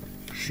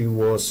 she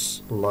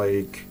was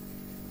like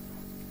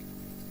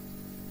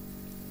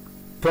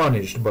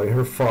punished by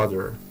her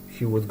father.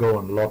 He would go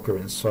and lock her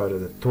inside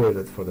of the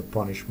toilet for the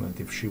punishment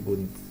if she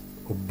wouldn't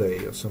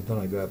obey or something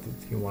like that.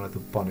 He wanted to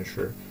punish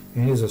her.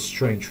 And he's a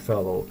strange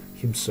fellow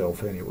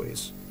himself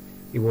anyways.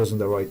 It wasn't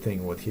the right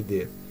thing what he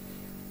did.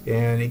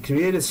 And he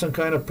created some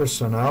kind of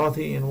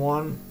personality in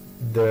one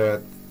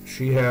that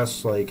she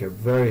has like a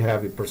very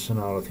heavy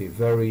personality,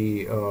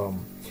 very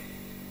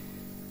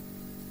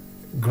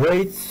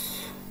great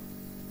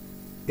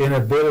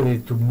inability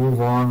to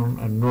move on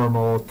and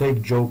normal,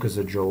 take joke as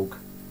a joke.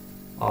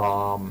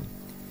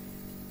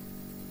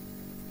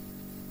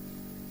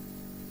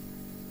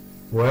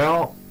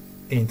 Well,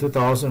 in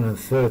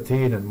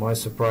 2013, and my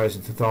surprise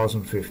in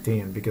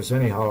 2015, because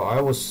anyhow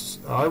I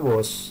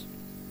was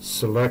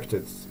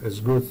selected as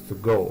good to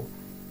go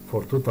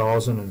for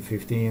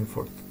 2015,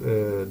 for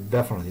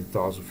definitely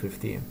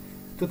 2015.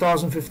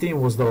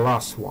 2015 was the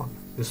last one.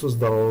 This was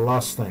the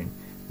last thing,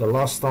 the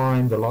last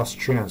time, the last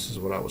chance is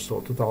what I was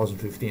told.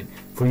 2015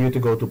 for you to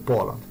go to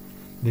Poland,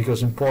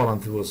 because in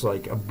Poland it was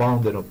like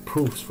abundant of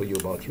proofs for you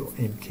about your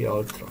MK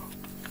Ultra.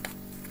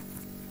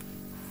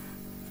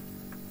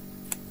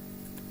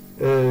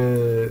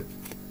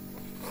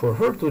 For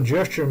her to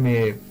gesture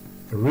me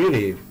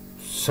really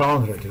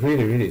sounded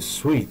really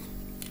sweet.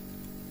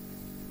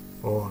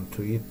 Oh,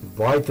 to eat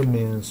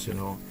vitamins, you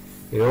know,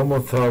 it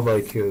almost felt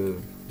like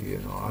you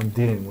know, I'm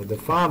dealing with the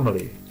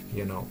family,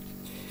 you know.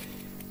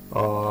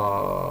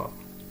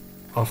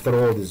 After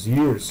all these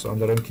years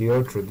under MK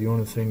Ultra, the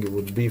only thing it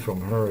would be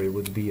from her, it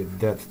would be a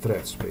death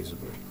threats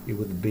basically. It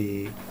would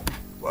be,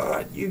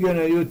 what you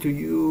gonna do to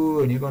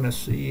you, and you're gonna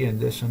see, and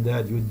this and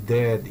that, you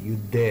dead, you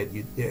dead,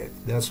 you dead.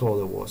 That's all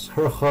it was.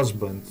 Her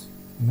husband,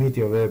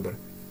 Mitya Weber,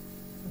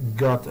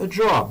 got a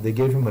job. They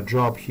gave him a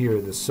job here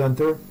at the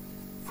center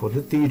for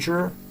the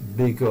teacher,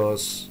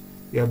 because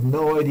you have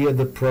no idea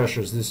the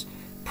pressures, this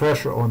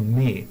pressure on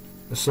me,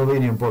 the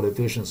Slovenian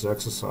politicians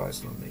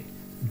exercised on me.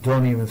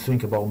 Don't even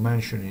think about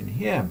mentioning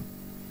him,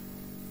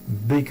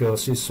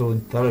 because he's so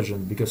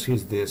intelligent, because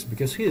he's this,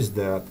 because he's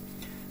that.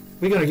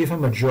 We're going to give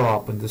him a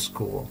job in the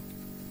school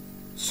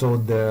so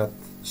that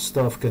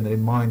stuff can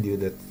remind you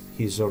that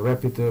he's a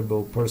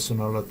reputable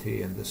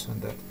personality and this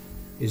and that.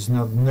 He's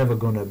never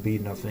going to be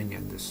nothing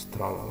in this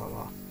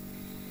tra-la-la-la.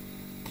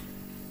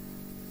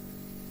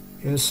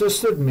 He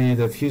insisted me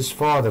that his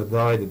father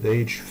died at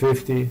age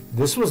 50.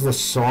 This was the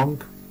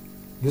song.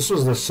 This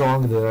was the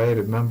song that I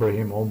remember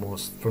him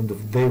almost from the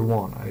day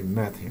one I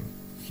met him.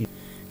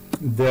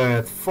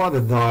 That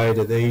father died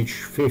at age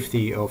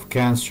 50 of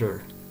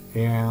cancer,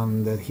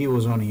 and that he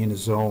was on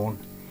his own,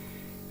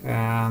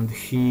 and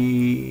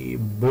he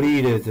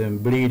bleeded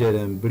and bleeded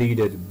and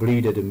bleeded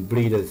and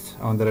bleeded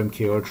under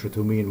MK Ultra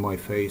to me in my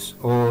face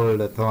all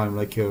the time,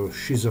 like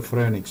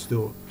schizophrenics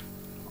do.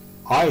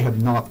 I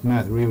have not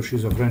met real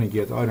schizophrenic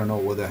yet. I don't know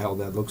what the hell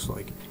that looks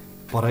like,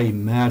 but I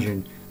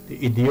imagine the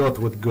idiot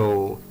would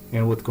go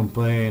and would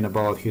complain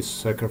about his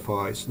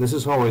sacrifice. This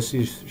is how I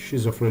see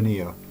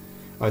schizophrenia.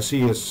 I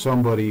see as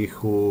somebody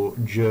who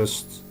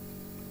just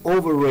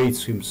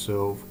overrates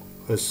himself,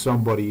 as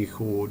somebody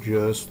who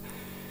just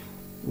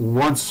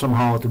wants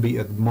somehow to be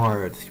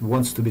admired,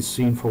 wants to be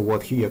seen for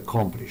what he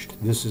accomplished.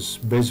 This is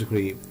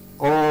basically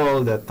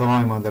all that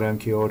time under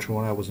MK Ultra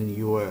when I was in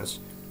the US,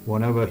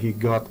 whenever he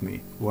got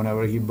me,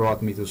 whenever he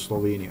brought me to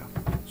Slovenia.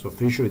 So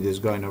officially this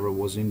guy never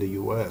was in the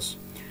US.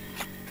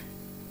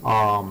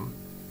 All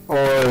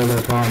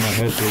the time I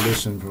had to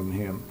listen from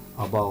him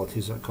about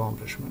his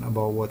accomplishment,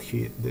 about what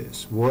he did,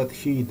 what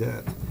he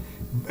did,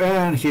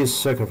 and his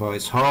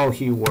sacrifice, how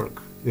he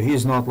worked.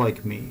 He's not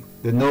like me,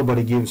 that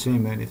nobody gives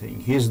him anything.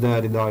 His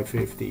daddy died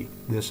 50,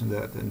 this and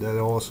that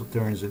also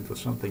turns into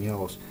something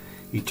else.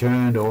 He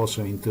turned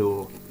also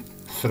into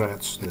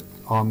threats that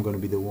I'm going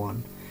to be the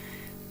one.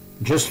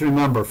 Just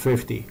remember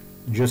 50,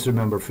 just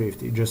remember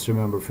 50, just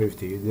remember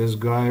 50. This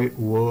guy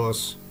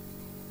was,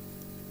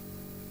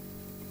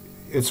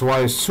 it's why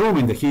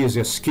assuming that he is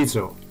a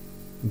schizo,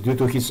 due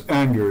to his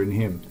anger in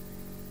him,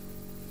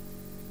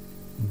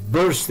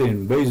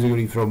 bursting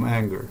basically from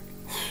anger,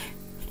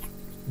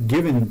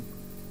 giving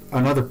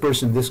another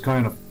person this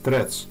kind of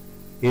threats,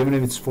 even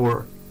if it's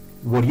for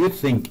what you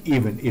think,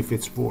 even if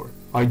it's for.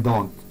 I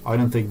don't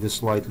take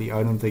this lightly.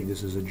 I don't take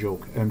this as a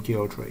joke. MK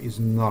Ultra is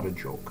not a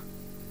joke.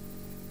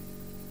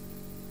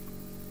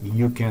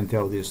 You can't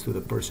tell this to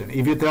the person.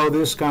 If you tell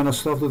this kind of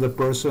stuff to the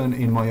person,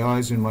 in my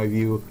eyes, in my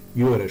view,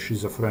 you are a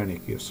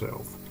schizophrenic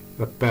yourself,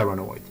 a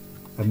paranoid,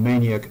 a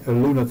maniac, a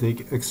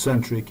lunatic,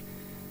 eccentric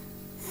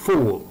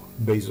fool,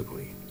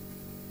 basically.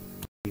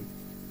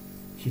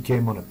 He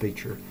came on a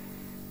picture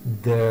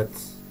that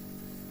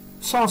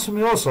sounds to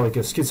me also like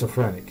a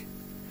schizophrenic.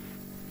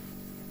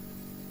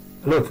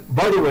 Look,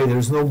 by the way,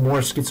 there's no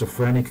more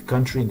schizophrenic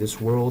country in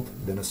this world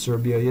than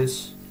Serbia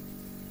is.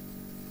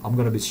 I'm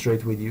gonna be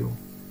straight with you.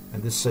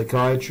 And this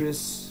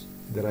psychiatrist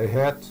that I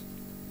had,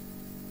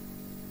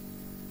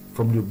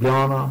 from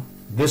Ljubljana,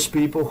 these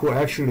people who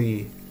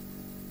actually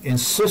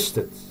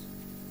insisted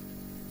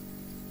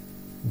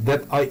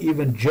that I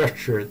even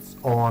gestured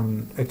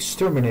on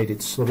exterminated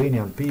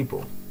Slovenian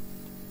people.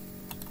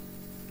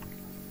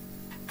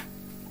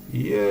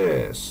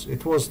 Yes,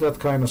 it was that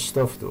kind of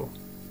stuff too.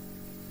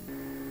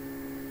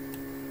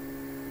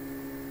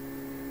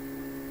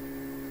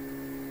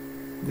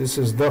 This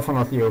is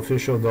definitely an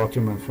official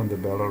document from the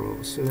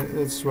Belarus.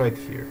 It's right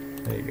here.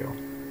 There you go.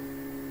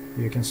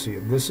 You can see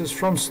it. This is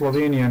from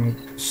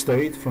Slovenian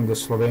state, from the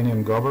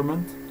Slovenian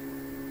government.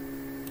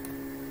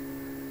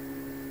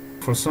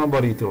 For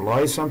somebody to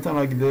lie something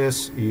like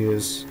this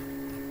is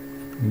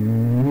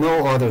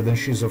no other than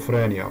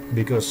schizophrenia,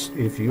 because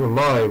if you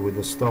lie with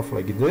the stuff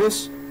like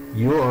this,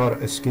 you are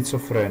a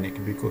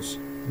schizophrenic, because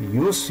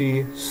you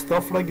see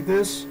stuff like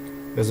this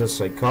as a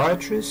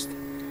psychiatrist,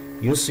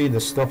 you see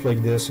the stuff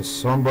like this as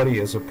somebody,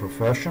 as a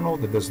professional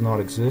that does not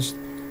exist.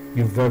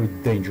 You're very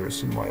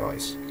dangerous in my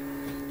eyes.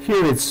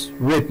 Here it's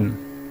written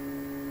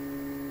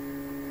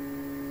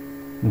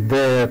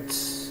that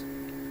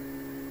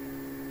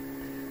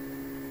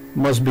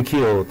must be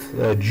killed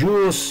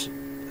Jews,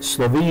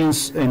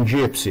 Slovenes and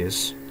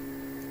Gypsies,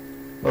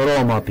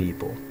 Roma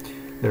people.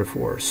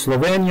 Therefore,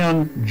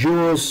 Slovenian,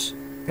 Jews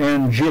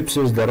and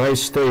Gypsies that I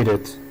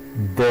stated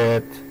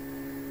that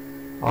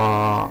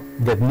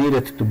that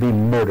needed to be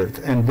murdered.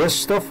 And this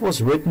stuff was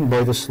written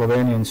by the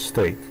Slovenian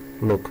state.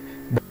 Look.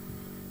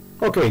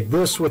 Okay,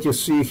 this what you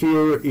see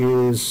here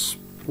is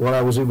what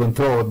I was even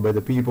told by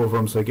the people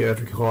from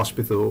psychiatric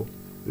hospital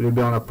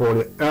Ljubljana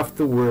Polje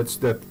afterwards,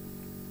 that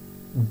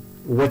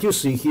what you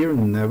see here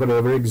never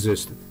ever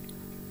existed.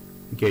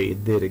 Okay,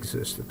 it did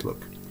exist.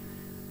 Look.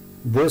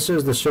 This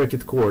is the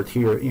circuit court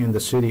here in the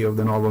city of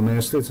the Novo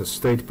Mesto. It's a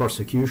state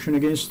prosecution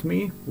against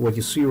me. What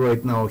you see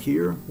right now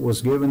here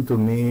was given to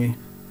me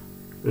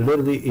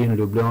literally in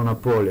Ljubljana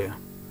Polje.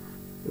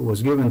 It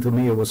was given to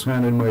me, it was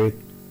handed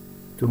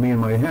to me in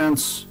my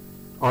hands.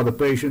 Other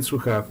patients who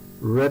have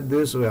read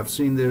this, who have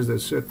seen this, they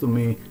said to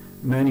me,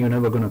 man, you're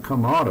never going to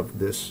come out of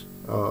this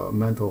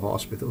mental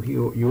hospital.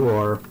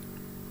 You're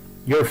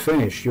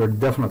finished. You're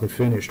definitely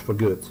finished for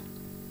good.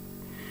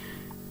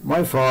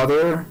 My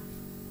father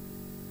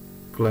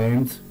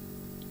claimed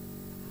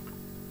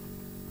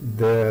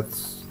that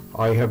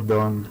I have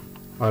done,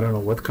 I don't know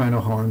what kind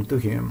of harm to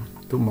him,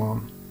 to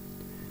mom.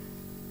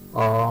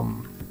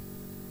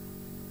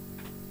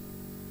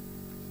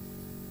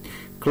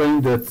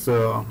 Claimed that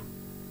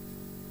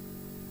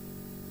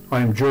I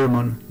am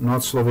German,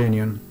 not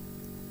Slovenian,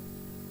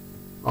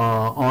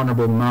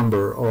 honorable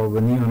member of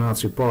a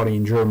neo-Nazi party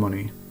in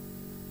Germany.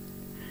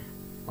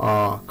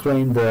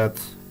 Claimed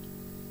that,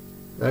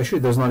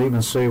 actually does not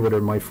even say whether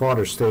my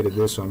father stated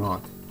this or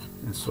not.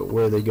 And so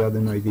where they got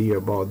an idea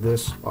about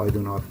this, I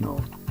do not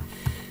know.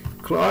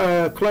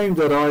 Claimed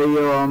that I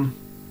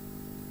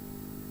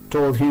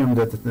told him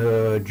that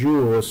the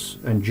Jews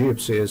and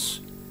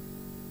Gypsies,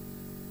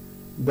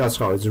 that's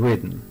how it's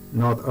written,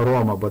 not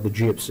Roma but the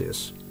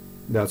Gypsies.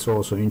 That's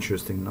also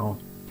interesting, no?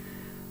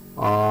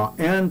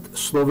 And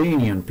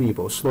Slovenian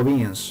people,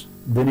 Slovenes,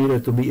 they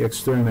needed to be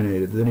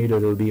exterminated, they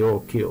needed to be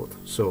all killed.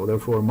 So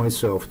therefore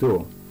myself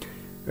too.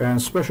 And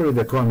especially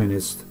the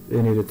communists,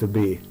 they needed to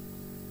be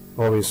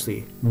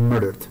obviously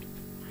murdered.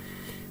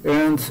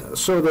 And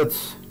so that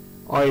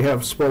I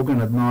have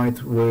spoken at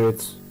night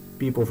with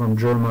people from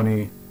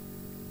Germany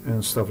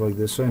and stuff like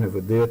this. I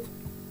never did,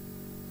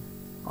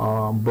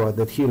 but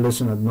that he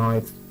listened at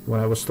night when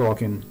I was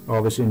talking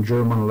obviously in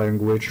German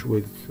language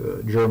with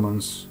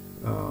Germans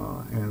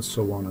and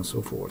so on and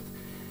so forth.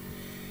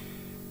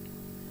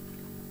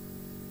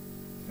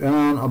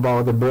 And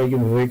about the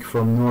Breivik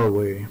from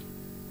Norway,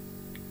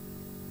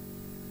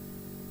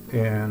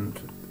 and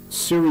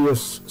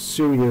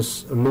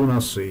serious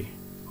lunacy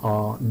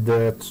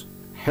that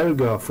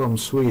Helga from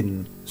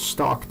Sweden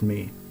stalked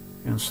me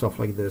and stuff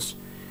like this.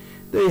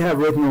 They have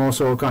written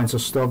also all kinds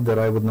of stuff that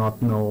I would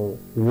not know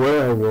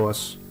where I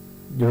was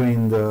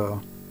during the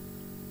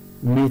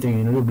meeting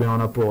in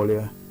Ljubljana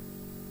Polje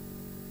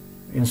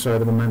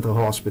inside of the mental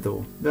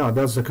hospital. Yeah,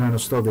 that's the kind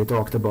of stuff they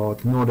talked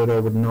about. Nor that I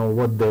would know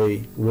what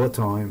day, what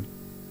time,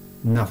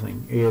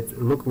 nothing. It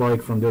looked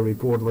like from their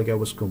report like I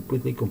was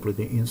completely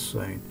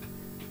insane.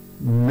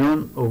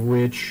 None of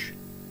which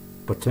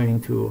pertain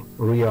to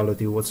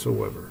reality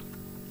whatsoever.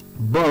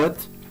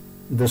 But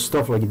the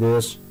stuff like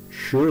this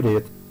sure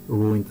did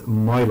ruined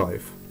my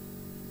life.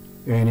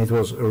 And it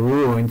was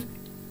ruined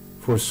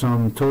for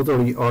some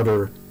totally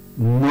other,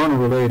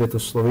 non-related to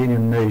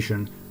Slovenian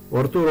nation,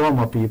 or to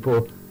Roma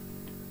people,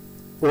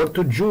 or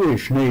to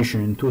Jewish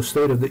nation, to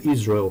state of the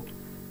Israel,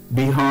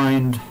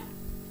 behind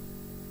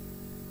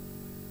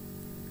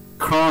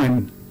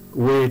crime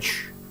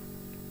which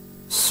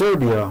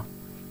Serbia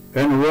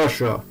and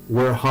Russia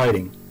were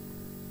hiding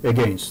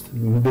against,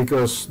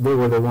 because they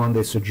were the one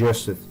they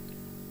suggested.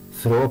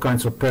 Through all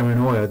kinds of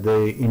paranoia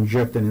they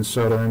injected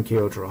inside of MK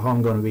Ultra. How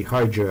I'm going to be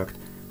hijacked,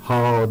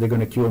 how they're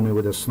going to kill me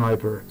with a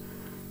sniper,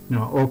 you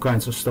know, all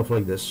kinds of stuff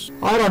like this.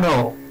 I don't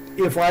know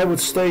if I would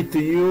state to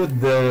you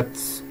that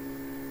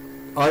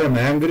I am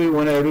angry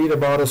when I read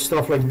about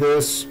stuff like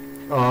this.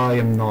 I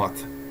am not.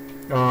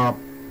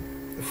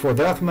 For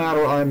that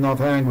matter, I am not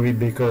angry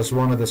because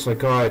one of the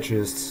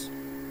psychiatrists,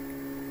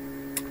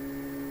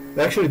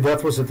 actually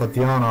that was a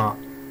Tatiana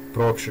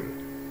Prokshir,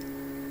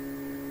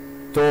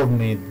 told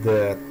me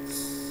that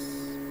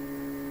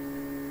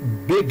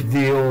big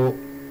deal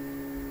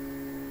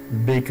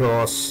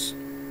because,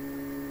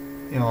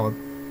 you know,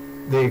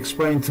 they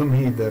explained to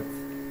me that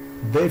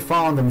they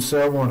found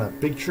themselves on a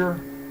picture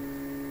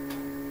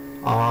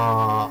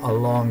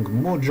along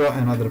Muja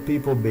and other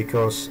people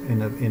because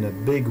in a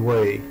big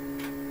way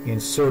in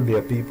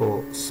Serbia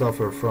people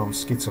suffer from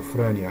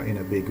schizophrenia in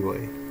a big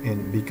way,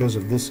 and because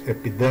of this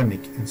epidemic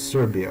in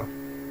Serbia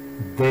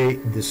they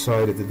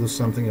decided to do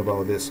something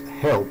about this,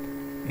 help,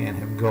 and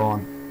have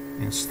gone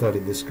and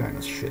studied this kind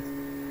of shit,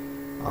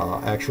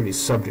 actually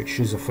subject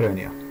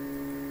schizophrenia.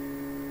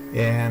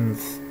 And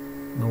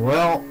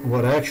well,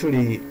 what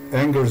actually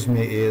angers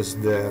me is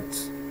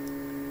that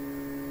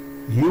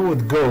you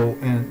would go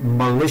and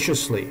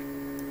maliciously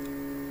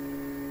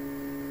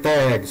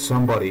tag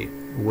somebody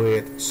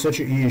with such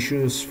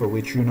issues for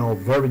which you know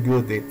very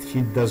good that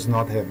he does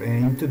not have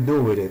anything to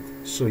do with it,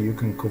 so you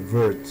can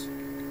convert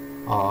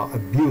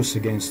abuse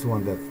against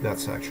one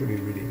that's actually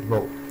really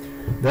low.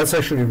 That's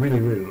actually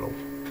really, really low.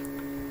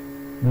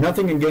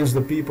 Nothing against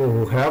the people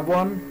who have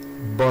one,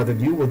 but that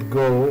you would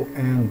go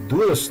and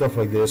do the stuff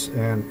like this,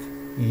 and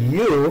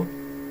you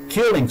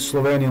killing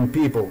Slovenian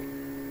people,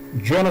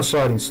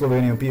 genociding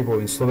Slovenian people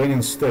in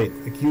Slovenian state,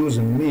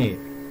 accusing me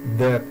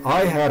that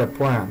I had a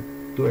plan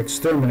to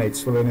exterminate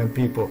Slovenian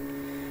people.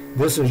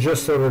 This is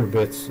just a little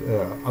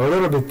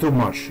bit too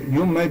much.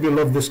 You maybe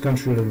love this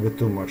country a little bit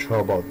too much. How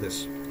about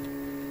this?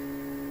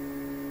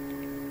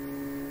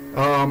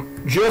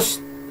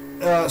 Just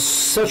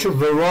such a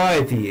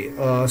variety,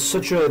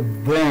 such a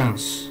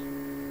dense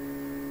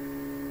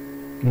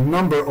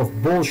number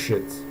of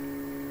bullshit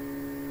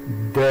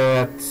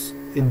that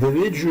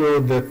individual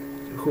that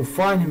who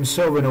find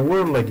himself in a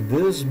world like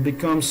this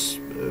becomes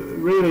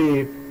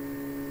really,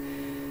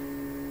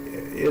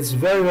 it's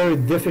very, very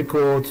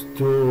difficult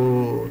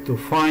to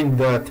find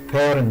that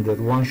pattern that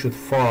one should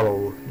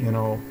follow, you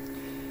know.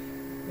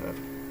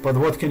 But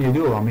what can you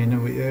do? I mean,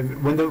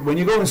 when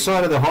you go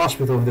inside of the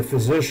hospital and the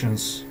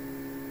physicians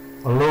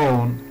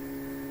alone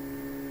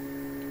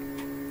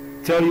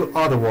tell you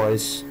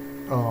otherwise,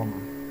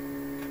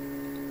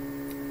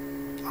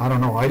 I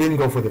don't know, I didn't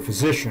go for the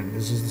physician.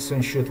 This is the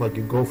same shit like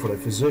you go for the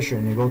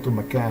physician, you go to a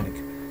mechanic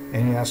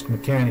and you ask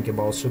mechanic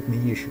about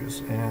certain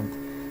issues and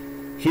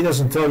he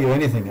doesn't tell you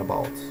anything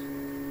about.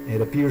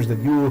 It appears that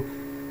you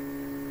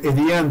in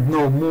the end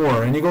know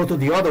more, and you go to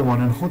the other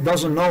one and who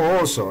doesn't know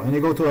also, and you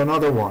go to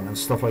another one and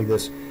stuff like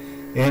this,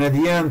 and at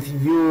the end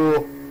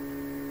you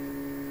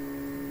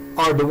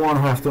are the one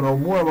who have to know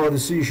more about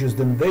these issues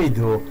than they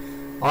do.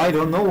 I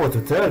don't know what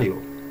to tell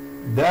you.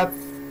 That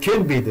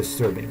can be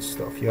disturbing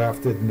stuff, you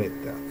have to admit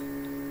that.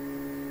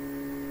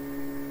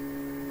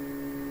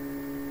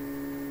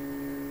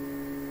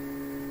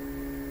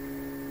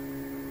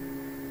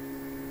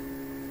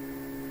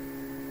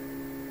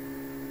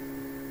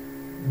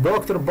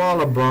 Dr.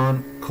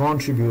 Balaban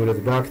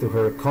contributed back to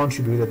her,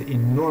 contributed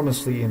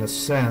enormously in a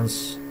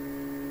sense.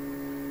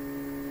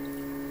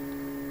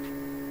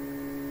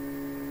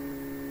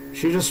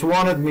 She just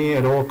wanted me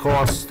at all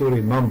costs to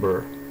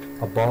remember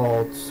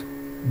about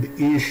the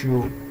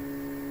issue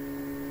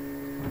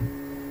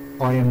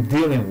I am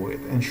dealing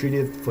with, and she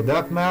did, for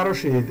that matter,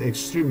 she did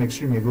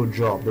extremely good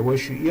job. The way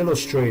she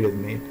illustrated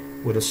me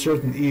with a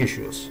certain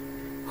issues.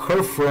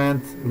 Her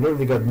friend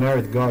literally got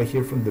married guy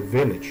here from the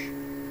village.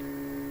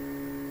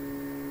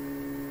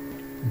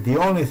 The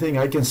only thing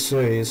I can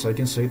say is I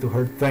can say to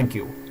her thank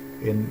you.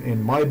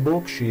 In my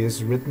book she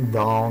is written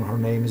down, her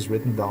name is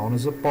written down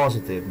as a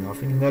positive,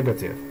 nothing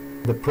negative.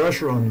 The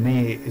pressure on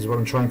me is what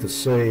I'm trying to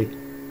say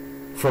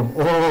from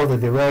all the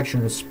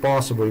directions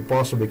possible you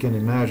possibly can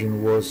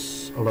imagine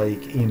was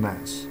like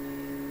immense.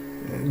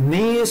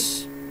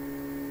 Niece,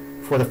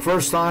 for the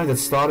first time, that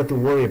started to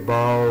worry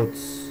about,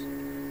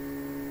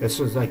 it's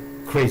just like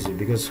crazy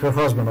because her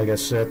husband, like I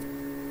said,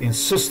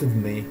 insisted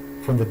me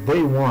from the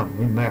day one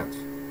we met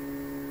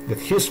that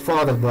his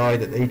father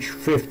died at age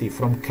 50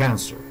 from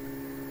cancer.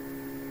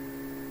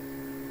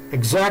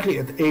 Exactly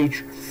at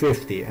age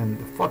 50, and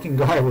the fucking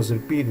guy was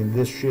repeating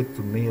this shit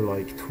to me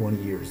like 20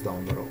 years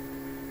down the road.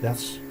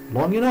 That's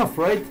long enough,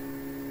 right?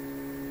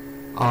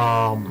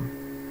 And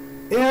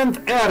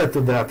added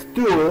to that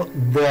too,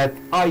 that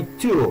I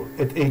too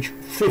at age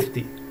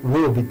 50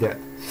 will be dead.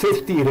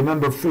 50,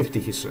 remember 50,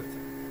 he said.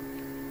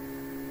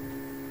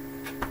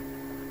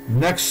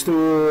 Next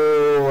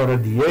to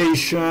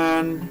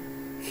radiation,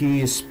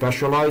 he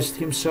specialized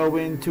himself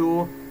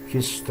into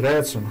his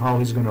threats and how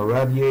he's going to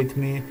radiate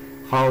me,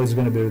 how is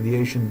going to be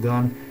radiation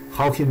done,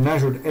 how he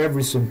measured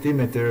every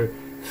centimeter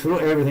through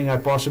everything I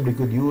possibly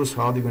could use,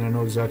 how they're going to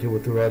know exactly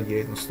what to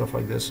radiate and stuff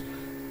like this.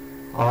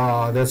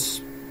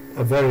 That's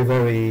a very,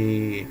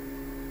 very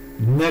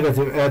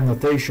negative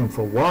annotation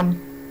for one,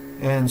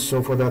 And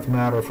so for that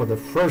matter, for the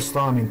first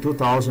time in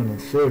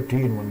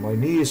 2013, when my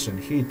niece and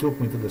he took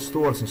me to the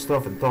stores and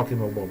stuff and talked to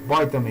me about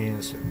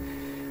vitamins and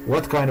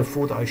what kind of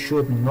food I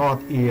should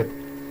not eat,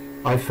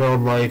 I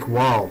felt like,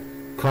 wow,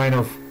 kind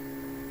of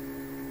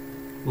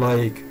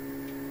like,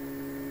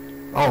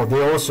 oh,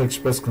 they also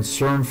express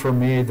concern for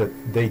me,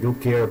 that they do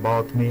care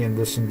about me and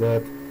this and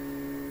that.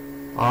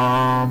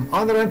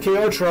 Under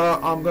MK Ultra,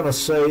 I'm gonna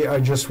say I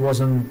just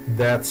wasn't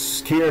that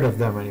scared of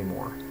them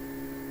anymore.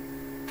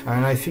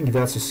 And I think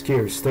that's a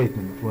scary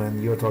statement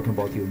when you're talking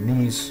about your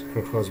niece,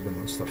 her husband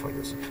and stuff like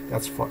this.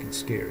 That's fucking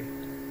scary.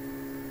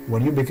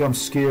 When you become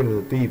scared of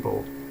the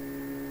people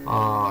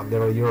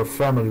that are your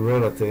family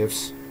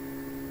relatives,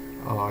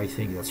 I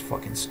think that's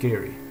fucking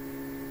scary.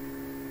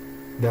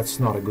 That's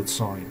not a good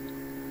sign,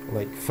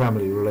 like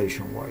family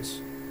relation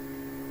wise.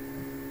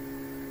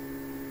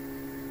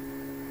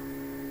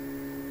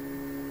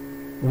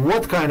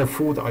 What kind of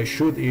food I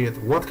should eat,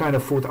 what kind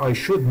of food I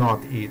should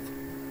not eat,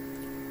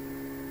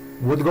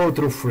 would go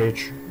through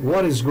fridge.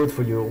 What is good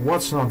for you,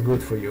 what's not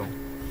good for you.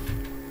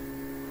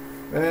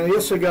 And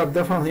yes, I got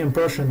definitely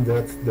impression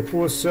that the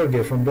poor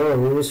Sergey from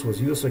Belarus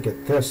was used like a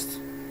test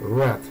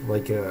rat,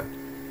 like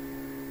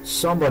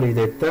somebody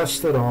they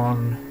tested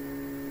on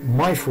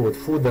my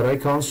food that I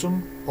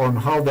consume, on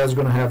how that's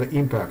going to have an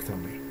impact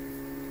on me.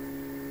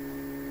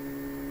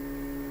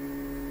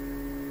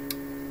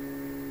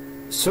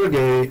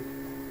 Sergey,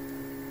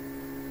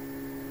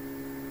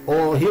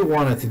 all he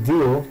wanted to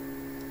do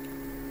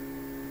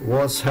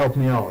was help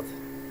me out.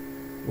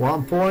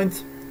 One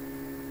point,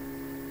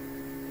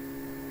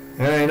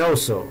 and I know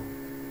so,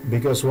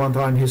 because one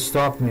time he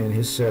stopped me and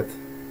he said,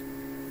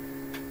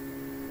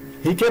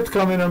 he kept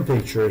coming on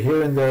picture,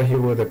 here and there he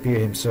would appear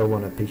himself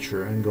on a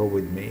picture and go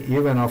with me.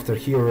 Even after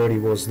he already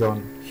was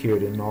done here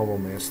in Novo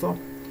Mesto,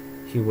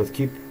 he would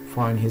keep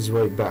find his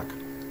way back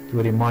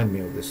to remind me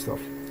of this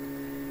stuff.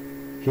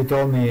 He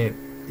told me,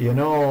 you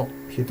know,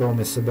 he told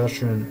me,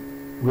 Sebastian,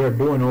 we're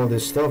doing all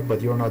this stuff,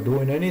 but you're not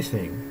doing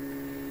anything.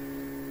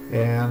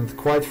 And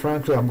quite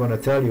frankly, I'm going to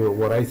tell you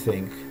what I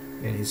think.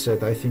 And he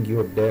said, I think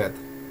you're dead.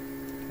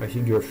 I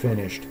think you're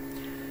finished.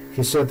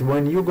 He said,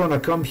 when you're going to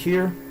come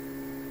here,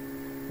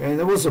 and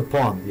there was a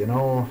pond, you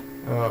know,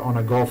 on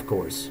a golf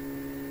course,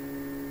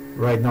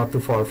 right not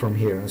too far from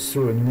here,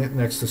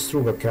 next to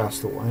Struga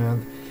Castle.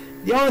 And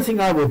the only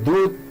thing I would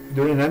do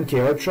during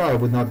MK Ultra, I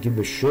would not give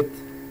a shit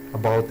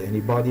about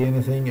anybody,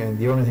 anything, and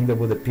the only thing that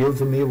would appeal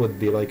to me would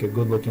be like a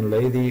good-looking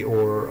lady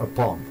or a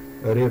pond,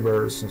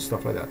 rivers and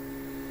stuff like that.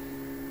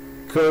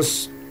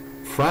 Because,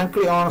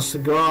 frankly, honest to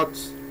God,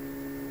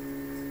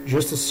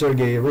 just as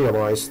Sergey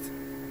realized,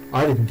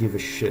 I didn't give a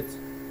shit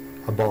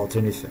about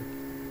anything.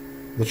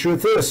 The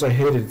truth is, I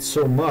hated it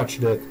so much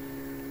that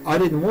I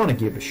didn't want to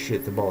give a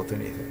shit about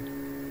anything.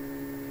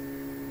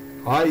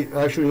 I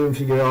actually didn't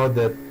figure out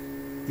that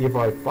if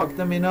I fuck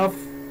them enough,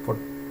 for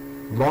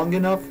long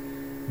enough,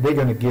 they're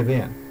gonna give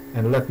in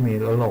and let me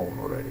alone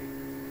already.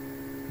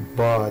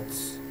 But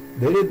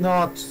they did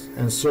not,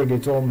 and Sergey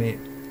told me,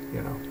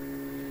 you know,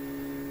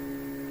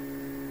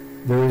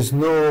 there is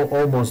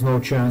almost no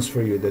chance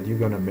for you that you're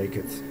gonna make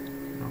it.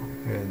 You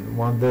know? And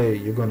one day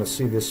you're gonna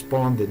see this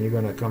pond and you're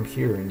gonna come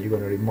here and you're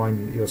gonna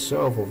remind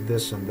yourself of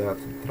this and that.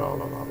 And tra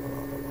la la la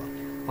la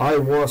la. I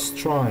was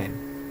trying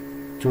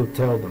to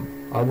tell them,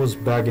 I was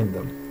begging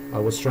them, I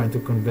was trying to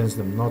convince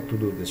them not to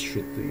do this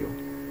shit to you.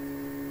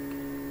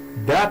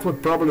 That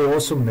would probably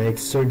also make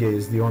Sergey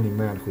is the only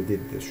man who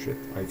did this shit,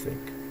 I think.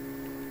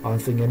 I don't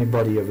think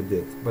anybody ever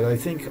did. But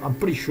I'm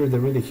pretty sure that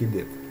really he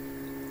did.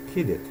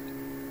 He did.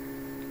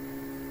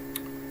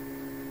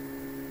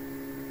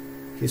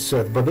 He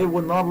said, but they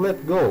will not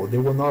let go. They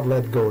will not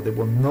let go. They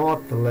will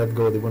not let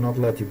go. They will not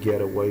let you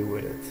get away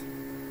with it.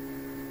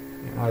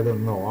 And I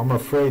don't know. I'm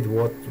afraid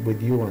what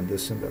with you and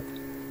this and that.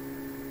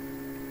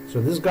 So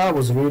this guy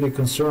was really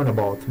concerned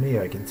about me.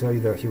 I can tell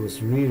you that he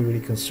was really, really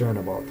concerned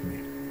about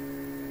me.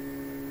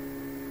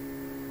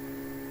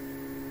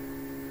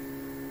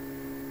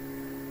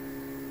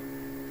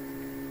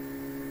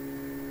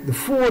 The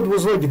food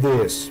was like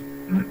this.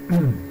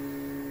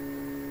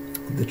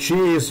 The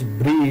cheese,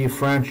 brie,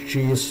 French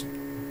cheese,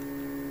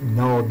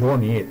 no,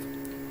 don't eat.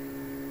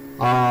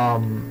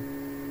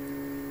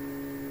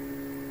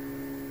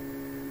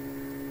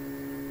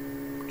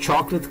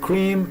 Chocolate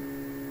cream,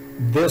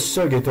 this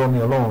Sergey told me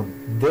alone.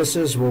 This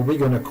is what we're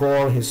going to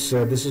call his,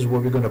 this is where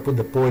we're going to put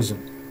the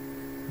poison.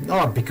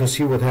 Not because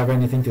he would have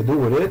anything to do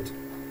with it,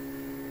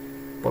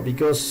 but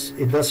because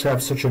it does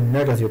have such a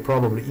negative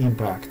probably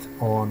impact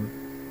on,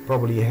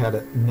 probably had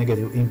a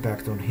negative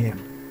impact on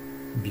him.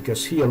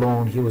 Because he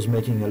alone, he was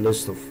making a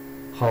list of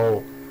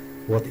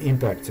what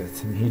impacted,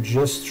 and he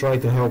just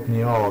tried to help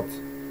me out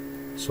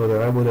so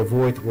that I would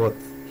avoid what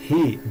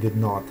he did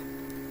not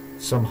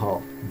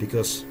somehow,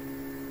 because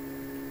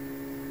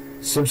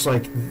it seems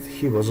like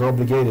he was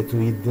obligated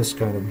to eat this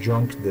kind of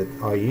junk that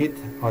I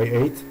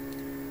ate,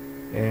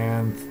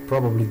 and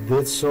probably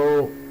did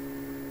so.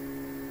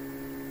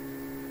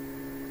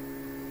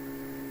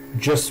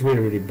 Just really,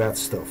 really bad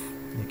stuff.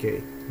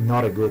 Okay,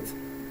 not a good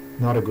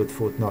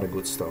food, not a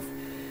good stuff.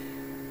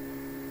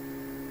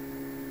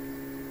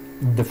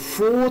 the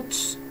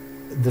foot,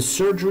 the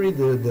surgery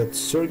that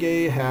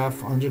Sergey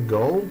have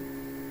undergo,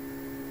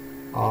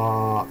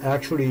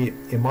 actually,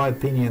 in my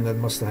opinion, that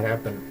must have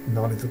happened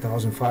not in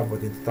 2005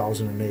 but in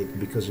 2008.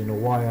 Because you know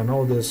why I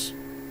know this?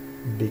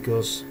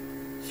 Because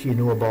he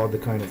knew about the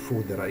kind of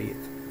food that I eat,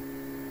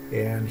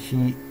 and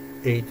he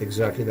ate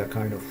exactly that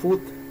kind of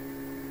food.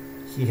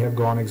 He have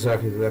gone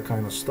exactly to that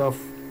kind of stuff,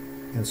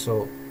 and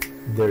so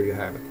there you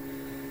have it.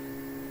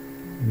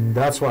 And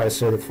that's why I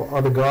said that for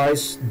other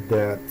guys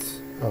that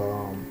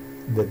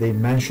that they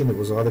mentioned, it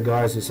was other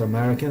guys, it's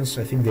Americans,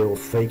 I think they all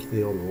faked,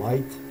 they all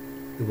lied.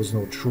 There was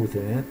no truth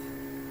in it.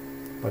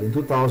 But in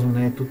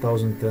 2008,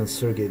 2010,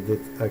 Sergey did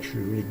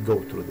actually really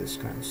go through this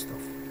kind of stuff.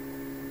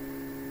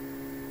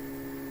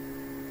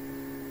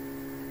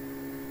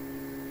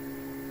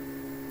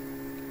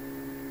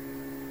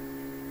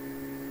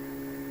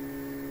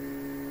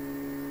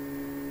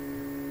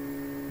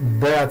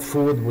 Bad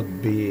food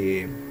would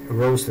be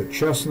roasted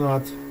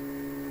chestnut,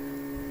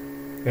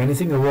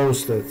 anything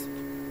roasted.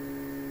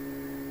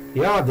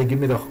 Yeah, they give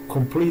me the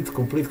complete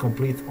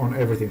on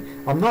everything.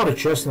 I'm not a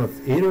chestnut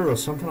eater or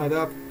something like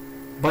that,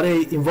 but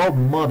I involve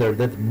mother,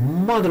 that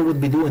mother would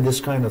be doing this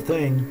kind of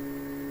thing,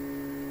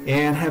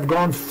 and have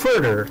gone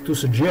further to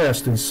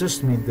suggest, to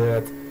insist me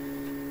that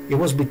it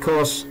was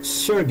because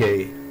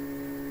Sergey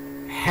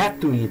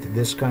had to eat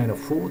this kind of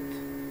food.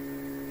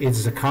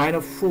 It's the kind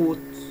of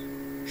food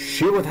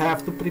she would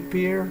have to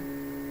prepare,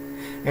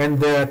 and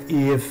that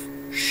if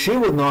she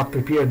would not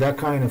prepare that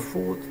kind of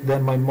food,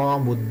 then my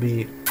mom would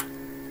be,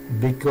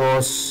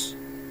 because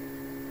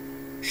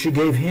she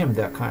gave him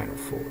that kind of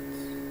food.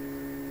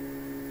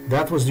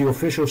 That was the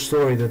official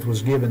story that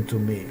was given to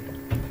me.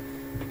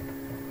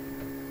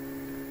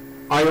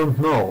 I don't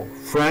know,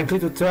 frankly,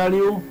 to tell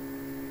you.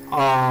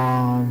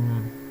 I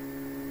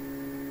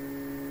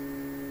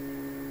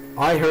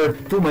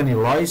heard too many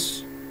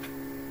lies.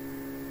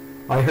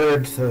 I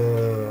heard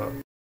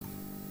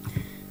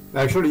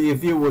actually,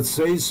 if you would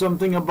say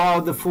something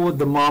about the food,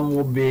 the mom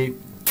would be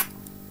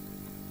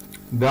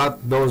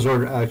that those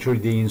are actually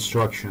the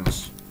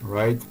instructions,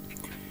 right?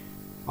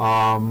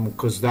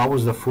 Because that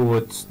was the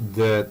food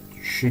that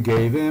she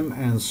gave him,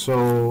 and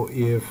so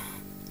if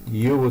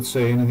you would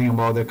say anything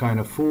about that kind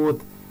of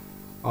food,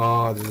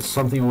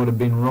 something would have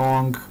been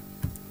wrong.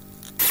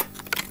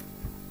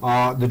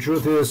 The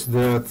truth is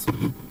that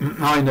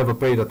I never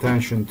paid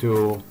attention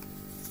to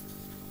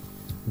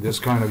this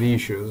kind of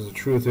issues. The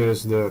truth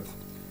is that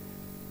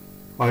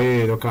I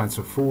ate all kinds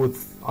of food.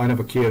 I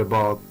never cared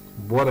about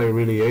what I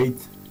really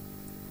ate.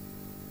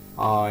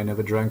 I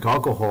never drank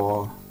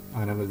alcohol.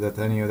 I never did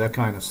any of that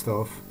kind of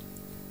stuff.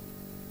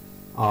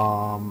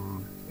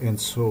 And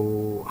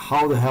so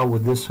how the hell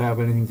would this have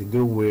anything to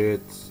do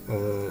with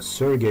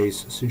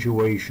Sergey's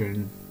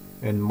situation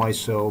and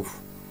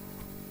myself?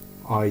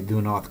 I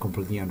do not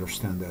completely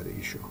understand that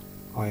issue.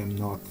 I'm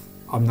not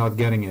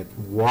getting it.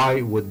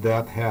 Why would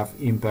that have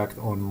impact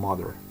on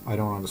mother? I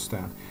don't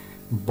understand.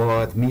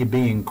 But me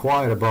being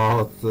quiet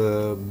about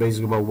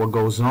basically about what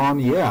goes on,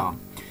 yeah,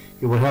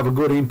 it would have a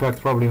good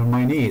impact probably on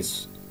my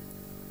niece.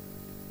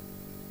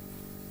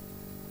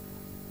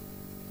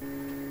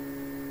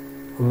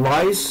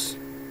 Lies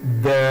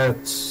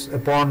that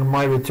upon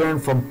my return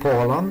from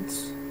Poland,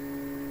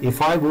 if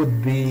I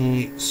would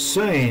be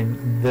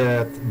saying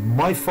that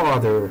my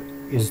father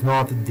is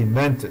not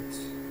demented,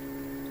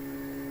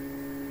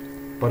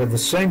 but at the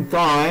same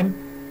time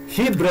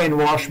he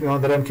brainwashed me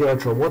under MK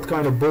Ultra, what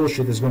kind of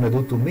bullshit is going to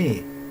do to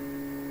me?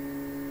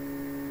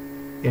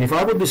 And if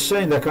I would be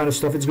saying that kind of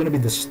stuff, it's going to be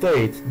the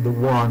state, the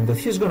one that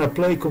he's going to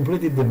play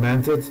completely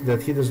demented,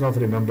 that he does not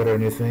remember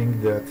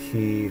anything, that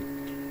he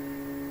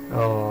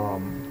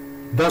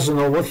doesn't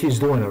know what he's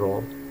doing at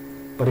all.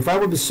 But if I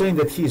would be saying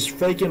that he's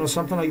faking or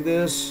something like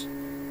this,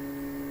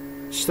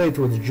 state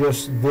would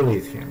just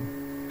delete him.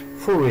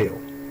 For real.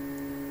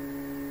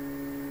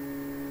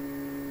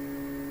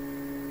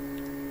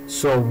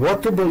 So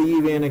what to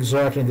believe in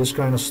exactly in this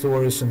kind of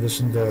stories and this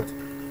and that?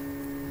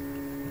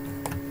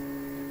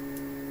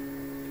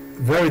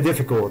 Very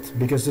difficult,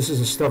 because this is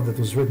the stuff that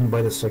was written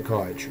by the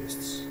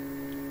psychiatrists.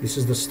 This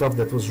is the stuff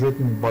that was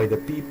written by the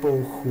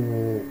people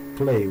who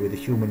play with the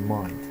human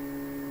mind,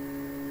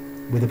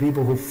 with the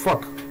people who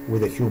fuck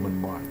with the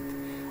human mind.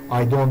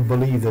 I don't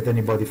believe that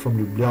anybody from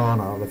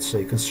Ljubljana, let's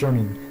say,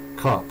 concerning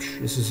Kapsch,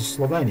 this is a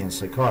Slovenian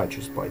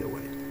psychiatrist, by the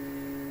way,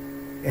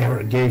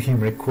 ever gave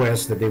him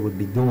requests that they would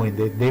be doing,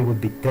 that they would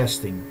be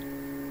testing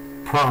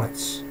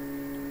products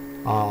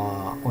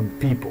on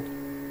people.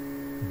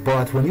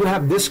 But when you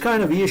have this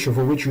kind of issue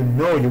for which you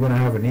know you're going to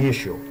have an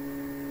issue,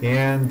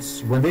 and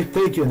when they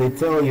take you and they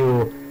tell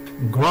you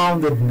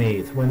grounded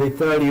meat, when they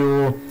tell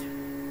you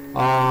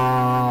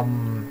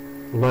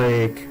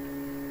like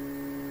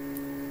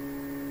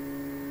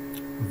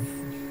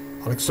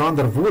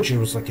Aleksandar Vucic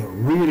was like a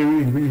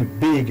really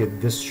big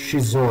at this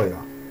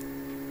shizoya.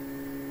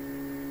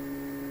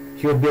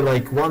 He would be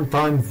like one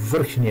time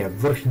vrhnje,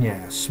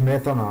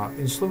 smetana.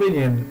 In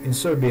Slovenian, in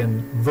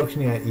Serbian,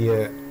 vrhnje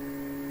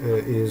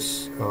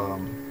is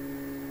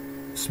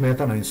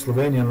smetana in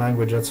Slovenian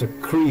language, that's a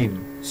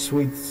cream,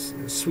 sweet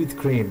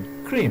cream.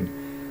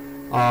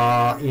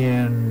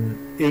 In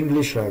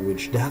English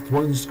language, that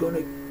one's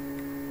gonna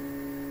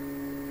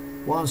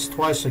once,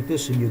 twice like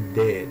this, and you're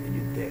dead.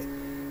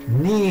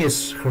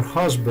 Niece, her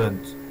husband.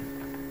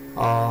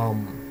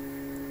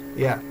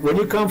 Yeah, when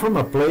you come from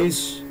a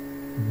place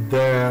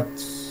that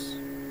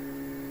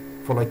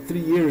for like 3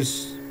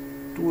 years,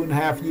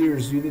 2.5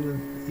 years, you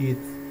didn't eat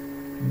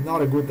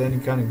not any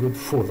kind of good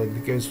food, like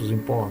the case was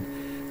in Poland.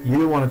 You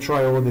don't want to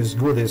try all this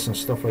goodies and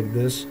stuff like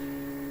this.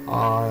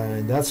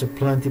 That's a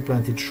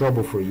plenty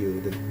trouble for you.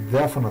 That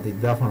definitely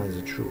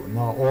is true.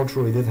 Now,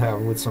 also we did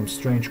have with some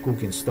strange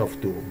cooking stuff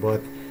too,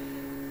 but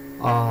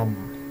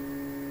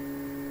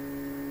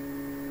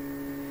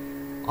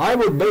I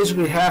would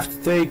basically have to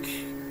take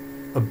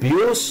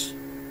abuse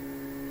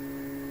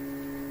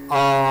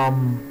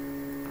for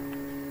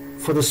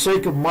the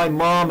sake of my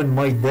mom and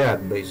my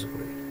dad,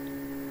 basically.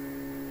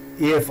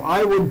 If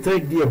I wouldn't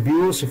take the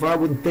abuse, if I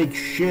wouldn't take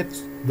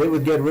shit, they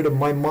would get rid of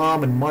my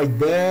mom and my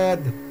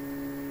dad.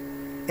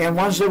 And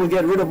once they would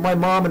get rid of my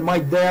mom and my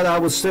dad, I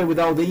would stay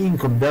without the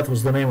income. That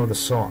was the name of the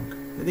song.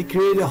 They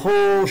created a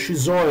whole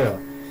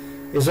shizoya.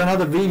 There's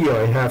another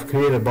video I have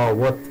created about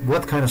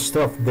what kind of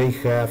stuff they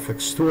have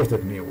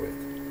extorted me with.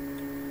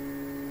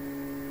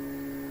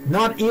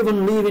 Not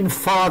even leaving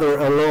father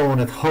alone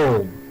at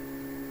home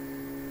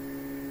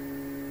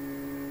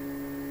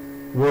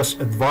was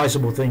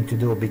advisable thing to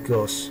do,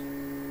 because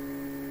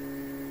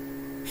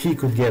he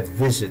could get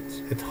visit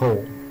at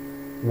home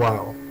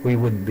while we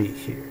wouldn't be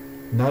here.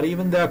 Not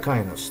even that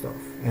kind of stuff.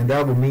 And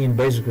that would mean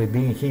basically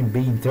him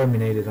being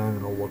terminated, I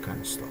don't know what kind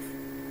of stuff.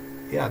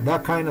 Yeah,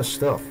 that kind of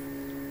stuff.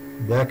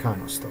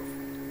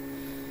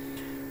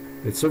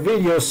 It's a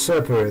video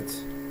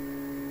separate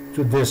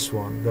to this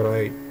one that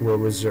I will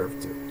reserve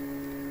to.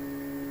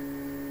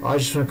 I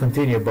just want to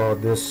continue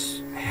about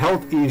this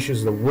health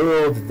issues, the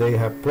world they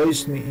have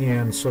placed me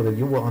in, so that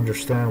you will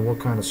understand what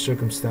kind of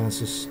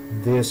circumstances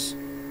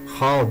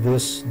how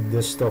this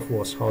stuff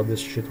was, how this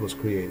shit was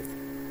created.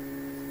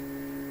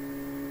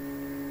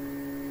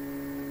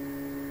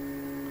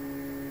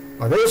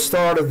 They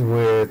started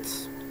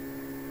with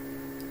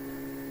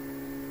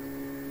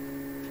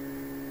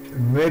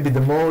maybe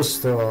the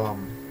most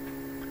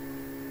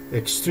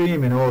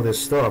extreme in all this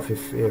stuff.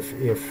 If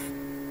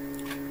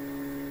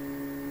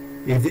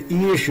the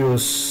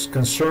issues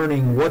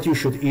concerning what you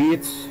should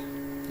eat,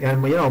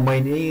 and my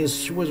niece,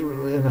 she was,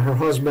 and her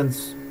husband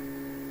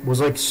was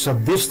like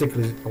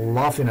sadistically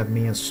laughing at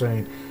me and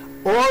saying,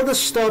 all the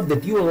stuff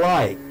that you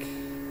like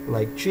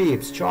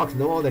chips,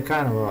 chocolate, all the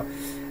kind of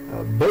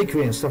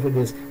bakery and stuff like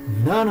this,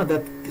 none of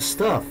that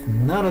stuff.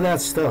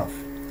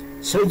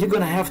 So you're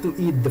gonna have to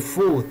eat the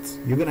food.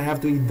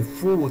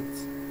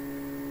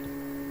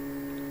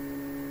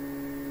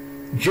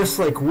 Just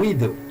like we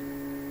do.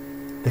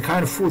 The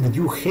kind of food that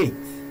you hate.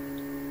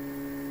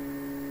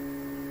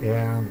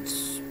 And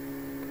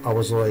I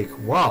was like,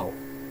 wow,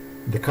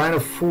 the kind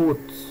of food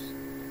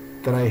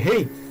that I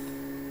hate. It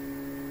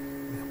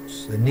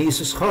was the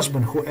niece's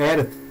husband who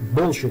added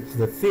bullshit to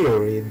the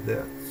theory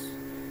that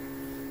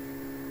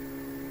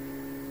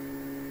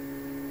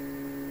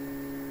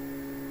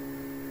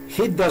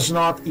he does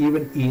not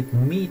even eat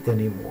meat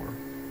anymore.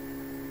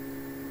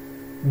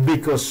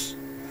 Because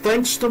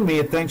thanks to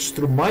me, thanks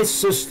to my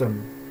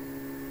system,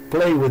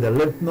 play with the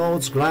lymph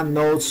nodes, gland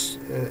nodes,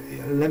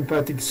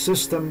 lymphatic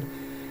system,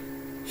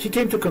 he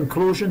came to a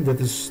conclusion that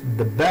is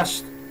the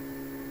best,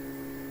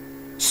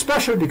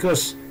 especially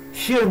because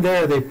here and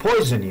there they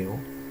poison you,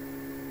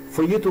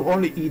 for you to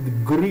only eat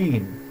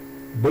green,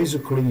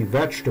 basically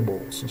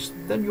vegetables,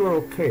 then you're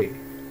okay.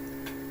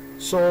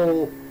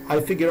 So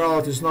I figure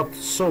out it's not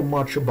so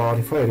much about,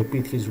 if I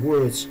repeat his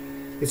words,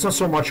 it's not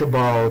so much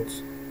about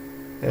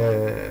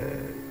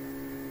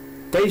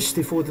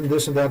tasty food and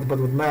this and that, but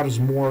what matters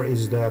more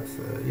is that,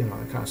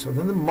 kind of stuff.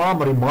 Then the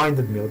mom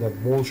reminded me of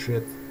that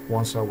bullshit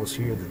once I was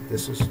here, that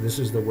this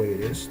is the way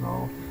it is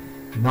now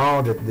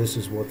that this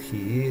is what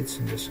he eats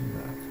and this and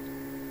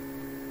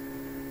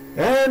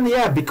that. And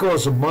yeah,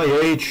 because of my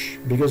age,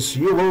 because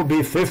you will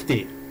be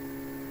 50,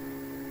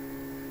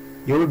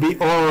 you will be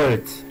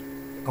old,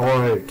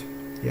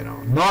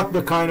 not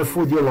the kind of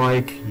food you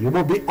like, you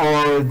will be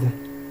old.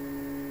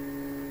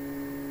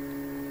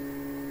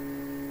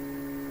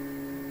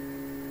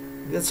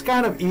 That's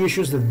kind of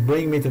issues that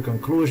bring me to the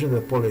conclusion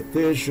that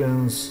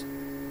politicians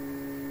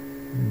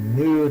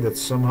knew that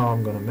somehow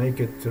I'm going to make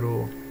it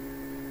through.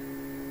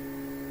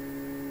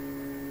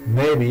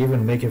 Maybe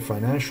even make it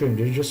financially, and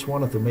they just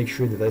wanted to make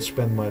sure that I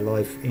spend my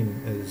life in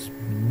as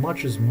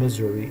much as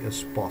misery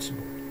as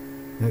possible.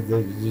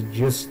 They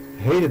just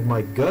hated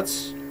my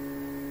guts,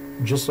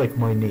 just like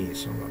my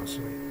niece, I'm going to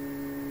say,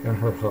 and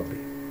her hubby.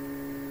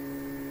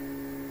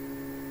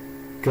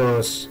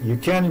 Because you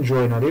can't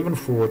enjoy not even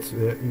food,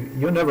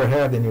 you never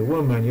had any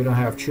woman, you don't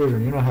have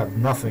children, you don't have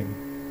nothing,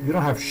 you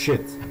don't have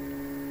shit.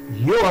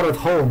 You are at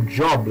home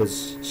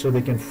jobless, so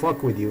they can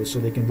fuck with you, so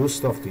they can do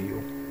stuff to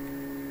you.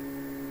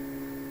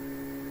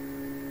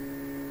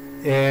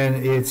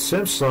 And it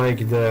seems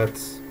like that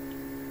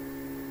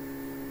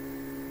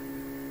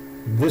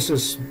this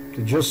is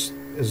just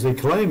as they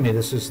claim me.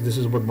 This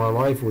is what my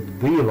life would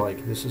be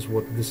like. This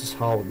is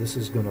how this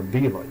is gonna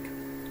be like.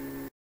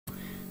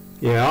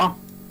 Yeah,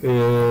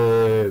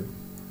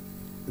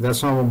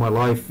 that's not what my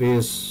life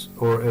is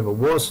or ever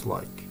was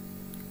like.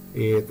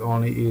 It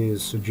only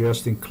is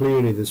suggesting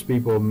clearly these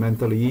people are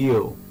mentally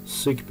ill,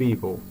 sick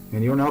people.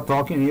 And you're not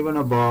talking even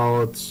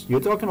about,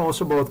 you're talking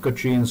also about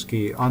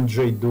Kaczynski,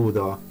 Andrzej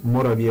Duda,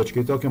 Morawiecki,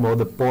 you're talking about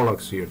the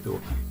Polacks here too.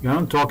 You're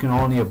not talking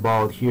only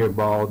about here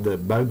about the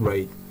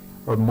Belgrade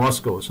or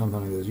Moscow or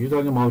something like this. You're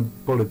talking about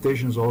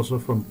politicians also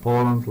from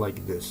Poland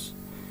like this.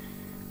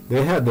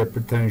 They had their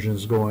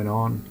pretensions going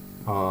on.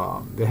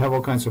 They have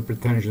all kinds of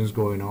pretensions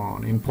going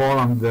on. In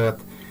Poland that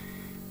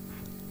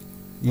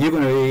you're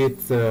gonna eat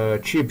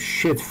cheap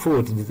shit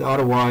food that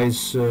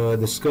otherwise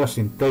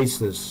disgusting,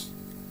 tasteless.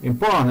 In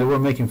Poland, they were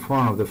making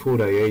fun of the food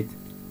I ate.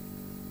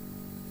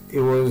 It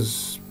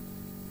was,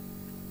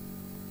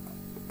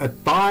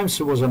 at times,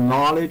 it was a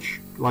knowledge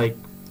like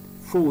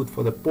food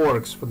for the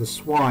porks, for the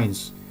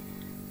swines,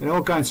 and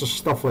all kinds of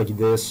stuff like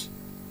this.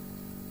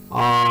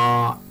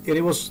 And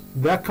it was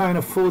that kind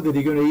of food that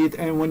you're gonna eat.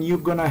 And when you're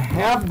gonna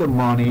have the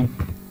money,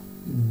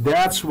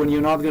 that's when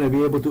you're not gonna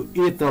be able to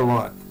eat a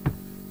lot.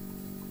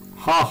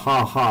 Ha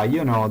ha ha,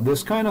 you know,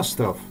 this kind of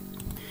stuff.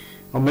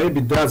 Or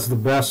maybe that's the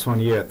best one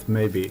yet,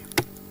 maybe.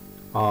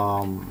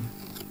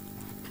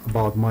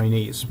 About my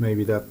niece,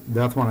 maybe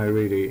that one I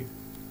really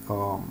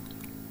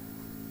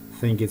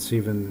think it's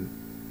even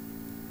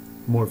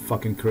more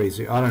fucking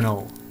crazy. I don't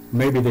know.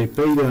 Maybe they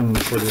pay them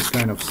for this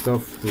kind of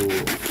stuff to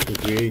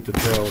create, to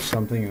tell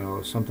something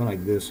or something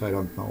like this. I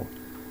don't know.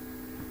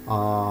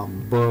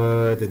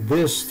 But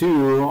this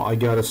too, I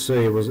gotta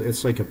say,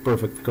 it's like a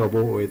perfect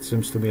couple. It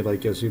seems to me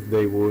like as if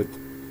they would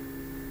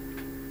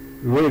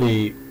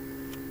really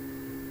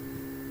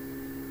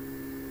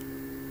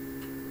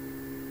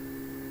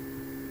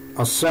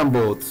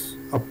assembled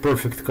a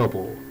perfect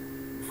couple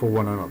for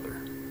one another.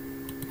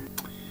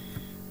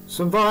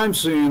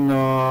 Sometimes in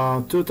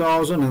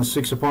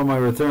 2006, upon my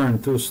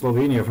return to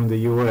Slovenia from the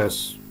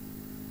US,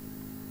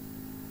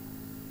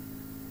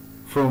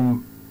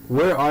 from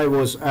where I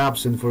was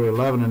absent for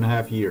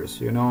 11.5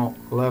 years, you know,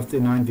 left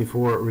in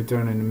 '94,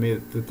 returned in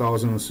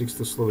mid-2006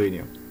 to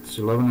Slovenia. It's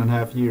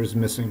 11.5 years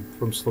missing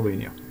from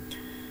Slovenia.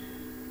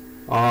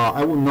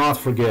 I will not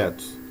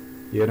forget,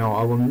 you know,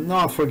 I will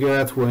not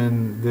forget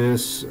when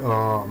this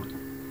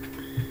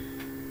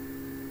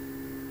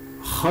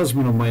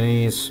husband of my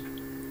niece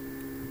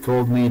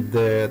told me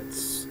that,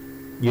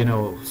 you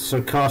know,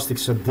 sarcastic,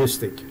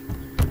 sadistic.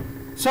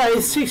 So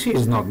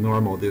he's not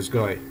normal, this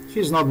guy.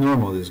 He's not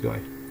normal, this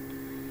guy.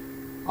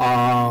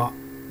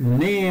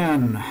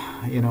 Man,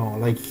 you know,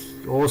 like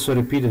also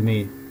repeated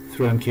me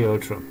through MK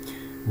Ultra.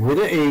 With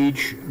the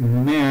age,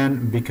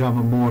 men become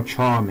more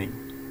charming.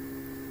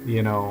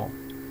 You know,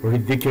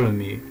 ridiculing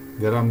me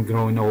that I'm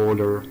growing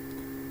older,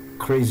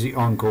 crazy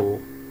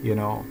uncle, you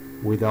know,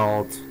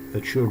 without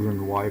a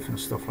children, wife, and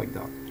stuff like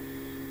that.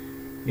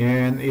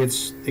 And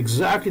it's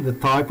exactly the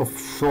type of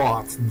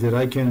thought that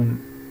I can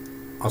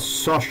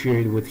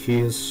associate with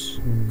his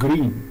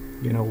green,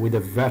 you know, with the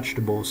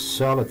vegetable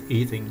salad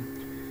eating.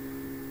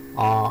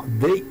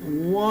 They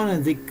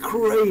wanted, they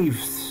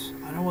craved,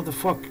 I don't know what the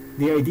fuck,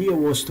 the idea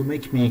was to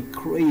make me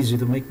crazy,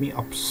 to make me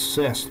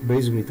obsessed,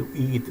 basically to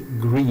eat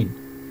green,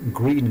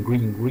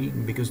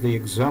 because they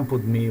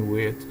exampled me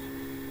with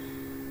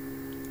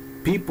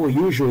people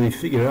usually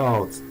figure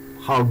out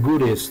how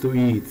good it is to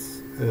eat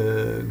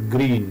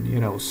green, you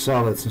know,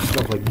 salads and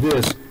stuff like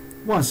this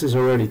once it's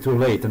already too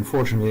late.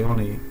 Unfortunately,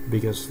 only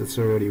because that's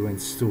already when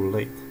it's too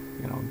late.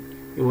 You know,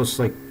 it was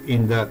like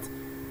in that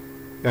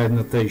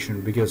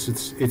annotation because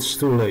it's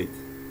too late.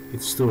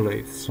 It's too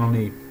late. It's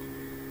only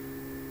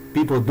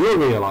people do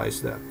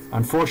realize that.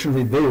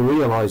 Unfortunately, they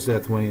realize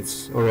that when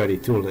it's already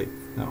too late.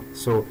 No,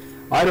 so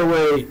either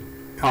way,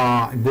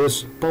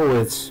 this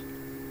poets,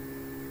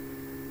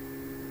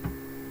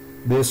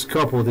 this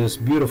couple, this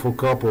beautiful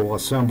couple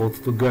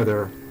assembled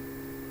together,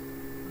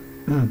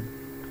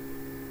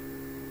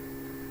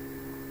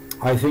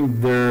 I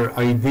think their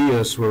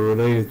ideas were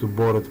related to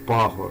Borut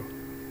Pahor,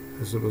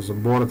 as it was a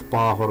Borut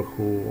Pahor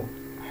who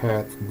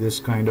had this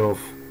kind of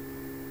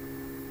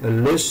a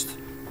list.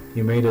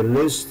 He made a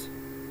list,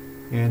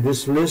 and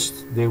this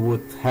list they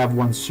would have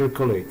one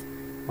circulate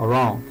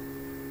around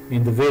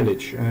in the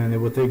village, and they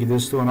would take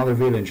this to another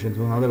village and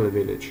to another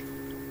village,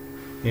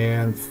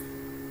 and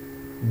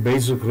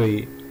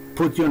basically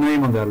put your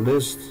name on that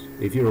list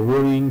if you're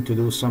willing to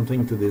do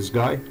something to this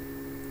guy,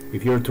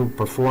 if you're to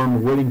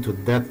perform, willing to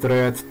death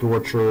threat,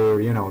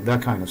 torture, you know,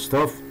 that kind of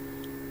stuff,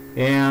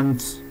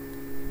 and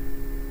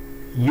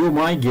you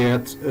might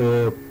get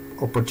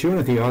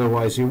opportunity,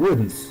 otherwise you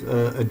wouldn't,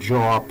 a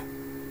job,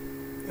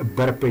 a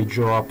better paid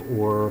job,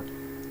 or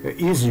an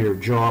easier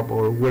job,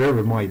 or whatever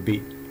it might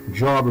be,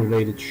 job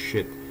related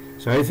shit.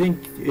 So I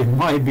think it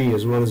might be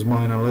as well as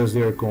mine, unless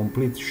they're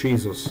complete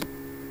Jesus.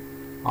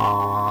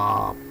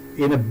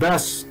 In the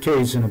best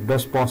case, in the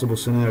best possible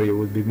scenario,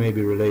 would be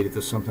maybe related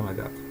to something like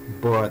that.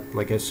 But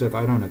like I said,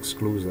 I don't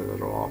exclude that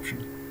other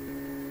option.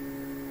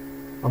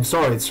 I'm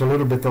sorry, it's a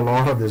little bit a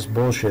lot of this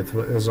bullshit,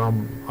 as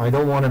I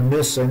don't want to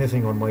miss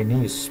anything on my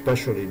knees,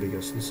 especially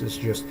because this is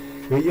just,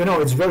 you know,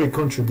 it's very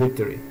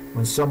contradictory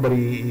when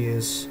somebody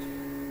is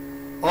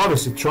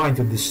obviously trying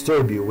to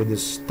disturb you with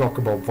this talk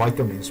about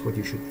vitamins, what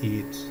you should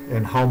eat,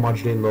 and how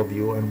much they love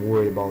you and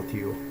worry about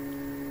you.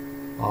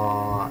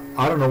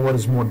 I don't know what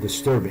is more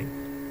disturbing.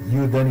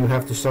 Then you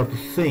have to start to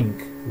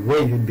think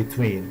way in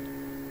between.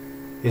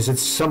 Is it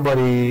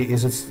somebody?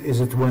 Is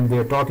it when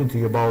they're talking to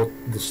you about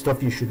the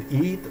stuff you should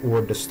eat,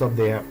 or the stuff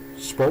they have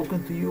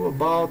spoken to you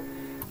about?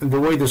 And the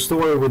way the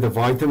story with the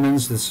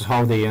vitamins, this is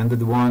how they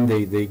ended one.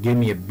 They gave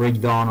me a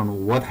breakdown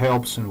on what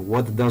helps and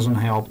what doesn't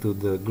help to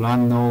the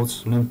gland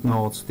nodes, lymph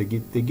nodes. They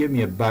give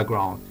me a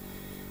background.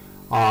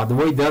 The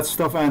way that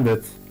stuff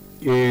ended,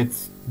 it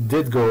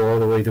did go all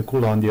the way to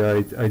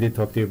Kulandia. I did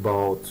talk to you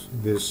about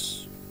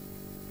this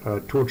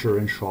torture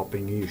and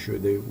shopping issue.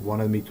 They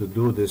wanted me to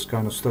do this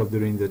kind of stuff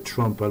during the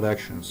Trump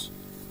elections.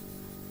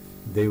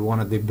 They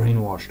wanted the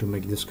brainwash to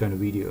make this kind of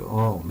video.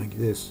 Oh, make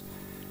this.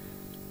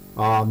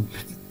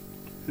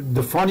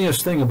 The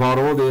funniest thing about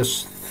all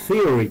this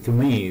theory to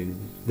me,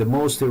 the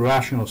most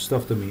irrational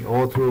stuff to me,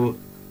 all through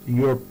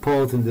you're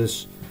pulled in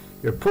this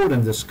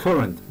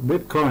current,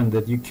 rip current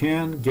that you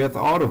can't get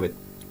out of it.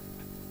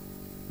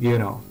 You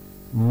know,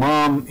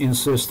 mom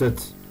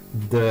insisted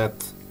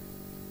that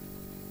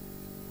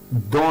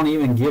don't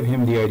even give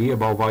him the idea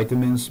about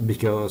vitamins,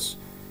 because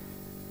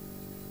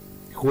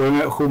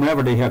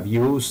whomever they have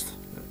used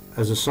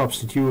as a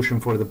substitution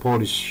for the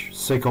Polish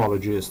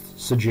psychologist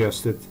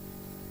suggested,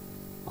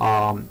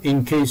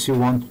 in case you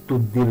want to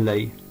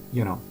delay,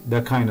 you know,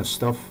 that kind of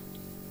stuff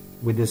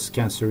with this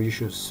cancer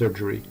issue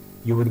surgery,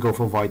 you would go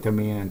for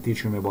vitamin and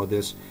teach him about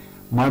this.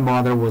 My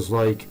mother was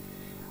like,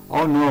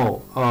 oh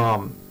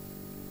no,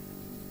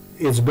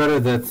 it's better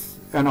that,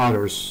 and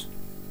others,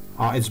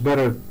 it's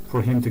better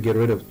for him to get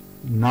rid of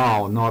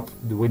now,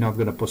 we're not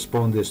going to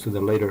postpone this to the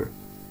later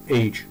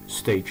age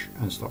stage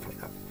and stuff like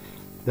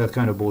that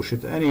kind of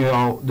bullshit.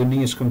 Anyhow, the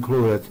niece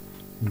concluded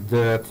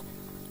that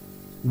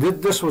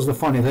this was the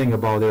funny thing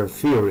about their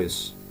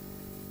theories,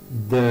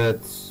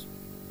 that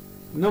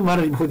no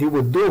matter what you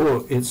would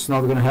do, it's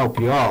not going to help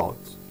you out.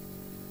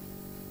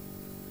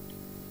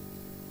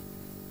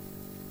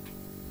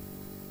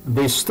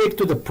 They stick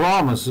to the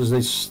promises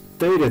they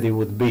stated it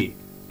would be.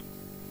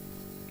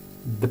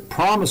 The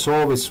promise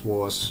always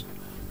was,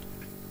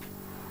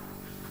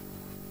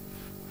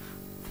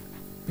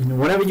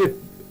 whenever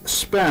you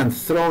spend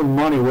throwing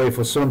money away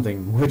for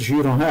something which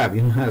you don't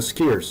have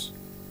scarce,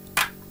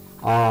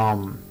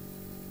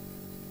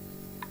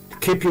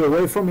 keep you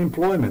away from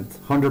employment,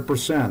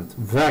 100%,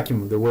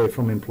 vacuum away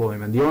from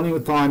employment. The only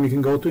time you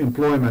can go to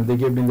employment, they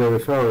give me the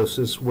referrals,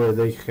 is where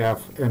they have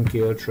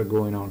MK Ultra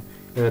going on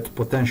at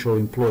potential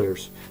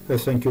employers. I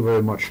thank you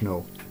very much,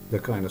 no,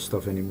 that kind of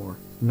stuff anymore,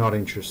 not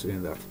interested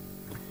in that.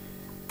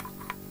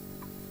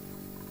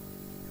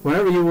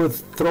 Whenever you would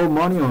throw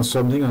money on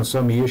something, on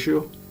some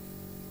issue,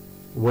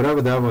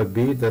 whatever that might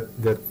be,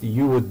 that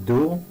you would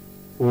do,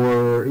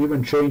 or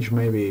even change,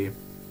 maybe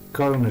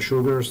cut on the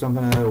sugar or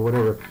something like that, or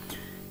whatever,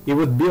 it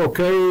would be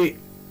okay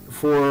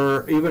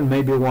for even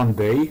maybe one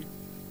day.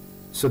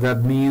 So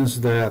that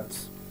means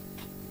that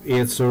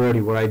it's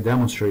already what I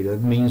demonstrated.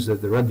 It means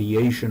that the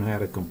radiation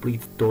had a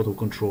complete total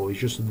control. It's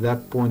just at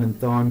that point in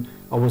time,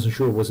 I wasn't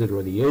sure, was it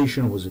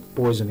radiation, was it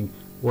poisoning,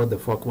 what the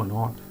fuck went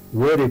on,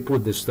 where they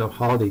put this stuff,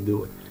 how they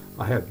do it.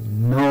 I have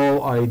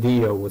no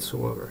idea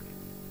whatsoever.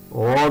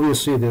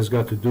 Obviously, this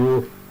got to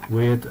do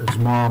with, as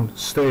mom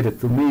stated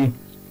to me,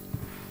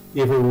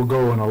 if it will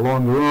go in a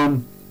long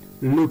run,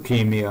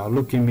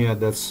 leukemia,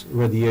 that's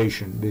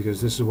radiation, because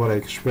this is what I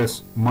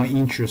express my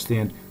interest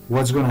in,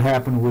 what's going to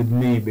happen with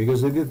me,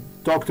 because they did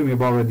talk to me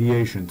about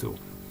radiation too.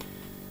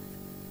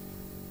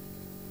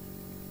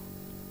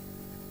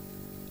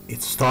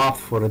 It stopped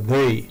for a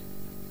day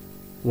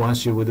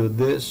once you would do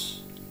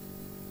this,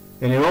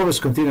 and it always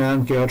continued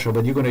MK Ultra,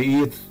 but you're going to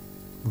eat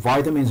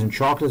vitamins and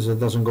chocolates that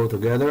doesn't go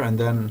together, and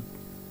then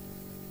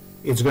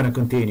it's going to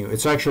continue.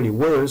 It's actually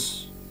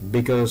worse,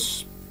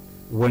 because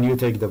when you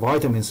take the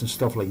vitamins and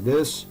stuff like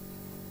this,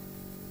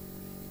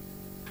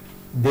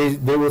 they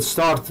will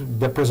start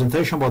the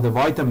presentation about the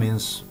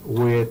vitamins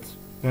with,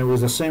 and it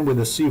was the same with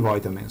the C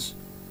vitamins,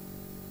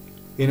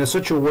 in a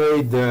such a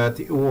way that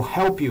it will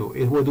help you,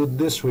 it will do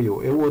this for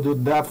you, it will do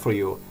that for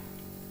you,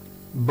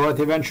 but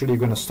eventually you're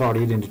going to start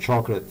eating the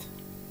chocolate.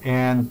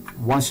 And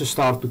once you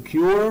start to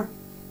cure,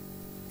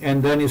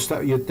 and then you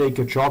take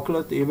a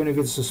chocolate, even if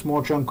it's a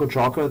small chunk of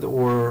chocolate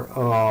or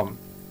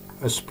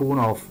a spoon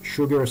of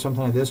sugar or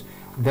something like this,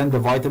 then the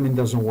vitamin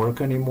doesn't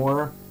work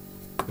anymore,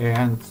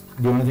 and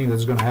the only thing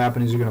that's going to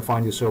happen is you're going to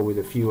find yourself with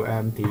a few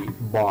empty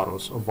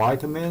bottles of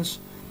vitamins,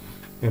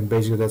 and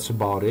basically that's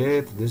about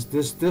it.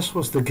 This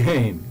was the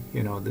game,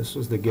 you know, this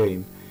was the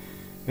game.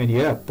 And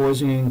yeah,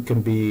 poisoning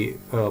can be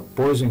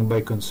poisoning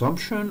by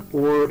consumption,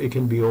 or it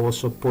can be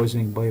also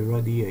poisoning by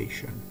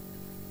radiation.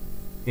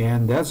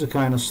 And that's the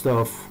kind of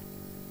stuff,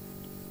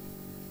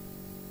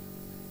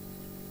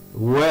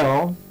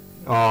 well,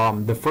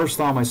 the first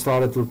time I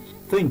started to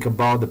think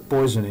about the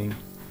poisoning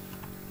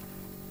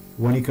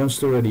when it comes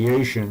to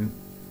radiation,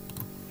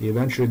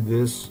 eventually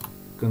this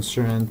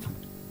concerned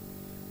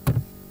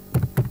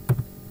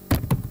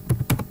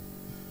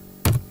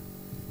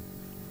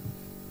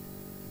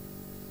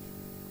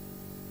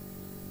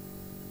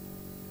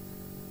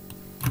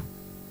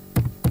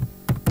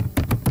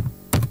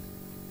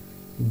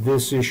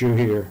this issue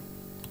here,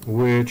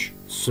 which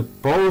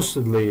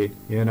supposedly,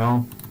 you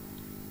know,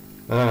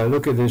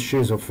 look at this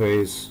schizo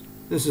face.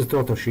 This is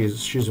total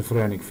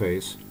schizophrenic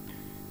face,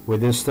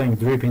 with this thing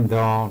dripping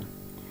down.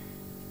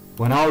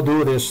 When I'll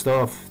do this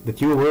stuff, that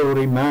you will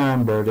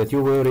remember, that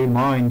you will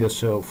remind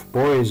yourself,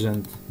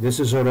 poisoned, this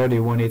is already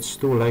when it's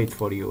too late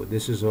for you.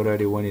 This is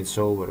already when it's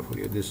over for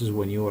you. This is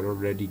when you are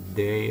already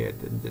dead,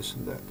 and this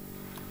and that.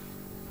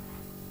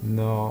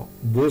 No,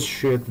 this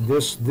shit,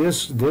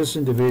 this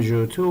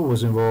individual too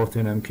was involved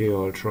in MK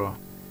Ultra,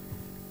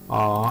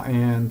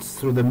 and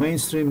through the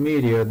mainstream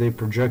media they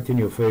project in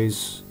your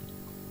face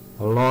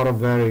a lot of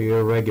very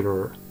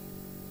irregular,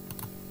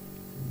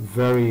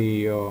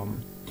 very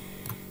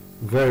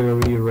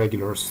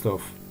irregular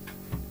stuff,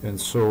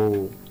 and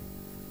so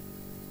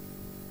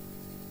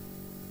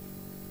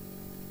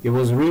it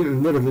was really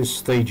literally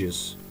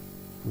stages: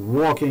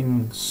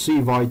 walking,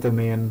 C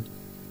vitamin.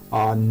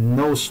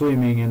 No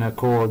swimming in a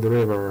cold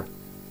river,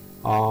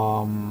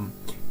 all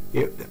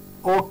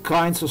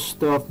kinds of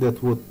stuff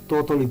that would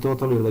totally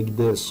like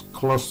this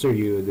cluster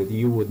you, that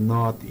you would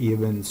not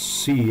even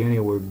see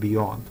anywhere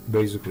beyond,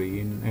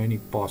 basically, in any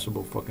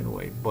possible fucking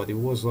way. But it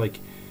was like,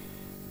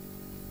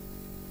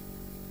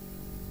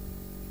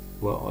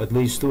 well, at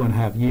least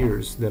 2.5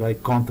 years that I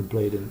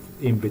contemplated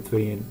in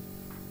between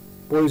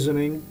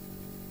poisoning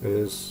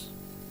as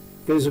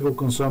physical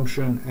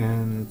consumption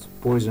and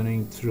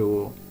poisoning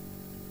through,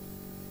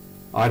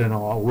 I don't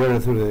know, whether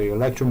through the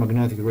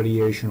electromagnetic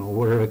radiation or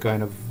whatever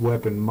kind of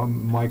weapon,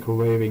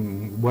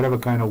 microwaving, whatever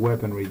kind of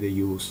weaponry they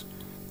use.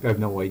 I have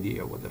no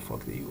idea what the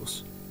fuck they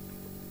use.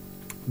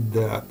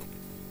 That,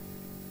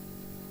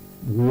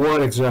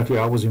 what exactly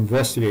I was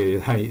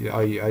investigating,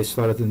 I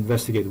started to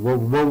investigate, what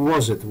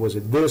was it? Was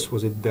it this?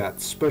 Was it that?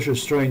 Special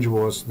strange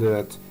was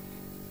that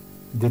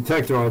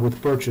detector I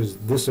would purchase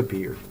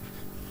disappeared.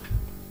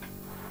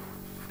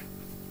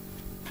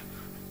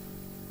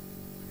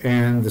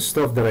 And the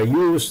stuff that I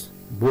used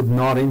would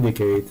not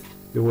indicate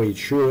the way it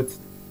should.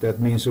 That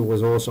means it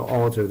was also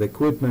altered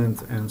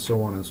equipment and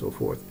so on and so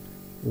forth.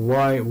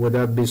 Why would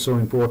that be so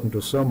important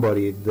to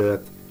somebody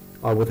that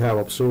I would have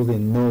absolutely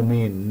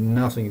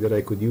nothing that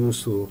I could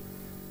use to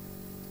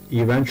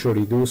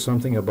eventually do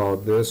something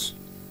about this?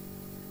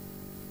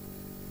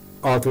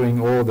 Altering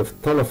all the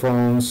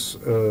telephones,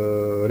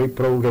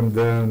 reprogram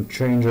them,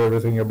 change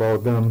everything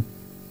about them.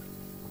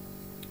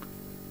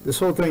 This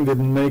whole thing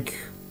didn't make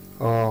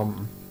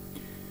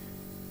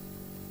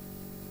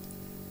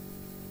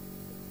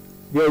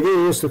the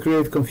idea is to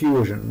create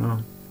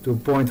confusion, to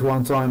point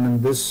one time in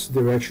this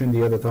direction,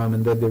 the other time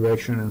in that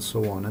direction, and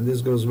so on. And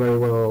this goes very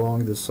well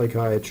along the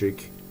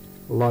psychiatric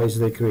lies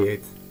they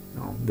create.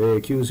 They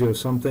accuse you of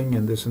something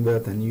and this and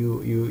that, and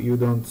you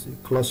don't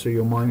cluster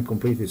your mind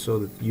completely so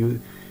that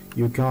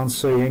you can't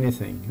say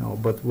anything.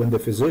 But when the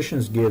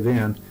physicians give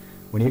in,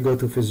 when you go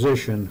to a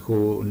physician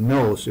who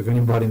knows, if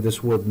anybody in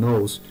this world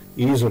knows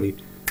easily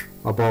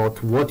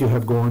about what you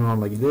have going on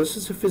like this,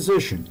 it's a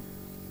physician.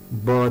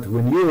 But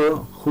when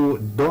you, who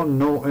don't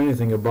know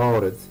anything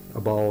about it,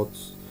 about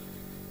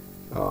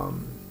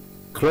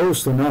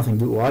close to nothing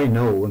do I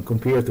know when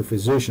compared to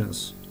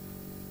physicians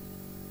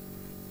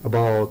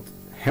about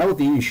health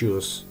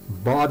issues,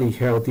 body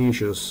health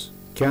issues,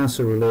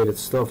 cancer-related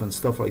stuff and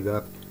stuff like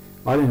that,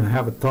 I didn't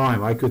have a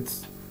time. I could,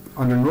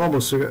 under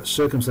normal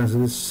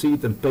circumstances,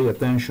 sit and pay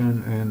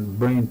attention, and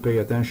brain pay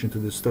attention to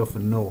this stuff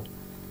and know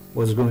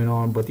what's going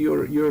on. But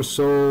you're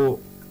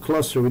so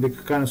cluster with the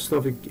kind of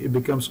stuff, it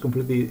becomes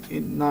completely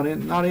not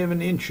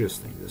even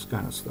interesting, this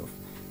kind of stuff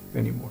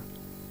anymore.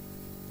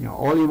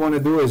 All you want to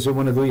do is you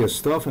want to do your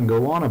stuff and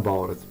go on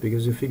about it,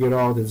 because you figure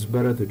out it's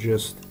better to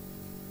just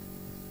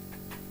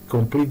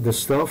complete the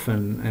stuff,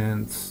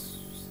 and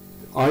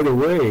either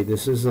way,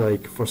 this is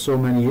like for so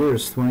many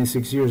years,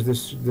 26 years,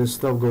 this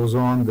stuff goes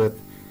on, that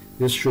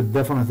this should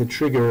definitely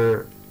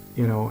trigger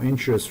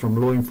interest from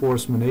law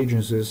enforcement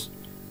agencies,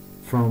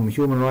 from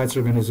human rights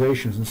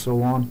organizations and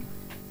so on.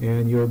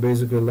 And you're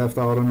basically left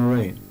out on the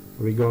rain,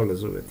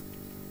 regardless of it.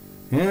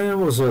 And it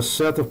was a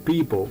set of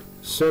people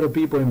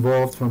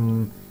involved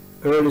from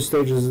early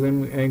stages of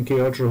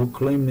MK Ultra who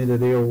claimed me that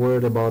they are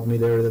worried about me,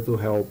 they're there to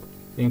help,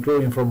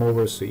 including from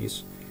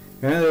overseas.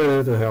 And they're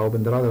there to help,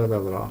 and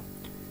da-da-da-da-da.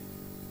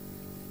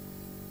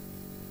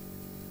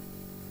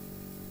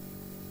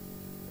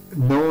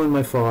 Knowing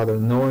my father,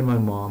 knowing my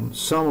mom,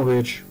 some of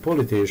which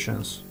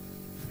politicians,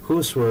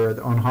 who swear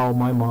on how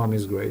my mom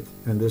is great,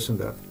 and this and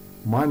that.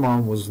 My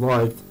mom was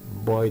liked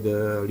by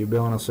the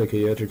Ljubljana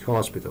Psychiatric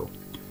Hospital.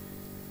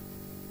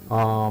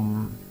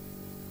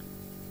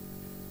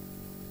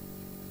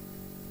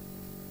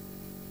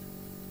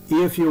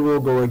 If you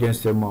will go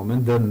against your mom,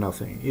 and then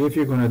nothing. If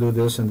you're going to do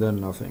this and then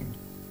nothing.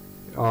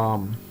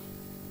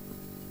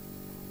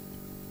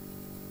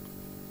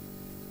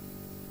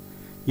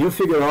 you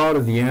figure out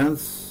at the end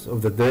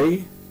of the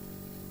day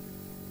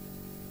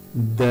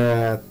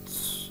that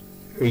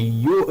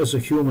you as a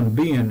human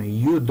being,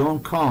 you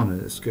don't count in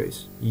this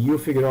case. You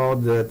figure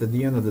out that at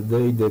the end of the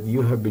day that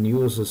you have been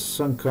used as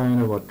some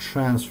kind of a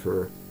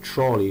transfer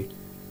trolley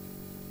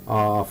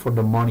for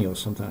the money or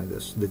something like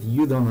this, that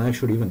you don't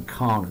actually even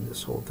count in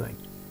this whole thing.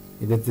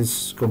 That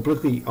it's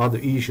completely other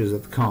issues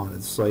that count.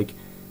 It's like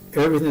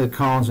everything that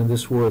counts in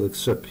this world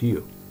except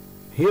you.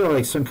 Here,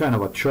 like some kind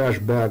of a trash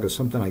bag or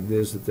something like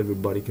this that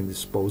everybody can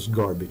dispose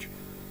garbage,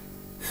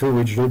 through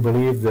which they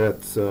believe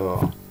that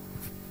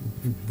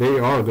they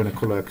are going to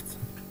collect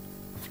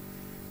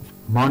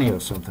money or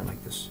something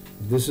like this.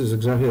 This is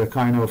exactly the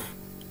kind of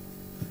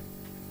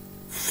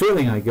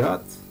feeling I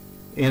got,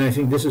 and I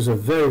think this is a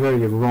very,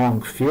 very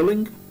wrong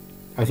feeling.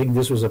 I think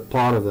this was a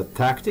part of the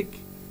tactic,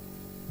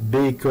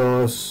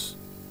 because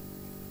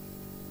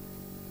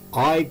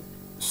I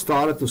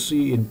started to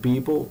see in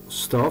people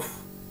stuff,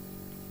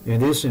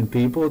 and this in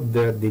people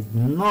that did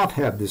not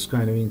have this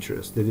kind of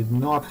interest, they did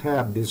not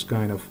have this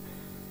kind of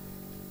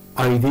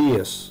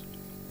ideas,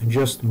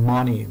 just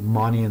money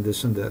and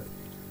this and that,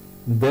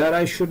 that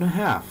I shouldn't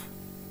have.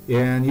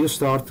 And you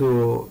start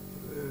to,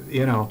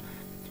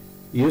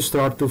 you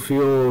start to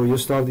feel, you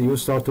start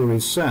to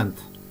resent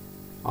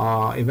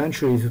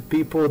eventually the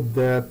people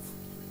that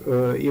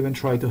even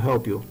try to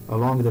help you,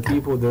 along the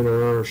people that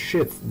are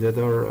shit, that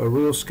are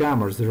real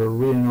scammers, that are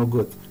really no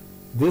good.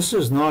 This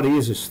is not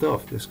easy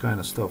stuff, this kind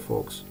of stuff,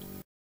 folks.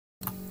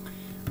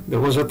 There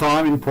was a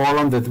time in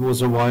Poland that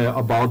was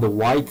about the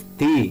white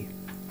tea,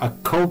 a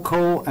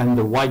cocoa and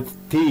the white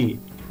tea.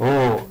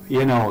 Oh,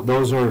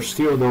 those are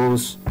still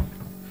those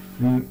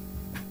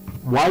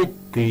white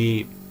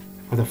tea.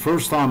 The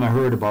first time I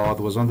heard about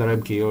was under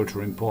MK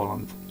Ultra in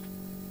Poland.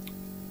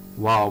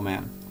 Wow,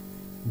 man.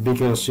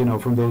 Because,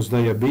 from those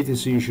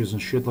diabetes issues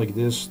and shit like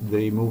this,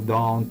 they moved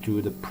on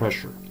to the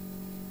pressure.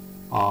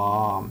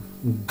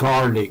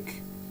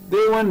 Garlic.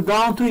 They went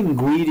down to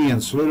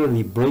ingredients,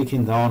 literally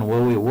breaking down,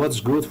 well, what's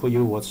good for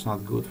you, what's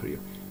not good for you.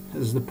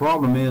 Because the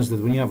problem is that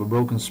when you have a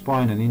broken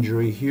spine, an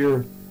injury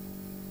here,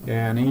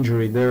 and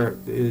injury there,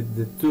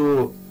 the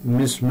two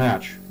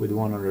mismatch with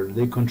one another.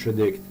 They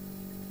contradict.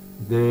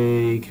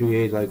 They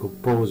create like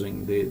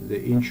opposing.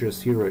 The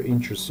interests here are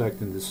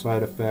intersecting, the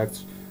side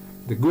effects.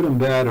 The good and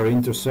bad are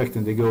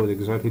intersecting, they go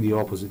exactly the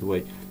opposite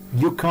way.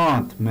 You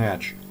can't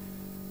match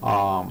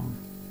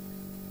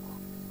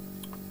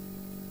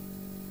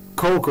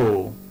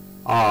cocoa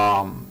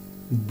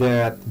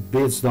that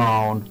beats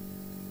down,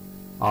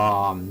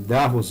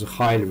 that was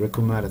highly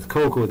recommended,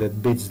 cocoa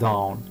that beats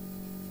down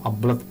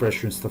blood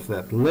pressure and stuff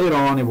like that. Later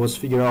on it was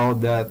figured out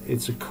that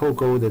it's a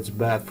cocoa that's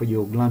bad for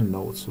your gland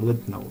nodes,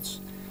 lymph nodes.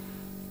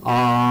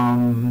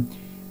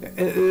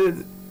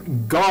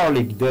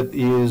 Garlic that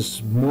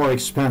is more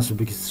expensive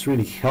because it's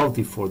really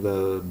healthy for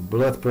the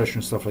blood pressure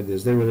and stuff like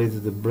this. They related to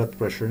the blood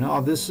pressure.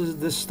 Now this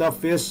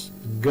stuff is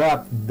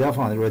got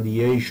definitely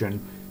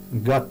radiation,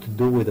 got to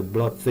do with the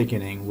blood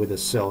thickening with the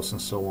cells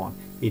and so on.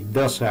 It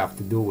does have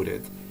to do with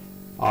it.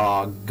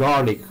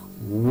 Garlic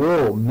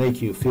will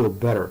make you feel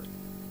better.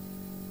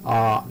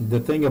 The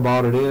thing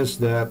about it is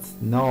that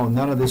no,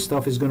 none of this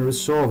stuff is going to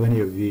resolve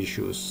any of the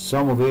issues.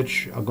 Some of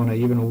which are going to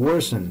even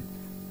worsen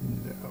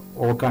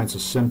all kinds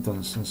of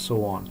symptoms and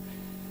so on.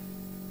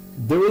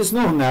 There is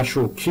no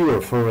natural cure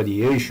for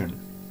radiation,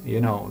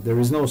 there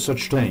is no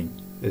such thing,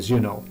 as you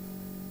know.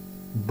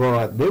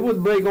 But they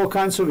would break all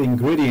kinds of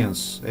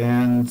ingredients,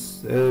 and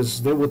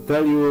as they would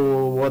tell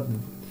you what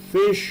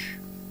fish,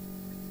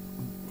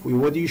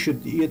 what you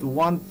should eat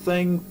one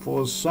thing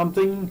for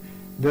something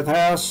that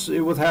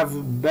it would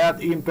have bad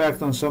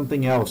impact on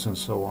something else and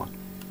so on.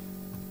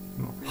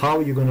 How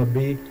are you going to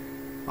be?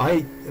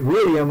 I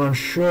really am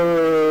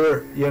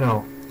unsure,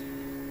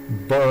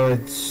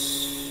 but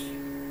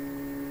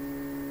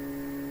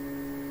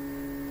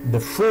the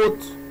food,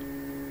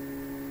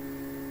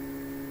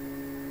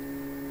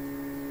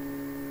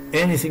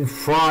 anything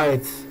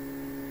fried,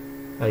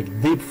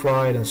 like deep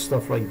fried and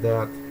stuff like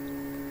that.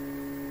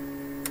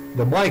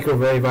 The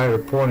microwave, I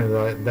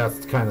reported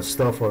that kind of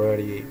stuff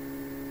already.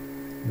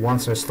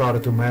 Once I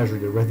started to measure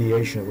the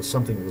radiation, it was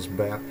something that was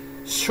bad.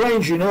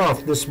 Strange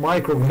enough, this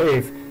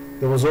microwave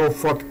that was all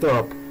fucked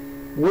up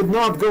would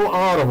not go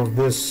out of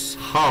this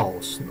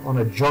house on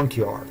a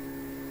junkyard,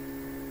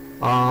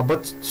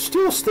 but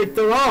still sticked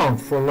around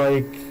for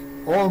like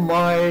all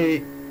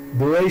my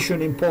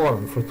duration in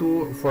Poland.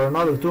 For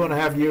another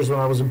 2.5 years when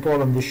I was in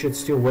Poland, this shit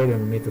still waited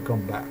on me to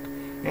come back.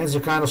 And it's the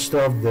kind of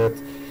stuff that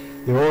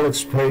they all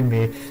explain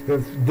me.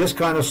 This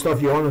kind of stuff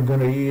you're only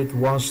going to eat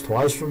once,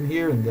 twice from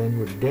here, and then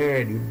you're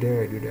dead,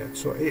 you're dead.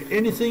 So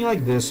anything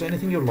like this,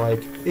 anything you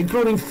like,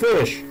 including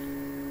fish.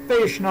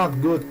 Fish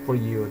not good for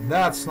you,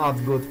 that's not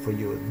good for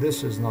you,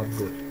 this is not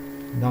good,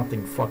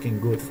 nothing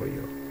fucking good for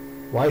you.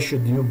 Why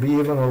should you be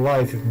even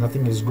alive if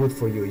nothing is good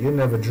for you? You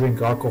never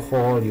drink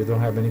alcohol, you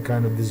don't have any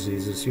kind of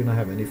diseases, you don't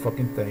have any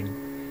fucking thing,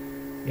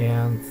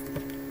 and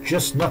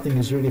just nothing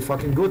is really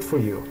fucking good for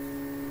you.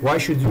 Why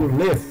should you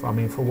live? I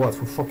mean, for what?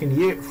 For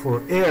fucking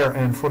for air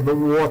and for the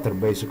water,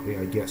 basically,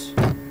 I guess.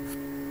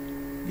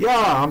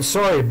 Yeah, I'm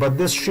sorry, but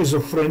this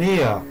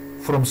schizophrenia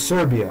from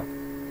Serbia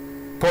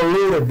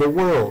polluted the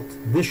world.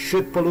 This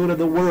shit polluted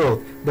the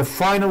world. The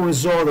final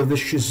result of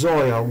this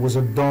schizoia was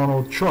a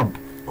Donald Trump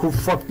who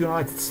fucked the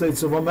United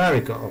States of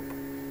America up.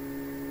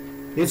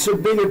 It's a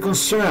bigger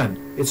concern.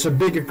 It's a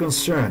bigger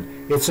concern.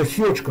 It's a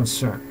huge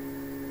concern.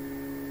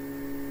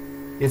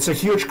 It's a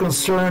huge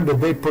concern that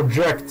they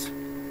project.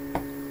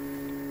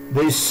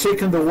 They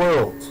sicken the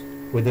world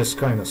with this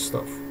kind of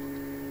stuff.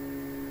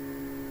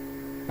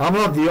 I'm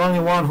not the only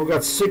one who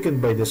got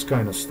sickened by this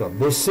kind of stuff.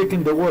 They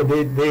sickened the world.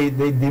 They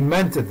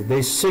demented.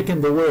 They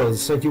sickened the world.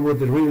 It's like you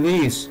would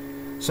release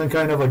some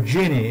kind of a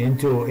genie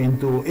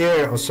into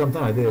air or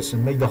something like this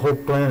and make the whole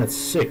planet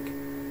sick.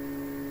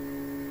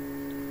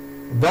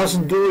 It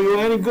doesn't do you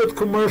any good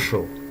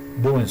commercial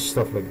doing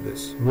stuff like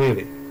this,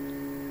 really.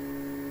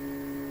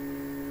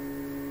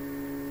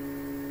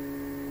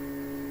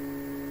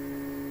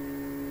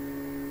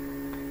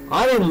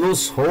 I didn't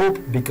lose hope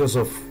because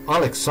of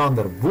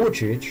Aleksandar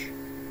Vucic,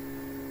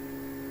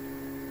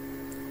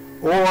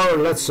 or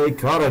let's say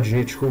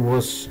Karadzic, who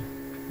was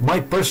my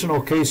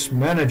personal case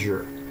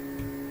manager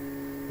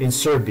in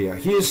Serbia.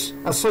 He is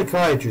a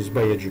psychiatrist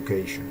by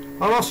education.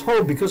 I lost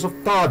hope because of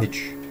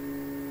Tadic.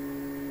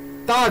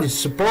 Tadic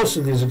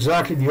supposedly is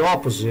exactly the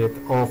opposite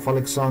of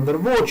Aleksandar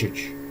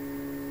Vucic.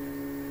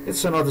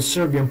 It's another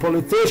Serbian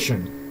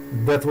politician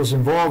that was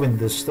involved in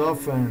this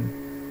stuff, and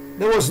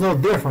there was no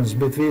difference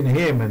between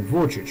him and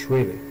Vucic,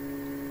 really.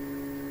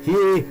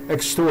 He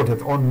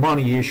extorted on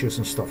money issues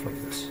and stuff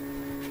like this.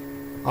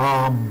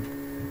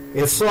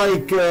 It's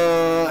like,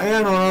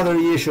 and on other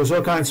issues,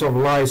 all kinds of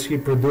lies he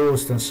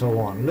produced and so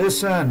on.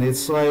 Listen,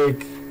 it's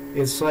like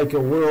a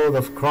world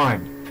of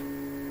crime.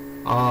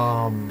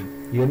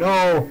 You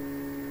know,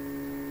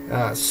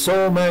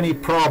 so many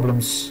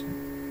problems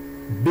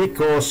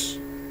because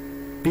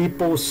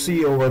people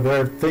see over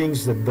there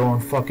things that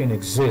don't fucking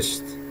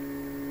exist.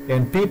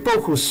 And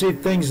people who see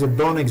things that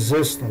don't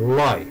exist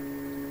lie.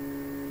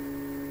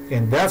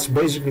 And that's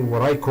basically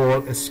what I call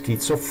a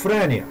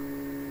schizophrenia.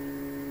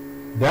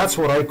 That's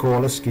what I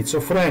call a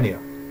schizophrenia.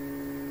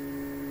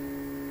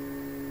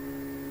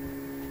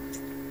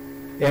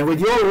 And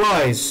with your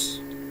lies,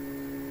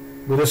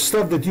 with the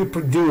stuff that you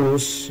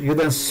produce, you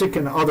then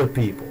sicken other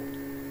people.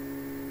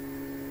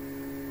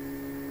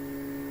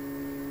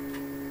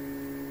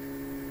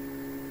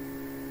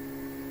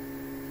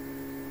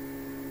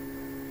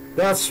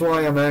 That's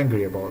why I'm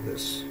angry about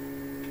this.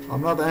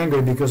 I'm not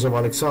angry because of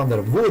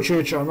Aleksandar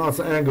Vucic, I'm not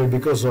angry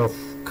because of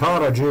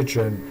Karadzic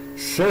and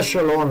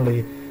Šešelj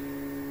only,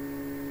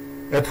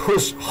 at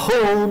whose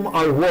home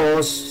I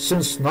was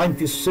since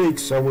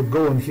 '96. I would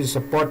go in his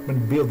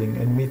apartment building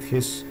and meet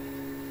his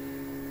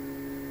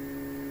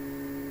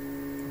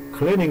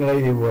cleaning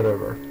lady,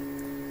 whatever.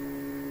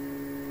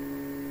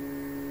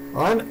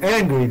 I'm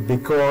angry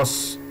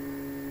because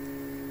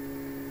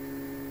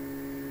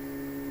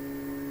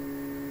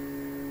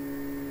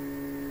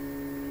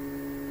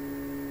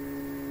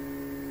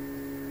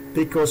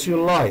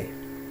you lie,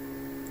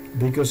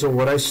 because of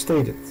what I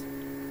stated.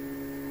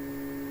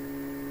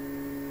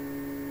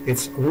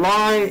 It's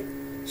lie,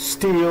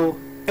 steal,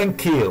 and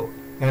kill.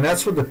 And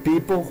that's for the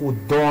people who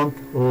don't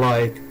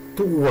like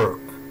to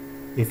work,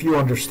 if you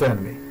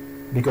understand me.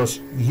 Because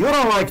you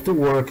don't like to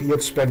work, you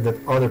expect that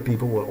other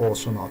people will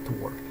also not to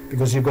work.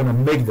 Because you're going to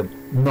make them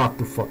not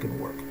to fucking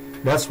work.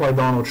 That's why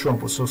Donald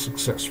Trump was so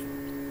successful.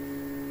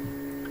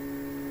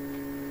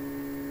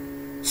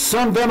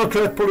 Some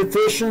Democrat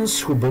politicians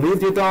who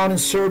believed it down in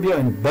Serbia,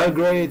 in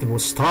Belgrade, it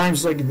was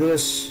times like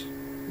this,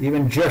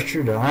 even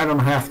gestured that I don't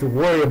have to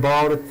worry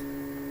about it,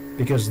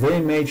 because they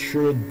made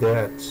sure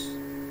that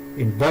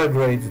in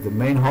Belgrade, the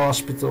main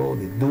hospital,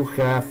 they do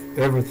have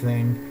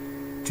everything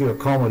to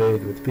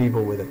accommodate with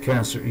people with the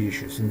cancer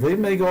issues. And they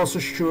make also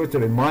sure to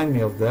remind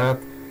me of that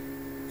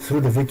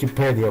through the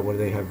Wikipedia, where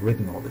they have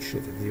written all the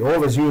shit. They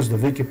always use the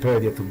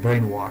Wikipedia to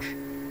brainwash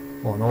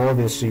on all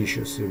these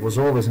issues. It was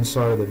always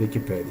inside of the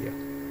Wikipedia.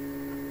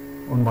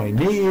 On my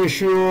knee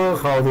issue,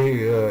 how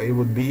it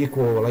would be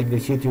equal, like they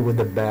hit you with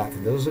the bat.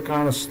 Those are the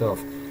kind of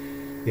stuff.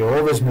 They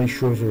always make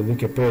sure to the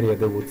Wikipedia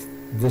they would,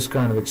 this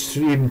kind of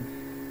extreme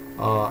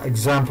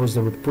examples,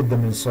 they would put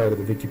them inside of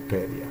the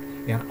Wikipedia.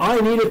 And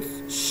I needed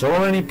so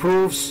many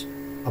proofs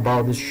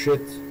about this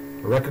shit,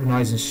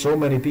 recognizing so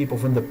many people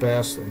from the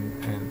past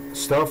and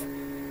stuff,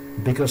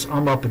 because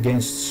I'm up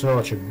against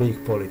such a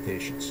big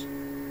politicians.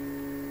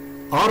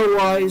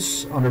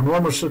 Otherwise, under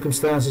normal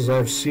circumstances,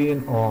 I've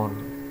seen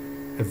on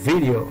a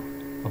video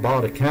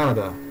about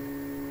Canada,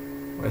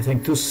 I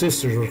think 2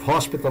 sisters were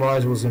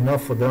hospitalized. Was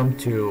enough for them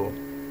to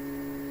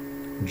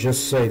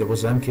just say there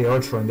was MK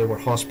Ultra and they were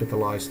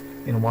hospitalized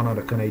in one of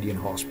the Canadian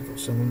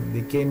hospitals. And then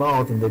they came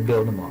out and they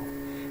bailed them out.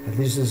 At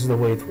least this is the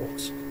way it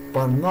was.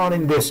 But not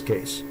in this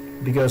case,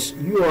 because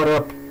you are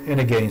up and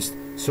against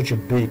such a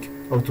big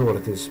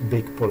authorities,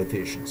 big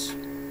politicians.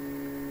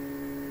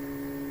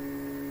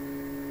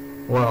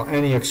 Well,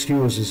 any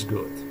excuse is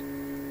good.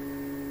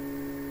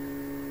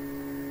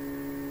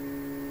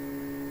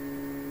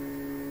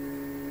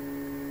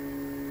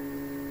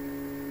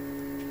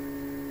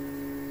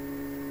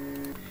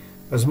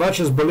 As much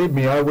as, believe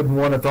me, I wouldn't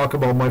want to talk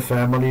about my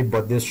family,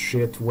 but this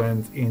shit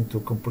went into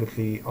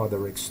completely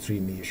other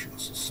extreme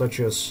issues, such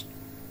as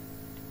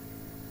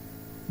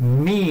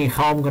me,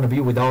 how I'm going to be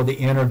without the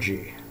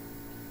energy,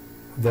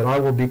 that I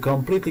will be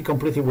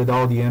completely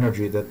without the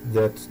energy, that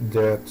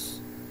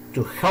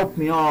to help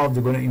me out,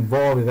 they're going to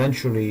involve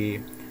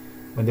eventually,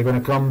 when they're going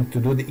to come to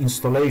do the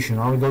installation,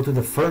 now we go to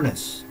the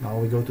furnace, now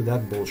we go to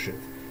that bullshit.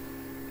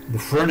 The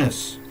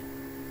furnace,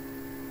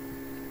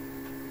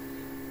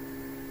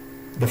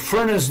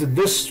 that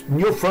this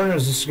new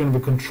furnace is going to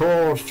be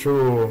controlled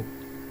through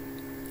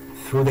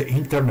the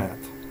internet.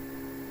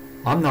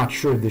 I'm not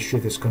sure this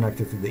shit is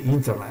connected to the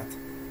internet,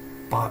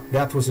 but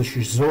that was a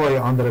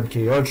shizoya under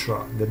MK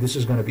Ultra, that this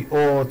is going to be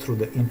all through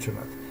the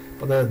internet.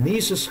 But the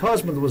niece's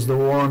husband was the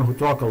one who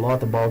talked a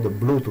lot about the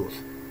Bluetooth.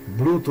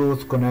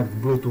 Bluetooth connect,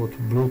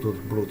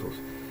 Bluetooth.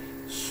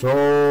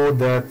 So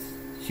that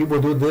he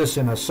would do this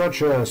in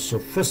such a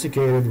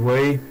sophisticated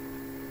way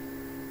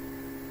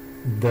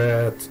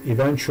that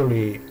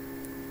eventually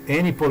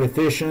any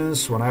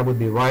politicians, when I would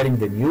be writing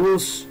the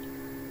news,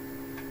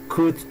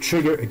 could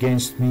trigger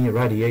against me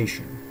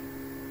radiation.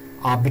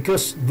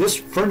 Because this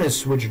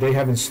furnace, which they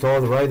have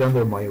installed right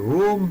under my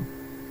room,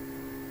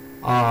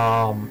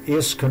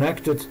 is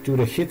connected to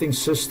the heating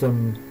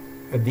system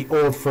at the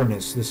old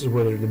furnace. This is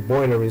where the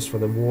boiler is for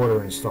the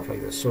water and stuff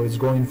like this. So it's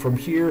going from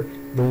here,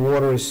 the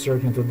water is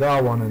circling to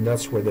that one, and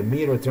that's where the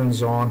meter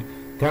turns on.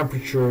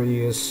 Temperature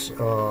is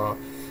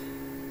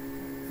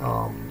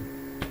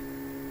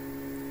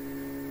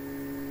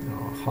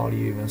how do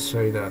you even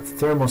say that?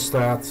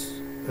 Thermostat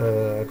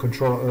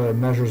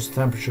measures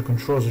temperature,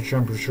 controls the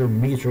temperature.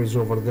 Meter is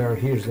over there.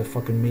 Here's the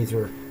fucking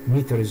meter.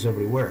 Meter is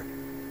everywhere.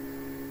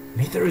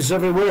 Meter is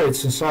everywhere.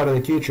 It's inside of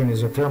the kitchen.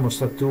 Is a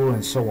thermostat too,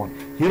 and so on.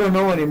 You don't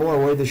know anymore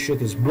where this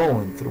shit is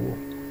blowing through,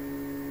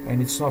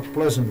 and it's not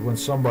pleasant when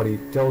somebody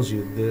tells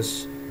you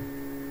this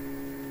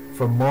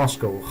from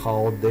Moscow,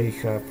 how they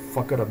have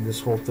fucked up this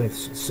whole thing,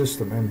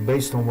 system, and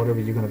based on whatever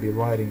you're going to be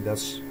writing,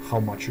 that's how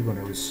much you're going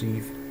to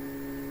receive,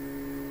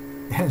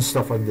 and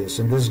stuff like this.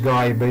 And this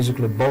guy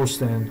basically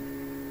boasting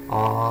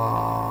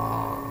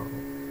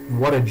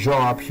what a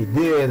job he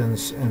did,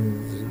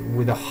 and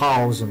with a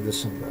house and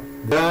this and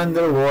that. Then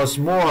there was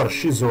more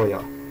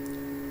shizoya.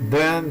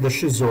 Then the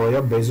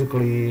shizoya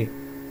basically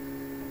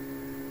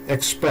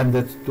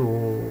expanded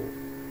to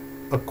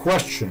a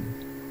question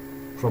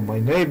from my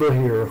neighbor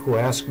here, who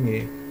asked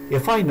me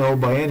if I know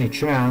by any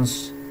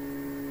chance,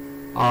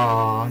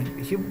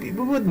 we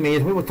would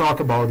meet, we would talk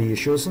about the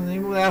issues, and he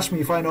would ask me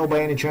if I know by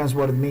any chance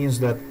what it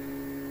means that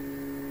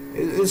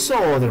it's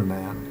some other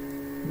man,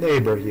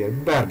 neighbor here,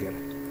 Berger,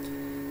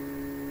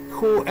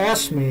 who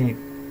asked me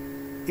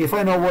if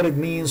I know what it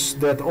means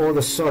that all of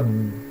a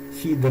sudden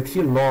he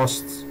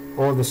lost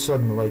all of a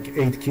sudden like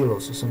 8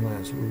 kilos or something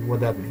else, what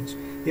that means.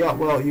 Yeah,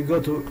 well, you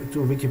go to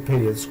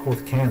Wikipedia, it's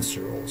called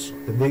cancer also,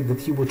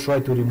 that he would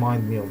try to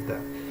remind me of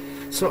that.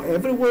 So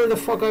everywhere the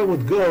fuck I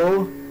would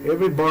go,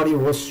 everybody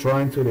was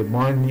trying to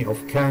remind me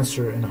of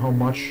cancer and how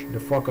much the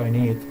fuck I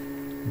need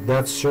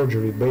that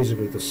surgery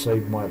basically to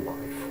save my life.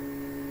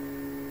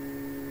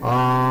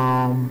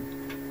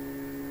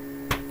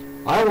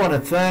 I want to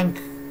thank,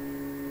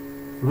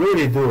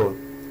 really do,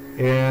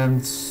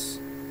 and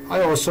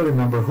I also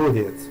remember who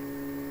did.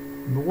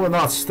 We will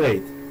not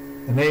state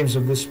the names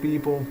of these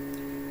people,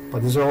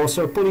 but there's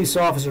also police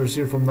officers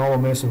here from Nova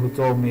Mesa who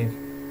told me,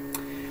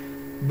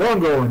 don't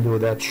go and do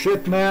that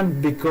shit,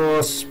 man,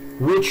 because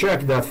we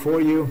checked that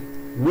for you,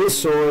 we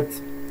saw it,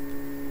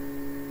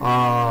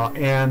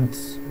 and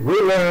we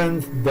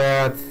learned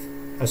that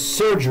a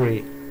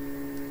surgery,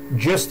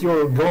 just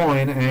you're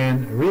going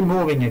and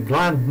removing a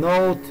gland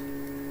node,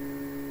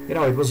 you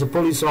know, it was a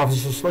police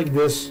officers like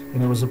this,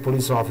 and it was a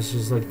police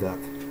officers like that.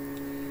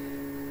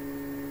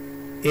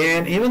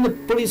 And even the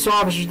police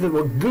officers that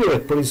were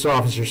good police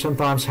officers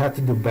sometimes had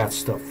to do bad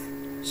stuff,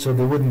 so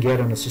they wouldn't get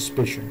on a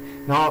suspicion.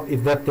 Now,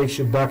 if that takes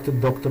you back to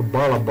Dr.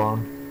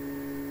 Balaban,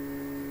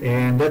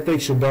 and that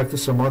takes you back to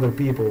some other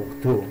people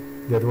too,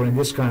 that were in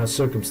this kind of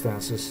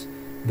circumstances,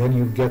 then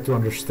you get to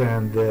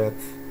understand that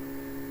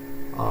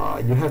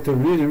you have to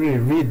really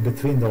read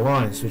between the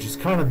lines, which is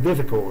kind of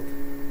difficult.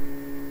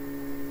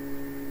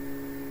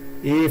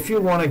 If you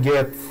want to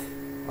get,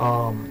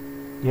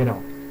 you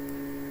know,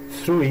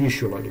 through an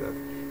issue like that.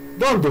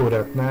 Don't do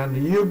that, man.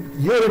 You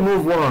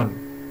remove one,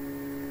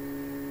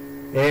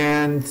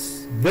 and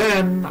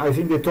then I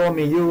think they told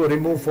me you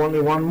remove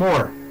only one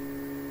more,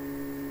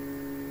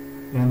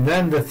 and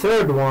then the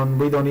third one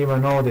we don't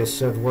even know. They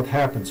said what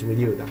happens with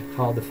you then,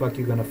 how the fuck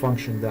you gonna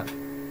function then.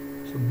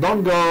 So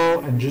don't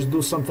go and just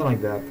do something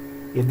like that.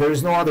 If there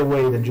is no other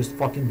way, then just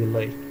fucking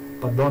delay,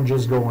 but don't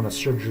just go on a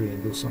surgery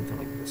and do something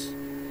like this.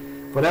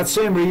 For that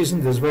same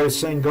reason, these very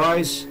same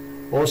guys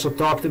also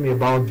talk to me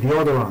about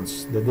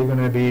deodorants, that they're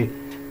gonna be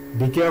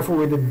careful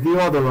with the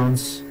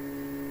deodorants,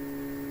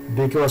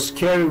 because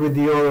carry with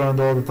deodorant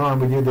all the time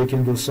with you, they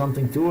can do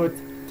something to it,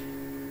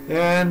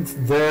 and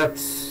that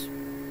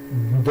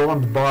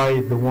don't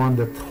buy the one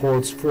that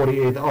holds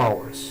 48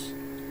 hours.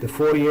 The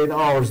 48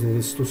 hours that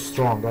is too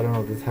strong, I don't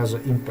know, that has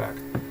an impact.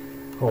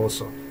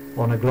 also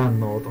on a gland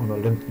node, on a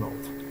lymph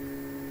node.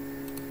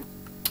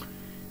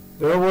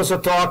 There was a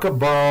talk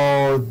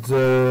about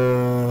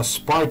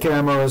spy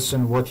cameras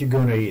and what you're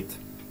gonna eat.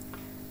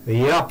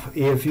 Yep,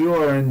 if you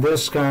are in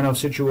this kind of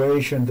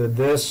situation,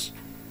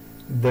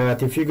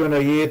 that if you're gonna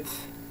eat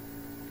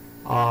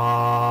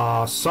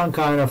some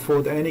kind of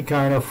food, any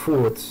kind of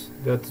food,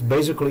 that's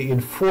basically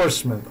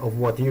enforcement of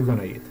what you're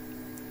gonna eat.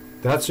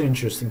 That's an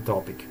interesting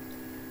topic.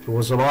 It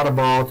was a lot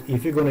about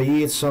if you're gonna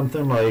eat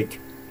something like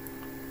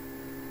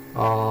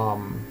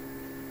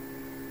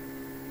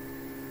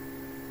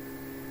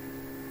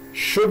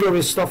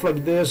sugary stuff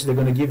like this, they're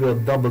gonna give you a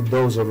double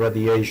dose of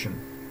radiation.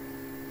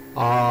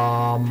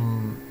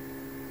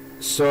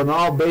 So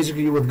now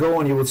basically you would go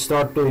and you would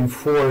start to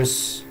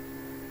enforce,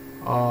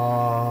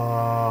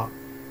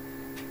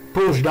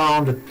 push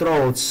down the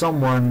throat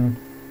someone,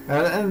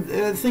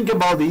 and think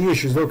about the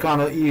issues, those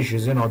kind of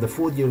issues, you know, the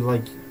food you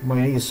like, my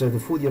niece said, the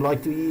food you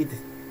like to eat,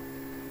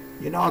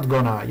 you're not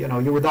gonna, you know,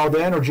 you're without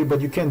the energy,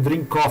 but you can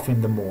drink coffee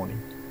in the morning.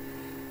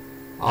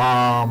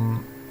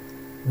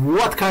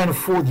 What kind of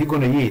food you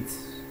gonna eat?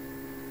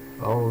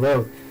 Oh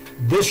well,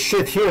 this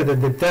shit here, the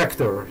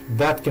detector,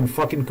 that can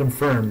fucking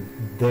confirm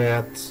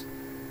that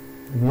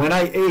when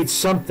I ate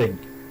something,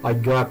 I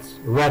got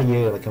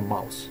radiated like a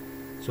mouse.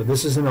 So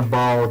this isn't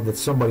about that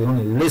somebody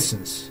only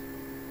listens,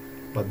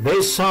 but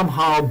they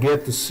somehow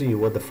get to see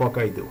what the fuck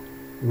I do,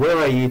 where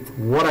I eat,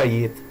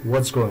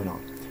 what's going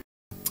on.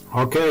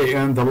 Okay,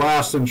 and the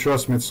last, and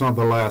trust me, it's not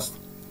the last.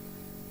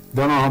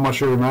 Don't know how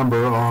much you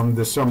remember on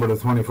December the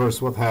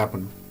 21st what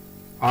happened.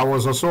 I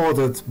was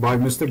assaulted by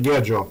Mr.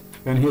 Gedjo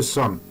and his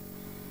son.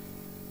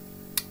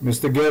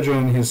 Mr. Gedjo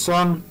and his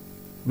son,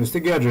 Mr.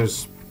 Gedjo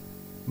is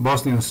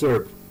Bosnian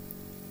Serb.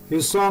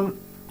 His son,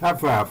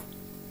 half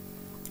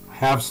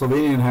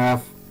Slovenian,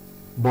 half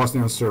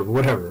Bosnian Serb,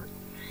 whatever.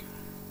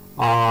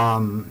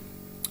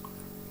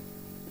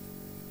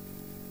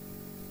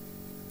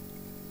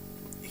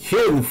 He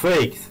didn't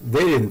fake,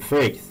 they didn't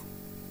fake.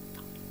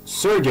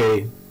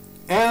 Sergey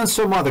and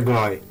some other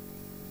guy,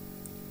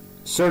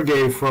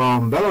 Sergey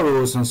from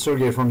Belarus and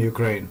Sergey from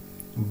Ukraine,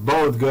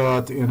 both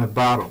got in a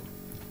battle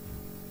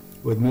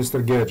with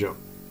Mr. Gedjo.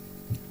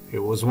 It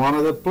was one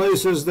of the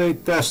places they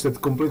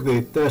tested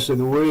completely, tested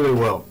really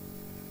well,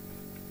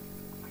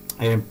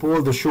 and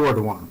pulled the short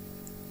one.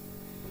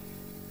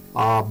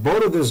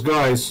 Both of these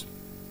guys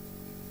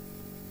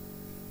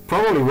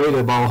probably weighed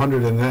about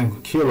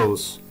 110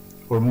 kilos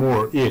or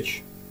more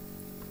each.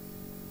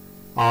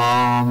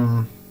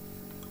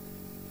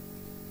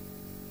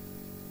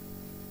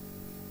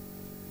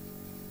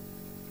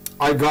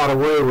 I got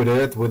away with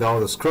it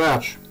without a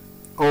scratch,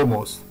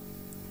 almost.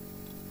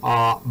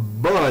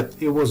 But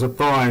it was a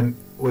time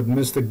with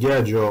Mr.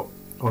 Gedjo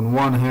on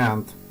one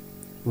hand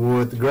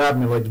would grab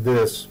me like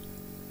this,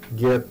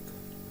 get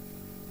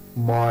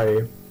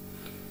my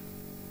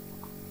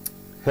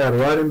head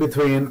right in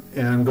between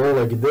and go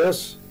like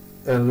this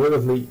and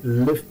literally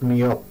lift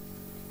me up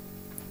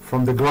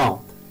from the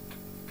ground,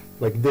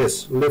 like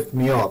this, lift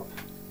me up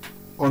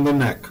on the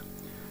neck.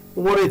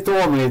 What he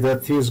told me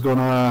that he's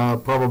gonna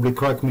probably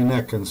crack me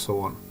neck and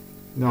so on.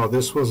 No,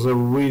 this was a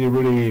really,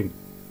 really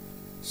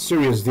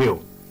serious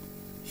deal.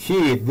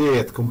 He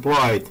did,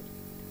 complied,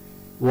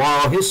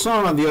 while his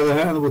son on the other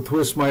hand would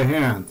twist my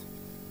hand.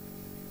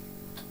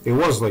 It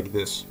was like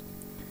this.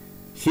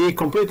 He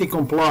completely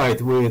complied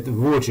with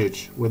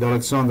Vucic, with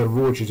Aleksandar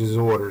Vucic's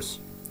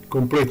orders,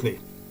 completely.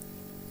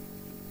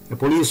 The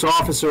police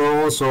officer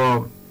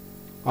also,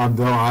 I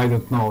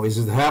don't know, is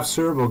it half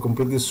Serb or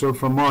completely Serb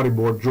from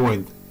Maribor,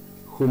 joined,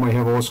 whom I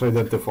have also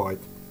identified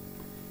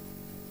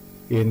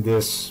in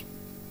this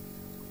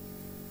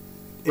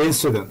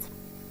incident.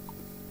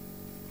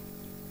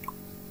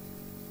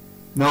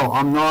 No,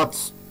 I'm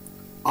not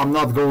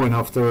going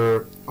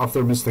after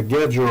Mr.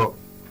 Gedjo.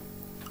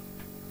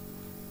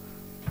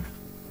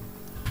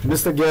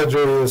 Mr.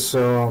 Gedjo is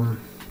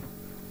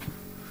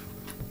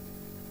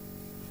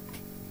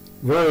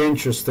very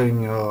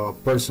interesting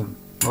person.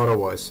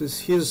 Otherwise,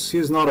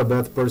 he's not a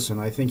bad person.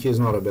 I think he's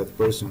not a bad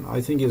person.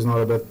 I think he's not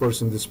a bad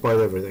person despite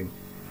everything.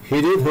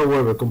 He did,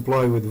 however,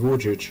 comply with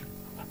Vucic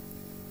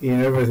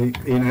in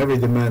every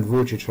demand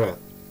Vucic had.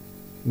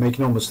 Make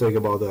no mistake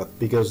about that.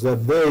 Because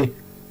that day,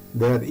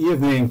 that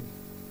evening,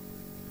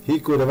 he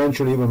could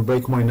eventually even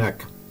break my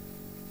neck.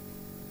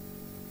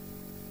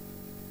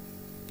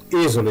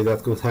 Easily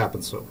that could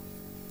happen. So,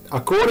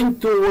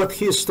 according to what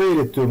he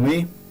stated to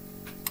me,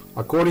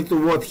 according to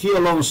what he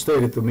alone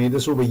stated to me,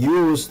 this will be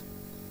used.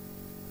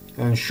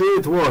 And sure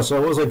it was. I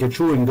was like a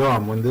chewing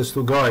gum when these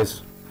two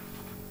guys,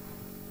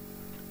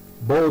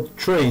 both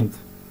trained,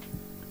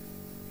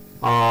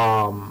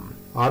 I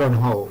don't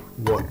know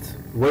what,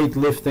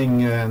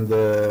 weightlifting and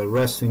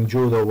wrestling,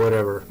 judo,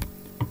 whatever,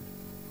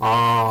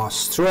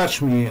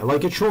 stretched me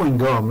like a chewing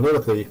gum,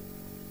 literally.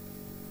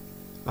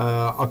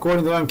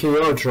 According to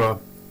MK Ultra,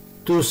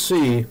 to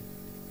see,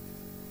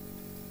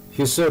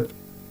 he said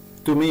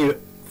to me,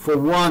 for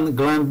one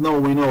gland no,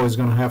 we know is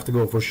gonna have to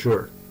go for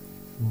sure.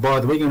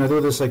 But we're gonna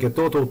do this like a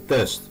total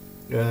test,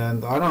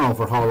 and I don't know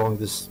for how long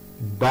this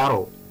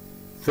battle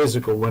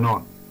physical went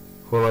on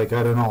for like,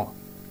 I don't know.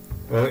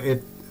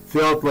 It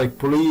felt like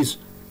police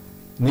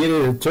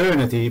needed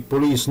eternity,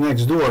 police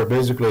next door,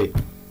 basically.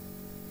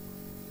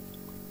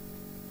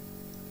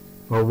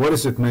 Well, what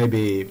is it,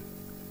 maybe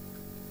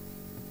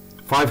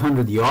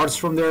 500 yards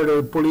from there,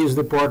 the police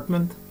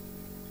department?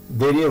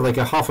 They need like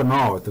a half an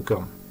hour to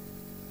come.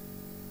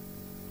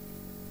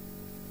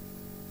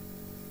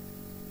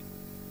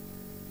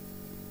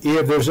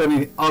 If there's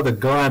any other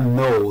grand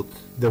note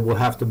that will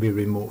have to be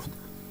removed.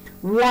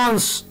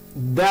 Once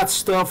that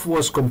stuff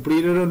was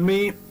completed on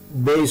me,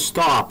 they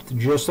stopped,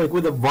 just like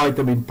with a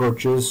vitamin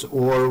purchase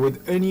or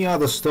with any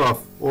other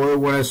stuff, or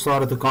when I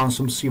started to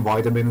consume C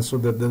vitamins, so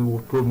that they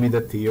would prove me the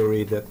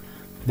theory that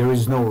there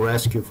is no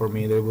rescue for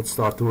me, they would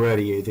start to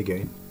radiate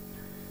again.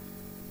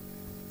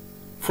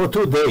 For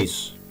 2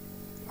 days,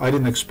 I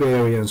didn't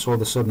experience all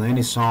of a sudden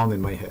any sound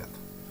in my head.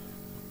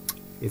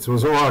 It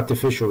was all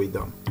artificially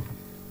done.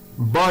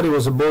 But it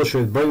was a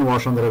bullshit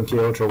brainwash under MK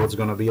Ultra. What's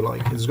gonna be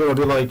like? It's gonna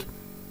be like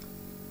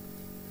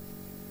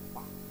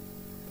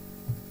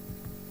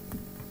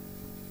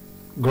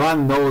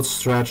grand node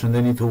stretch, and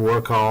they need to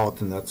work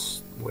out, and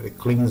that's where it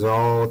cleans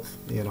out,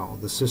 you know,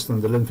 the system,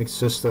 the lymphic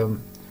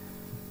system.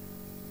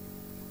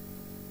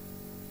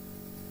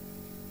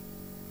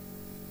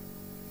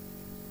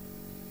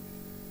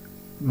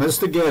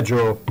 Mr.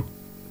 Gedjo,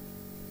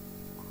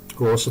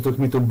 who also took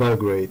me to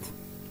Belgrade,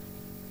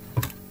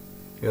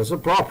 he has a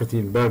property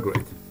in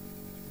Belgrade.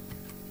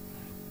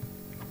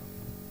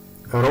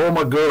 A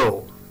Roma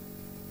girl,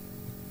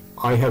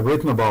 I have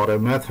written about, I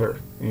met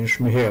her in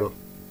Šmihelj.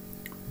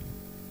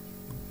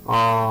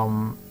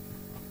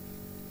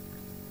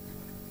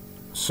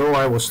 So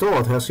I was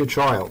told, has a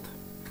child.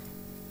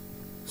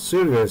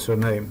 Sylvia is her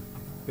name.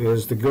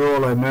 Is the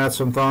girl I met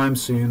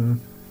sometimes in,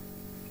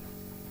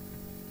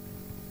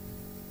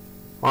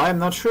 I'm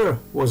not sure,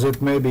 was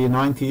it maybe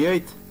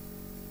 98?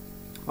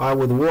 I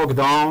would walk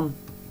down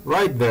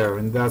right there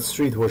in that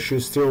street where she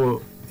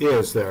still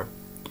is there.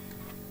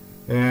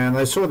 And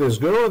I saw this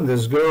girl, and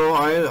this girl,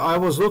 I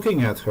was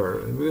looking at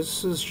her.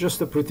 This is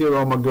just a pretty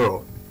Roma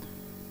girl.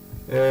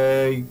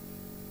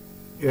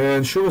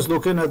 And she was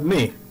looking at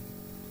me.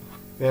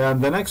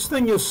 And the next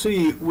thing you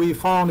see, we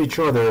found each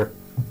other.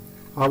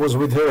 I was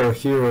with her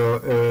here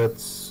at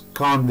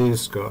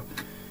Kandiska,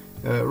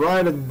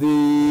 right at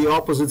the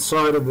opposite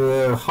side of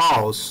the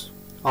house,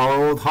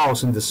 our old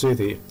house in the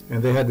city.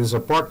 And they had these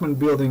apartment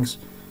buildings,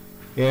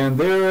 and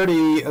they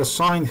already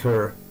assigned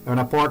her an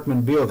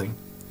apartment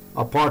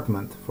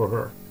for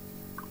her.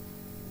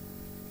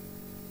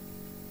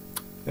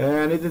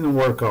 And it didn't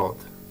work out.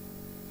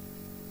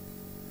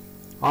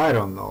 I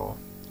don't know.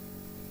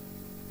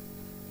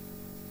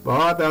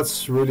 But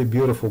that's a really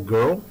beautiful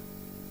girl.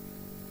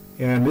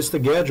 And Mr.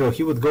 Gedjo,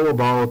 he would go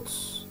about,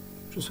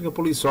 just like a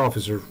police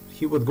officer,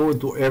 he would go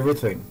into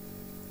everything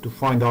to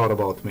find out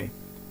about me.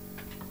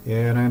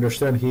 And I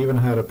understand he even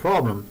had a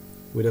problem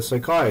with a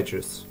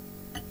psychiatrist.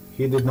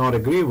 He did not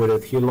agree with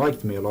it, he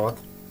liked me a lot.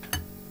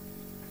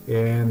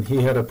 And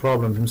he had a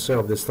problem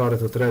himself. They started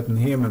to threaten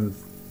him and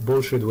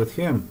bullshit with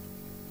him.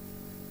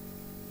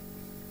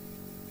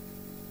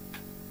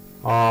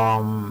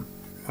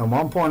 At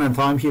one point in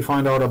time, he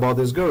found out about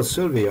this girl,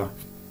 Sylvia,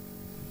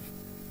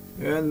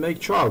 and make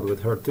child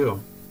with her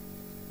too.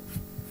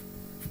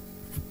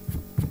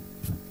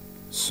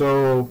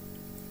 So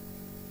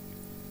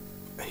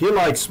he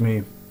likes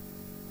me,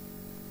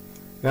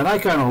 and I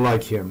kind of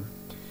like him.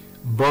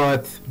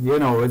 But you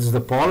know, it's the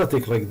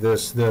politic like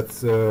this that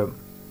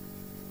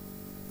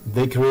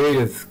they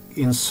created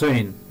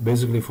insane,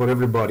 basically for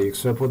everybody,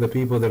 except for the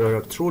people that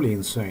are truly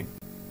insane.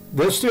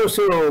 There's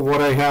still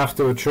what I have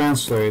to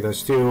translate. I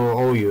still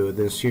owe you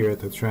this year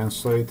to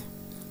translate,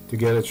 to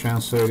get it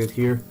translated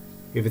here.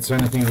 If it's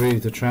anything really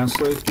to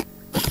translate,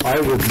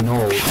 I would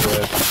know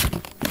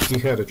that he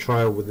had a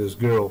trial with this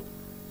girl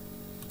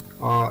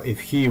if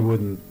he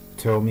wouldn't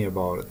tell me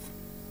about it.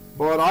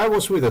 But I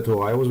was with her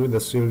too. I was with the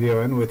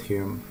Sylvia and with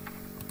him.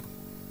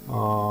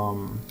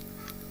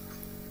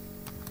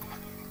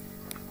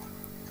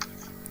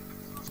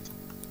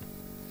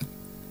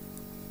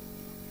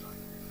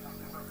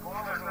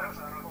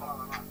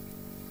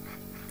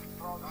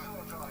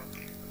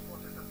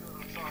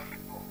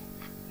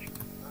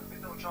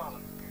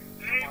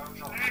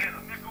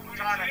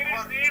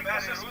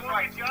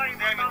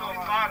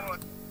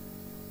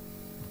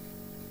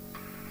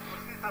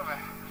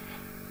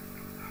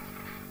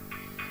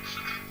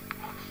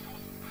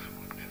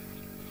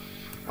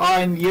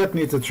 I yet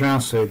need to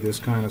translate this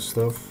kind of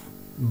stuff,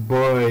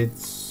 but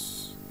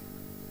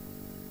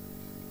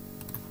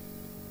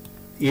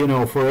you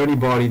know, for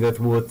anybody that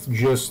would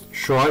just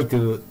try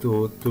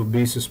to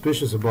be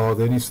suspicious about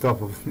any stuff,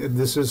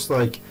 this is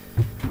like,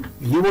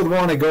 you would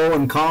want to go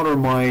and counter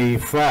my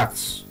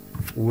facts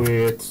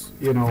with,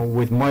 you know,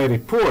 with my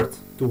report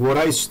to what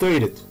I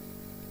stated.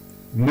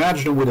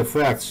 Imagine with the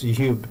facts,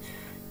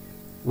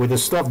 with the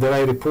stuff that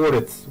I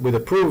reported, with the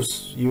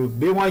proofs, you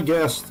be my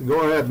guest,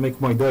 go ahead,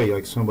 make my day,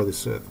 like somebody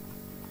said.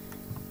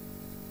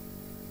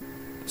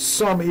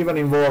 Some even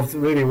involved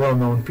really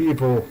well-known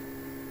people.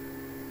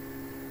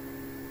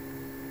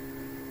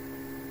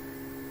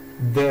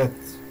 that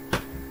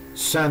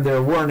sent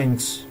their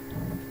warnings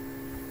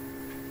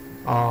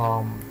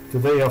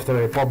today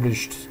after I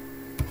published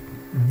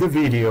the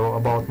video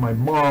about my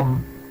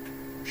mom.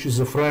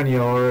 Schizophrenia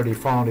already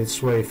found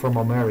its way from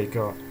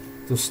America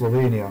to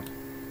Slovenia.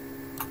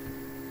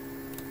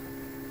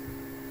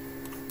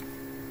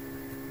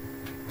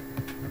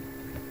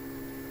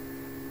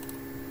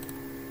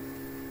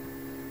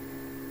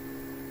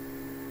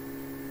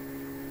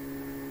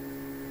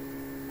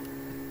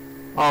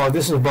 Oh,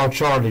 this is about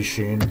Charlie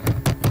Sheen,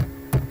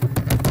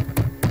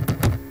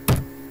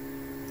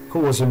 who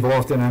was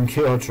involved in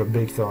MK Ultra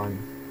big time.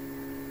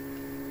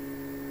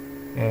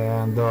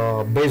 And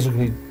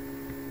basically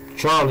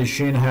Charlie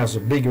Sheen has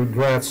big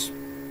regrets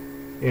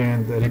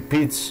and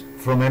repeats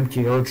from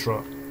MK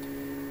Ultra.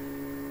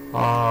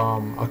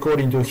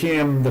 According to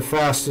him, the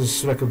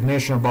fastest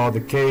recognition about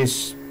the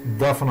case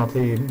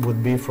definitely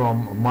would be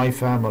from my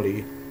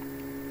family.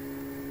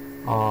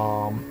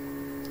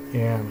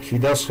 And he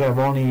does have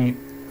only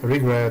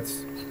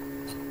regrets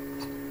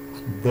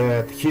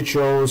that he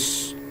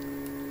chose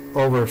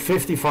over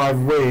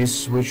 55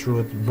 ways which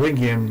would bring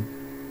him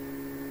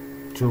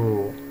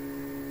to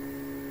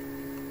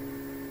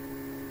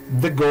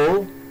the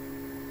goal.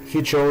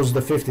 He chose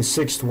the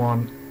 56th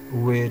one,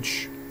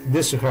 which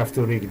this you have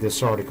to read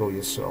this article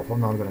yourself.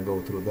 I'm not going to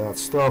go through that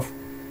stuff.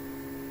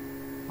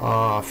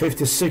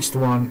 56th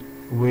one,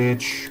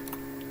 which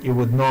it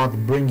would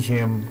not bring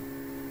him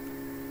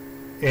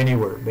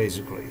anywhere,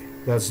 basically.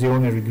 That's the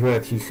only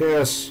regret he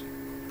has.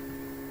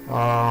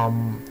 I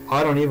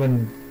don't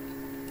even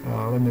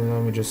let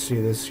me just see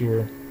this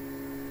here.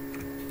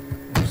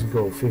 Let's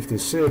go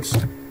 56,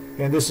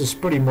 and this is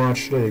pretty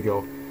much, there you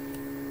go,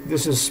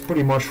 this is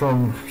pretty much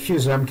from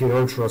his MK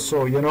Ultra.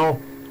 So, you know,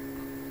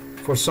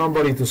 for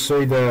somebody to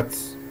say that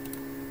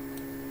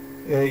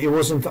it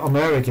wasn't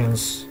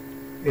Americans,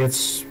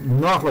 it's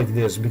not like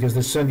this, because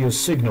they send you a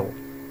signal.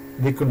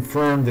 They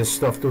confirm this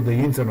stuff to the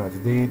internet.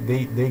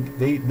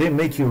 They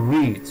make you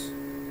read.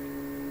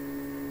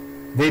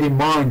 They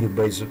remind you,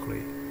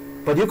 basically.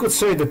 But you could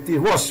say that it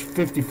was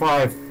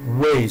 55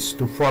 ways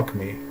to fuck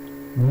me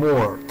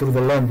more through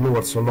the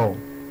landlords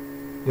alone.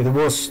 That it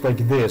was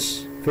like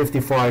this,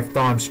 55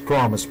 times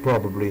promise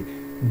probably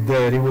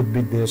that it would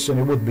be this and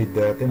it would be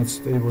that, and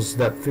it was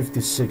that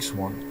 56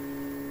 one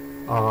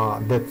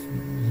that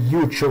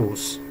you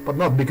chose, but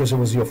not because it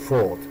was your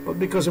fault, but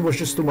because it was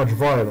just too much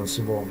violence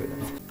involved in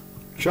it.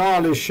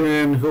 Charlie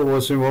Sheen, who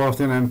was involved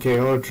in MK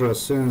Ultra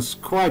since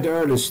quite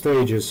early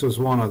stages, was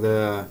one of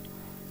the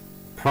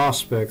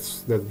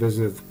prospects that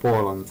visited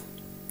Poland.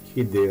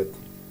 He did.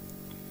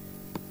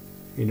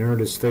 In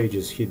early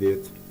stages he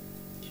did.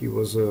 He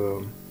was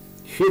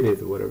he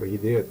did whatever he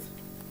did.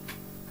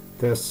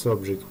 Test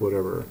subject,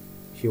 whatever.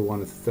 He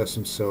wanted to test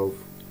himself,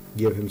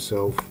 give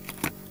himself.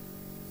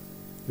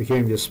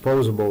 Became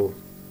disposable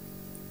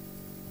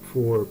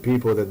for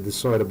people that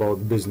decide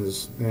about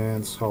business,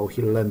 and that's how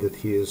he landed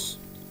his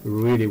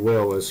really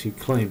well, as he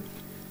claimed.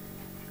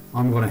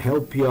 I'm gonna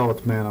help you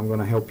out, man, I'm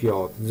gonna help you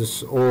out.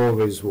 This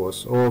always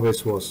was.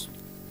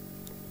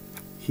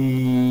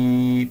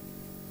 He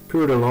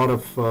put a lot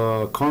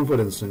of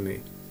confidence in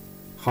me.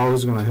 How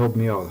is gonna help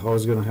me out? How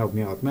is gonna help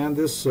me out? Man,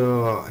 this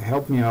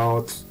help me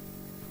out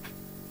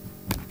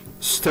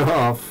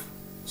stuff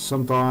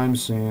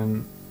sometimes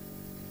in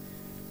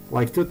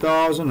like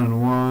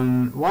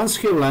 2001. Once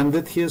he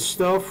landed his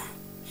stuff,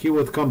 he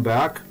would come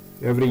back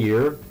every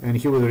year and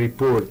he would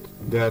report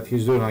that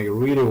he's doing like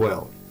really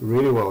well.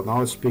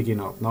 Now it's picking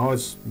up. Now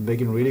it's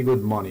making really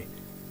good money.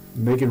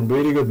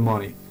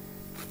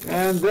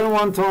 And then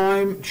one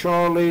time,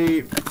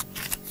 Charlie,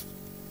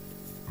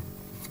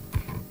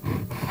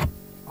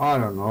 I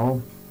don't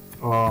know,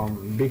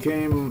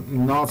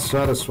 became not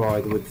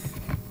satisfied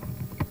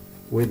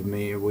with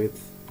me, with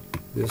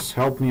this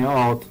help me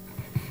out.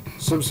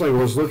 Since I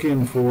was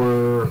looking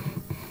for,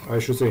 I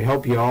should say,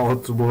 help you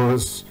out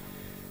was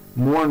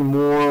more and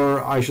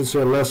more, I should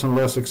say, less and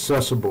less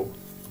accessible.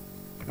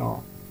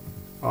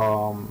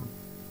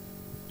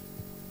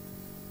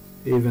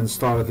 Even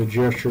started to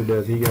gesture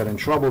that he got in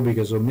trouble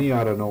because of me,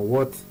 I don't know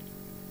what.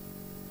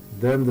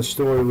 Then the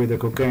story with the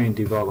cocaine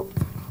developed.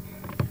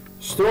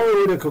 Story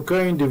with the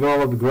cocaine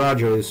developed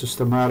gradually,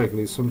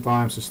 systematically.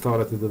 Sometimes it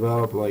started to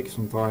develop, like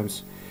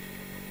sometimes.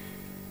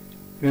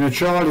 In a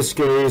Charlie's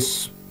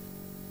case,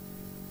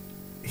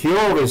 he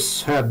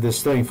always had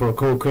this thing for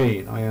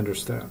cocaine, I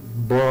understand.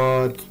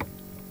 But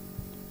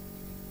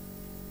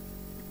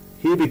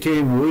he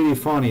became really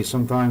funny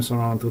sometimes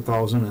around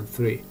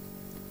 2003.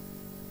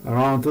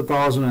 Around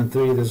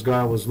 2003, this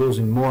guy was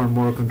losing more and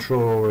more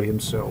control over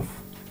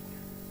himself.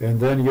 And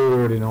then you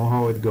already know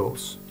how it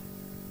goes.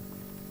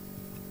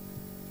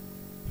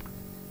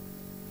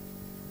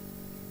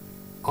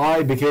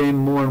 I became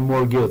more and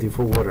more guilty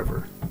for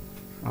whatever.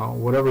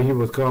 Whatever he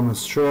would come and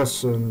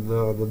stress and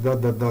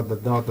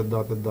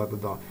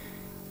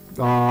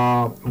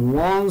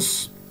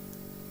once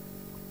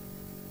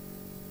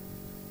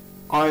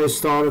I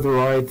started to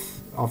write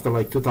after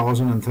like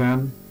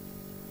 2010,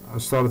 I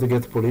started to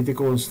get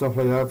political and stuff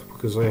like that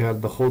because I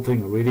had the whole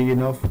thing reading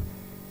enough.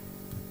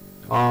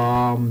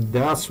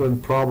 that's when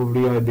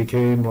probably I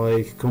became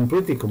like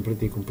completely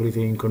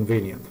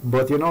inconvenient.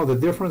 But you know, the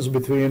difference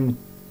between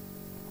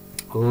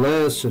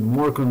less and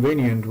more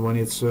convenient when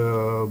it's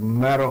a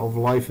matter of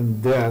life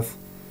and death,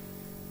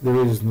 there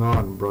is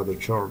none, brother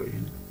Charlie.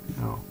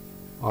 No,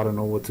 I don't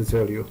know what to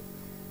tell you.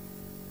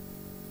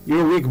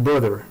 You're weak,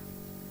 brother.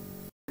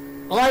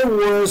 I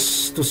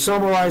was, to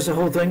summarize the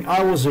whole thing,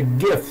 I was a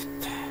gift.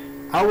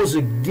 I was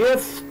a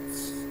gift,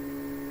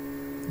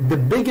 the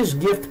biggest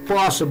gift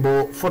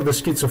possible for the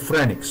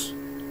schizophrenics.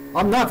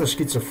 I'm not a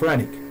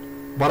schizophrenic,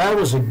 but I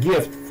was a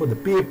gift for the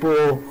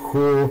people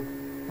who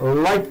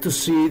like to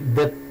see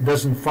that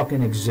doesn't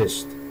fucking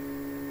exist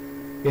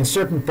in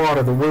certain part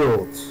of the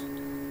world.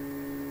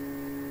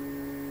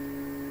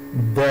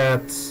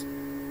 That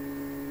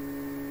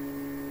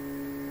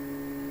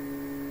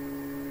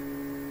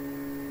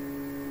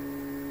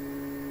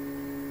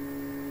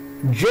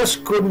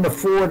just couldn't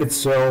afford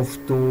itself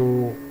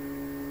to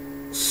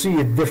see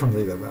it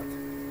differently than that.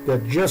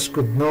 That just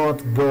could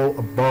not go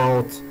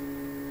about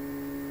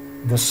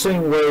the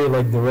same way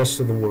like the rest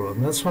of the world.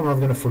 And that's why I'm not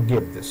going to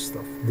forgive this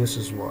stuff. This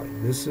is why.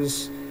 This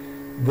is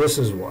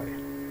why.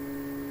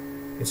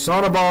 It's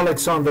not about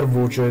Aleksandar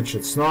Vucic.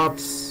 It's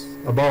not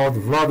about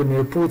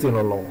Vladimir Putin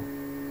alone.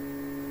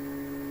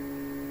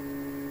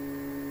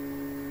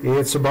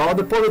 It's about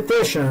the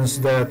politicians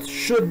that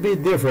should be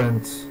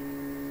different,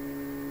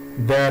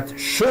 that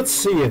should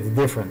see it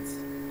different.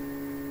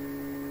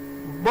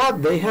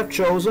 But they have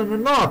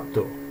chosen not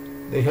to.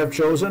 They have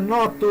chosen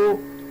not to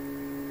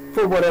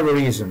for whatever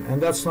reason.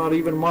 And that's not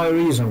even my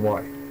reason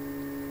why.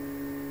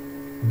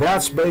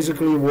 That's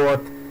basically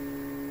what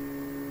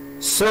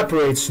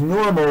separates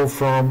normal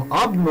from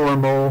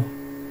abnormal.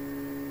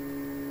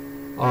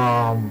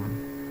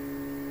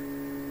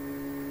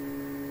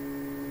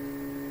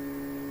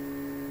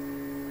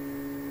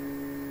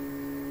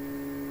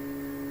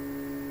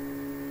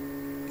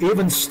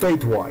 Even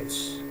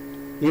state-wise,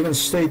 even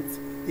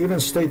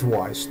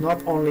state-wise,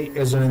 not only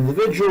as an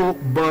individual,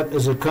 but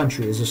as a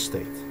country, as a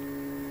state.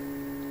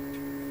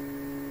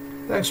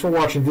 Thanks for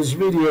watching this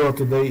video.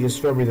 Today is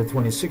February the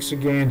 26th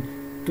again,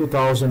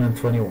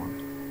 2021.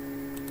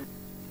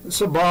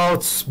 It's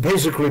about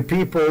basically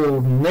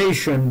people,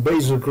 nation,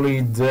 basically,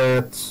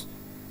 that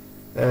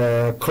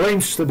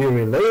claims to be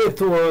related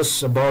to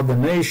us, about the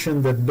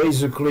nation that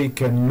basically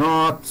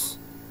cannot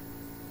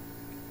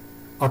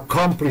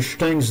accomplish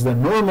things the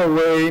normal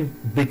way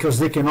because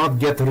they cannot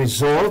get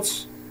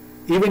results.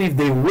 Even if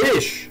they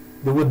wish,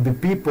 there would be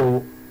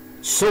people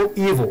so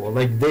evil,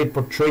 like they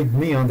portrayed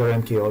me under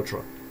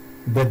MKUltra,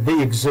 that they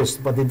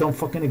exist, but they don't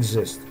fucking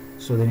exist.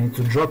 So they need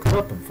to drug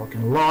up and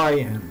fucking lie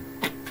and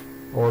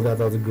all that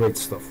other great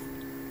stuff.